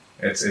 there.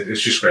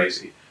 It's just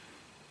crazy.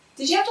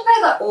 Did you have to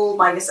pay that all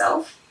by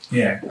yourself?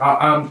 Yeah.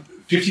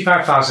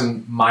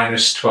 55,000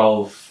 minus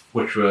 12,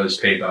 which was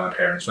paid by my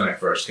parents when I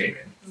first came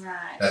in. Right.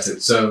 That's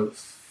it. So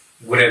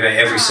Whatever,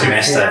 every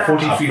semester. Yeah.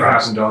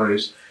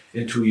 $43,000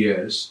 in 2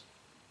 years.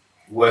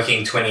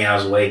 Working 20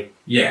 hours a week.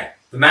 Yeah.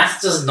 The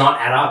math does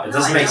not add up. It No,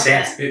 doesn't it make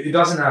doesn't. sense. It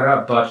doesn't add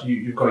up, but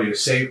you've got your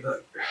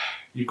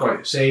you've got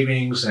your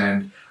savings,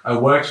 and I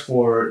worked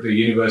for the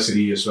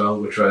university as well,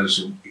 which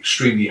was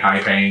extremely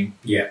high paying.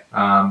 Yeah.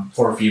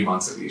 For a few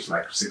months at least,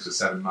 like 6 or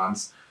 7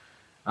 months.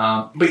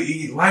 But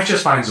life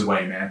just finds a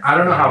way, man. I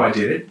don't know how I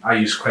did it. I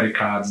used credit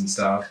cards and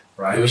stuff,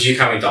 It right? was you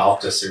coming to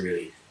Optus that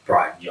really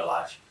brightened your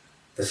life.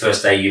 The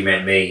first day you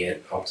met me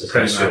at Optus,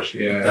 Pretty much,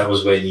 yeah. that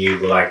was when you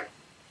were like,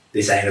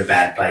 this ain't a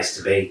bad place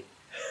to be.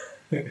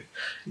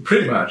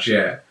 Pretty much,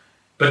 yeah.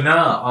 But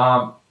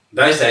now,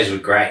 Those days were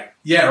great.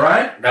 yeah,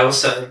 right? That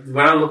was so,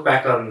 when I look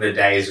back on the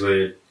days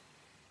where,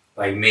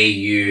 like me,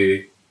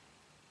 you,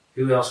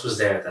 who else was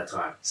there at that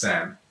time?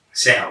 Sam,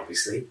 Sam,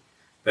 obviously.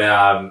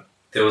 But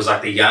there was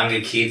like the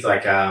younger kids,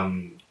 like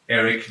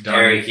Eric, Donnie,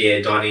 Eric,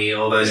 yeah, Donnie,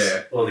 all those,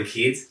 Yeah. all the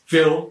kids.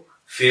 Phil.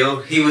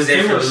 Phil, he was there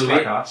Phil for a was little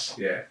like bit. us,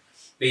 yeah.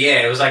 But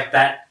yeah, it was like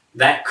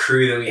that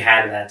crew that we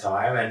had at that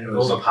time, and It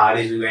was all the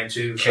parties we went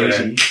to.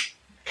 for-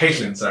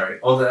 Caitlin, sorry.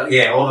 all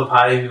the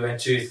parties we went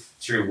to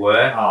through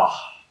work. Oh,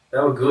 They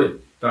were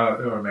good. they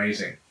were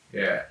amazing,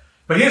 yeah.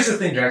 But here's the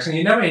thing, Jackson,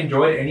 you never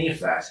enjoyed any of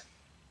that.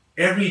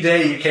 Every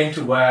day you came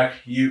to work,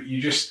 you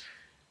just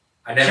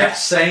I never. kept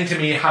saying to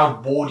me how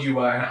bored you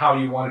were and how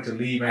you wanted to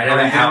leave and I how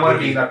never you didn't want to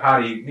outwardly- be in that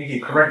party. Nikki,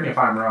 correct me if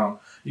I'm wrong.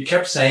 You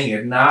kept saying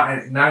it.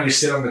 Now you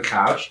sit on the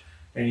couch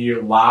and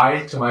you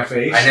lie to my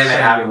face. I never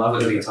saying you love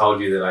outwardly it.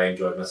 told you that I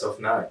enjoyed myself.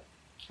 No.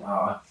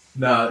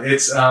 No,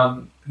 it's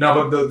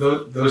no,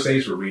 but those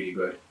days were really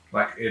good.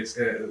 Like, it's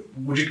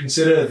would you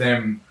consider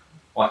them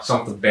like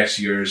some of the best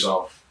years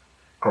of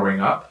growing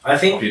up I of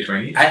think your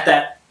 20s? at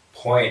that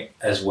point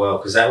as well,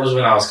 because that was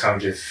when I was coming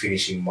to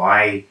finishing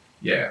my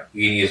Yeah,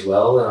 uni as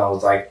well, and I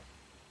was like,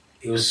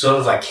 it was sort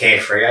of like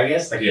carefree, I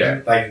guess. Like, Yeah.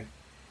 like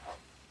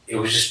it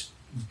was just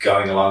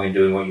going along and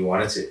doing what you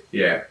wanted to.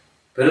 yeah,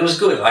 But it was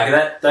good. Like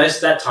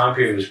that time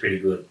period was pretty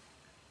good.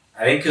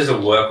 I think because the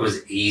work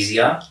was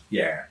easier.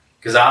 yeah.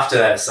 Because after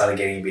that, it started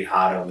getting a bit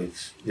harder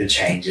with the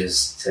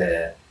changes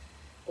to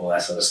all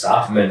that sort of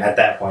stuff. But Mm. at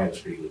that point, it was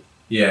pretty good.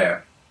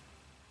 Yeah.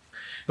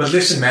 But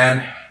listen,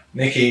 man,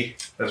 Nikki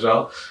as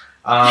well.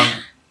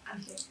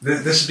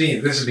 This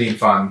has been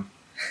fun.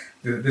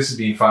 This has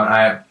been fun.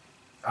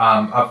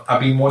 I've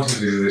been wanting to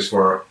do this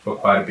for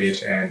quite a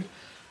bit, and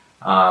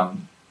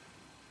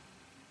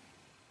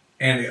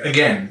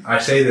again, I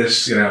say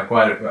this,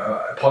 quite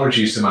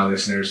apologies to my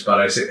listeners, but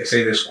I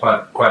say this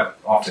quite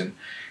often.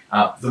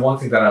 The one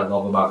thing that I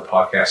love about the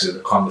podcast is the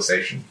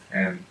conversation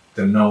and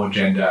the no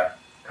agenda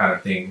kind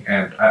of thing,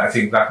 and I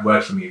think that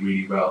works for me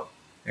really well.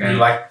 And you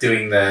like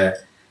doing the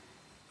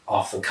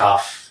off the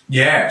cuff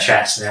Yeah,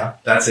 chats now.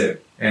 that's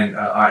it, and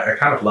I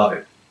kind of love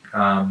it.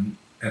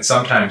 And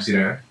sometimes,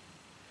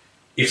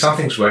 if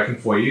something's working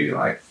for you,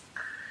 like,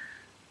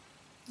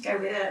 Go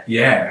with it.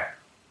 yeah,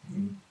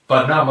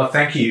 but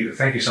thank you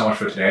so much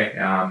for today.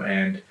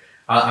 And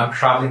I'm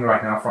traveling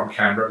right now from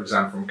Canberra because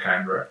I'm from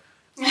Canberra.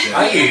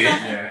 Are you?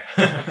 Yeah.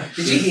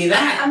 Did you hear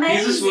that? He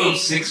just moved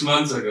Amazing. 6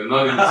 months ago,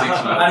 not even 6 months.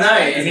 I know,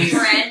 and It's he's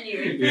brand new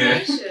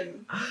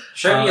information.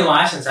 show me your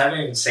license. I haven't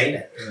even seen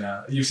it.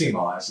 Yeah, you've seen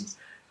my license,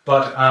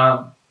 but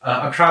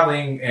I'm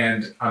traveling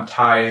and I'm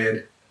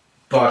tired.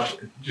 But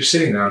just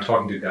sitting there and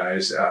talking to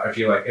guys, I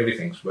feel like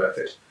everything's worth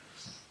it.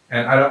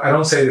 And I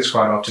don't say this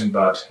quite often,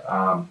 but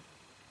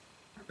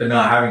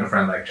no, having a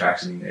friend like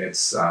Jackson,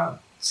 it's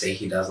See,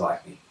 he does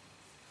like me.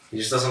 He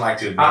just doesn't like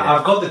to admit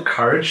I've got the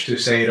courage to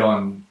say it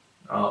on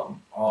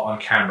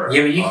camera. it.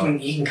 Yeah, but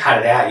you can cut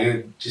it out.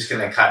 You're just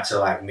gonna cut to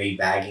like me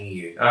bagging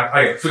you.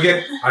 Okay,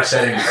 forget I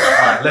said anything. All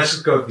right, let's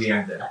just go to the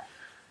end then.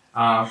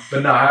 But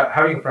no,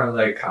 having a friend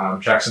like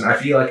Jackson, I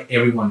feel like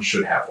everyone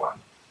should have one.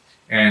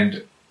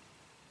 And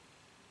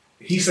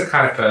he's the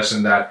kind of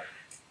person that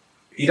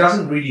he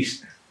doesn't really.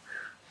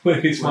 What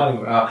are you smiling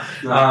about?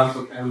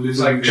 It's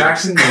like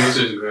Jackson.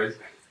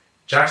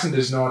 Jackson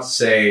does not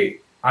say,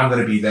 "I'm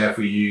going to be there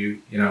for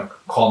you." You know,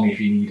 call me if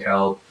you need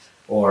help,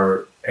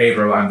 or "Hey,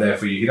 bro, I'm there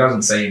for you." He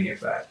doesn't say any of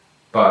that.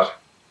 But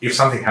if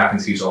something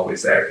happens, he's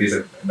always there. He's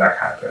that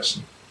kind of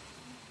person.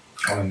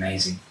 I'm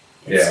amazing.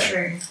 It's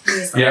true. He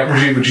is like Yeah,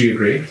 that. would you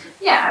agree?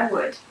 Yeah, I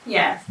would.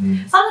 Yeah.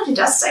 Mm. Sometimes he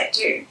does say it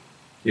too.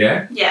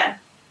 Yeah. Yeah.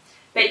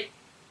 But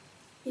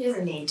he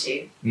doesn't need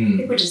to. Mm.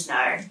 People just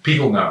know.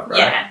 People know, right?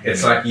 Yeah.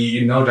 It's like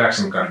you know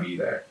Jackson's going to be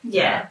there.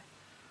 Yeah.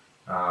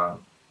 But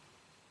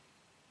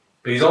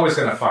he's always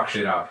going to fuck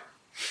shit up.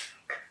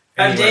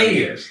 How Anywhere dare he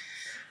you? is.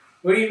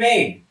 What do you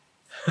mean?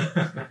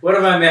 What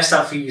have I messed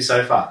up for you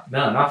so far?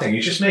 No, nothing.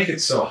 You just make it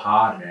so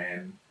hard,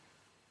 man.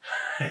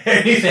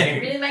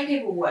 Anything. Really make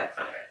people work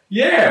for it.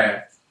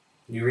 Yeah.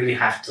 You really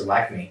have to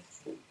like me.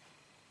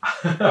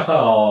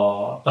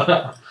 Oh.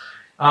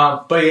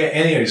 But yeah,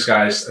 anyways,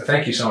 guys,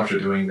 thank you so much for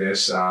doing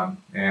this. Yeah.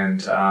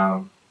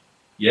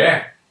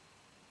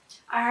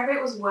 I hope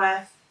it was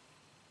worth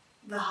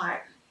the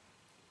hype.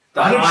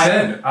 The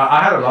hype. 100%.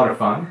 I had a lot of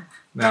fun.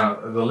 Now,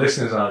 the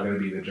listeners are going to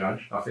be the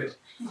judge of it.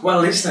 What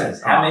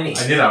listeners? How many?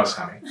 I knew that was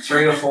coming.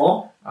 3 or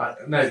 4?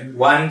 No,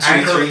 1, 2,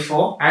 Anchor- 3,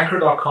 4?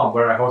 Anchor.com,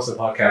 where I host the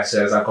podcast,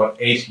 says I've got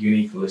 8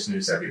 unique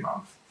listeners every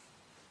month.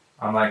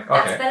 I'm like,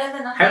 That's okay. better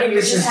than nothing. How many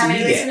listeners How do many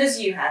you get? listeners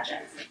you had,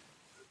 Jackson?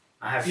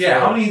 I have 4. Yeah,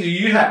 how many do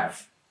you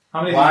have? How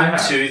many do you 1,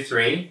 have? 2,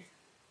 3,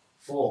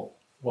 4.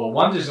 Well,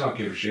 one does not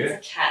give a It's shit. a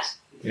cat.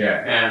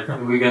 Yeah.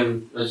 And we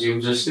can assume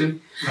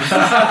Justin.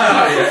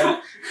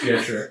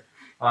 Yeah, sure.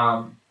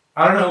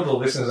 I don't know who the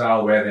listeners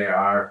are, where they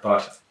are,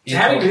 but So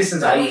how many total,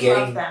 listeners are you Love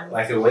getting them.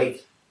 like a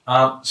week?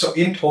 so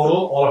in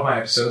total, all of my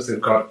episodes,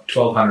 they've got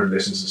 1,200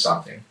 listens or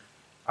something.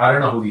 I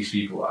don't know who these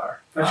people are.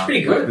 That's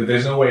pretty good. but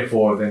there's no way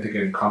for them to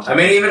get in contact. I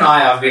mean, even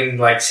I've been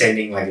like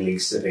sending like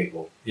links to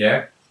people.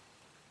 Yeah.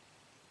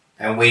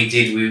 And we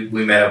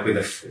met up with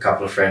a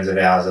couple of friends of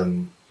ours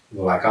and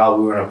we're like, oh,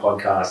 we were on a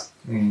podcast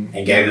Mm.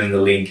 and gave them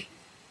the link.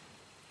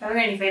 Haven't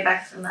got any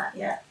feedback from that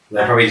yet.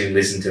 They probably didn't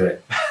listen to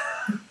it.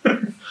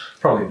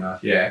 Probably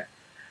not. Yeah.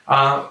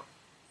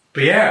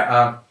 But yeah,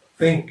 I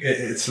think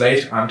it's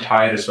late. I'm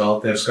tired as well.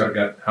 They've got to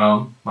get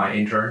home. My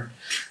intern.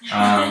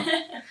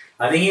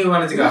 I think he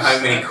wanted to go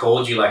home when he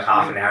called you like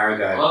half an hour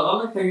ago.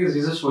 All I think is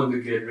he just wanted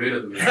to get rid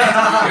of me.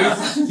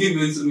 He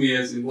mentioned me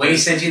as in. When he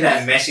sent you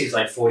that message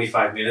like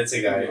 45 minutes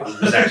ago, it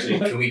was actually,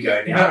 can we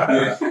go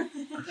now?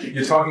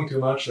 You're talking too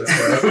much. Let's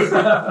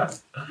go.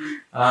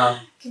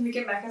 Can we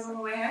get back us on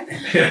the way home?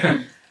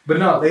 Yeah. But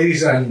no,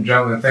 ladies and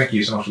gentlemen, thank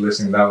you so much for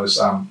listening. That was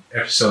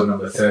episode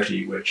number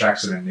 30 with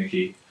Jackson and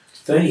Nikki.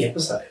 30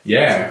 episodes.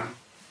 Yeah,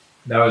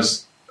 that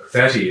was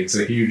 30. It's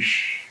a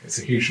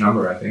huge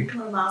number, I think.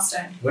 What a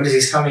milestone. When is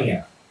this coming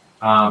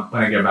out?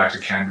 When I get back to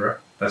Canberra,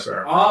 that's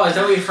where. Oh, is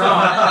that where you're from?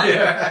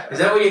 Yeah. Is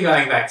that where you're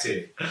going back to?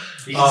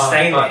 You can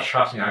stay but there.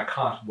 trust me, I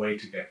can't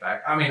wait to get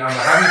back. I mean,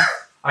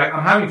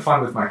 I'm having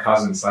fun with my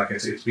cousins. Like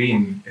it's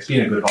been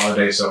a good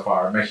holiday so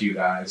far. I met you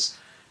guys,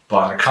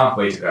 but I can't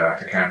wait to go back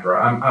to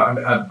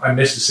Canberra. I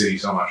miss the city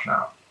so much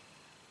now.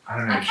 I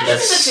don't know. I've it's kind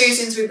just- of been the two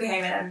since we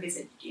came in and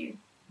visited you.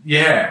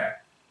 Yeah.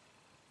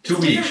 2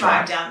 Different weeks, vibe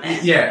right? down there.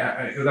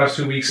 Yeah, that was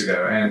 2 weeks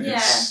ago, and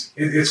Yeah.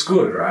 it's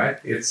good, right?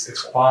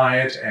 It's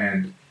quiet,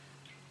 and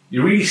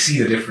you really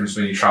see the difference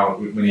when you travel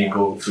when you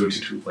go through to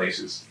 2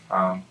 places.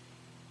 But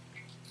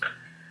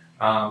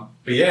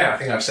yeah, I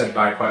think I've said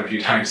bye quite a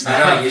few times I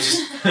know, now. you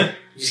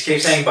just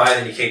keep saying bye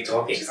and you keep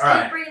talking. Just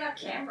Alright. keep bringing up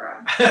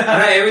Canberra. I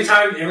know,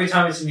 every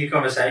time it's a new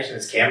conversation,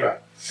 it's Canberra.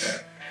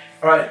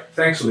 All right,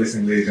 thanks for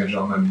listening, ladies and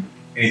gentlemen.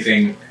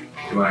 Anything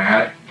you want to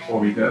add before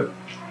we go?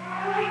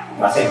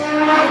 Nothing.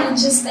 And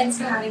just thanks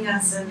for having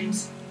us, and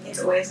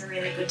it's always a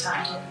really good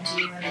time talking to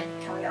you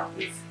and coming up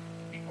with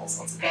all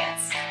sorts of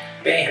bands.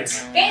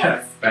 Bands.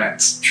 Bands!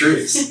 Thanks.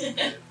 Truths.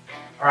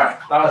 All right,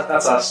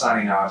 that's us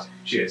signing out.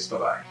 Cheers. Bye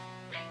bye.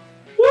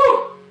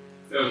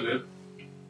 That was good.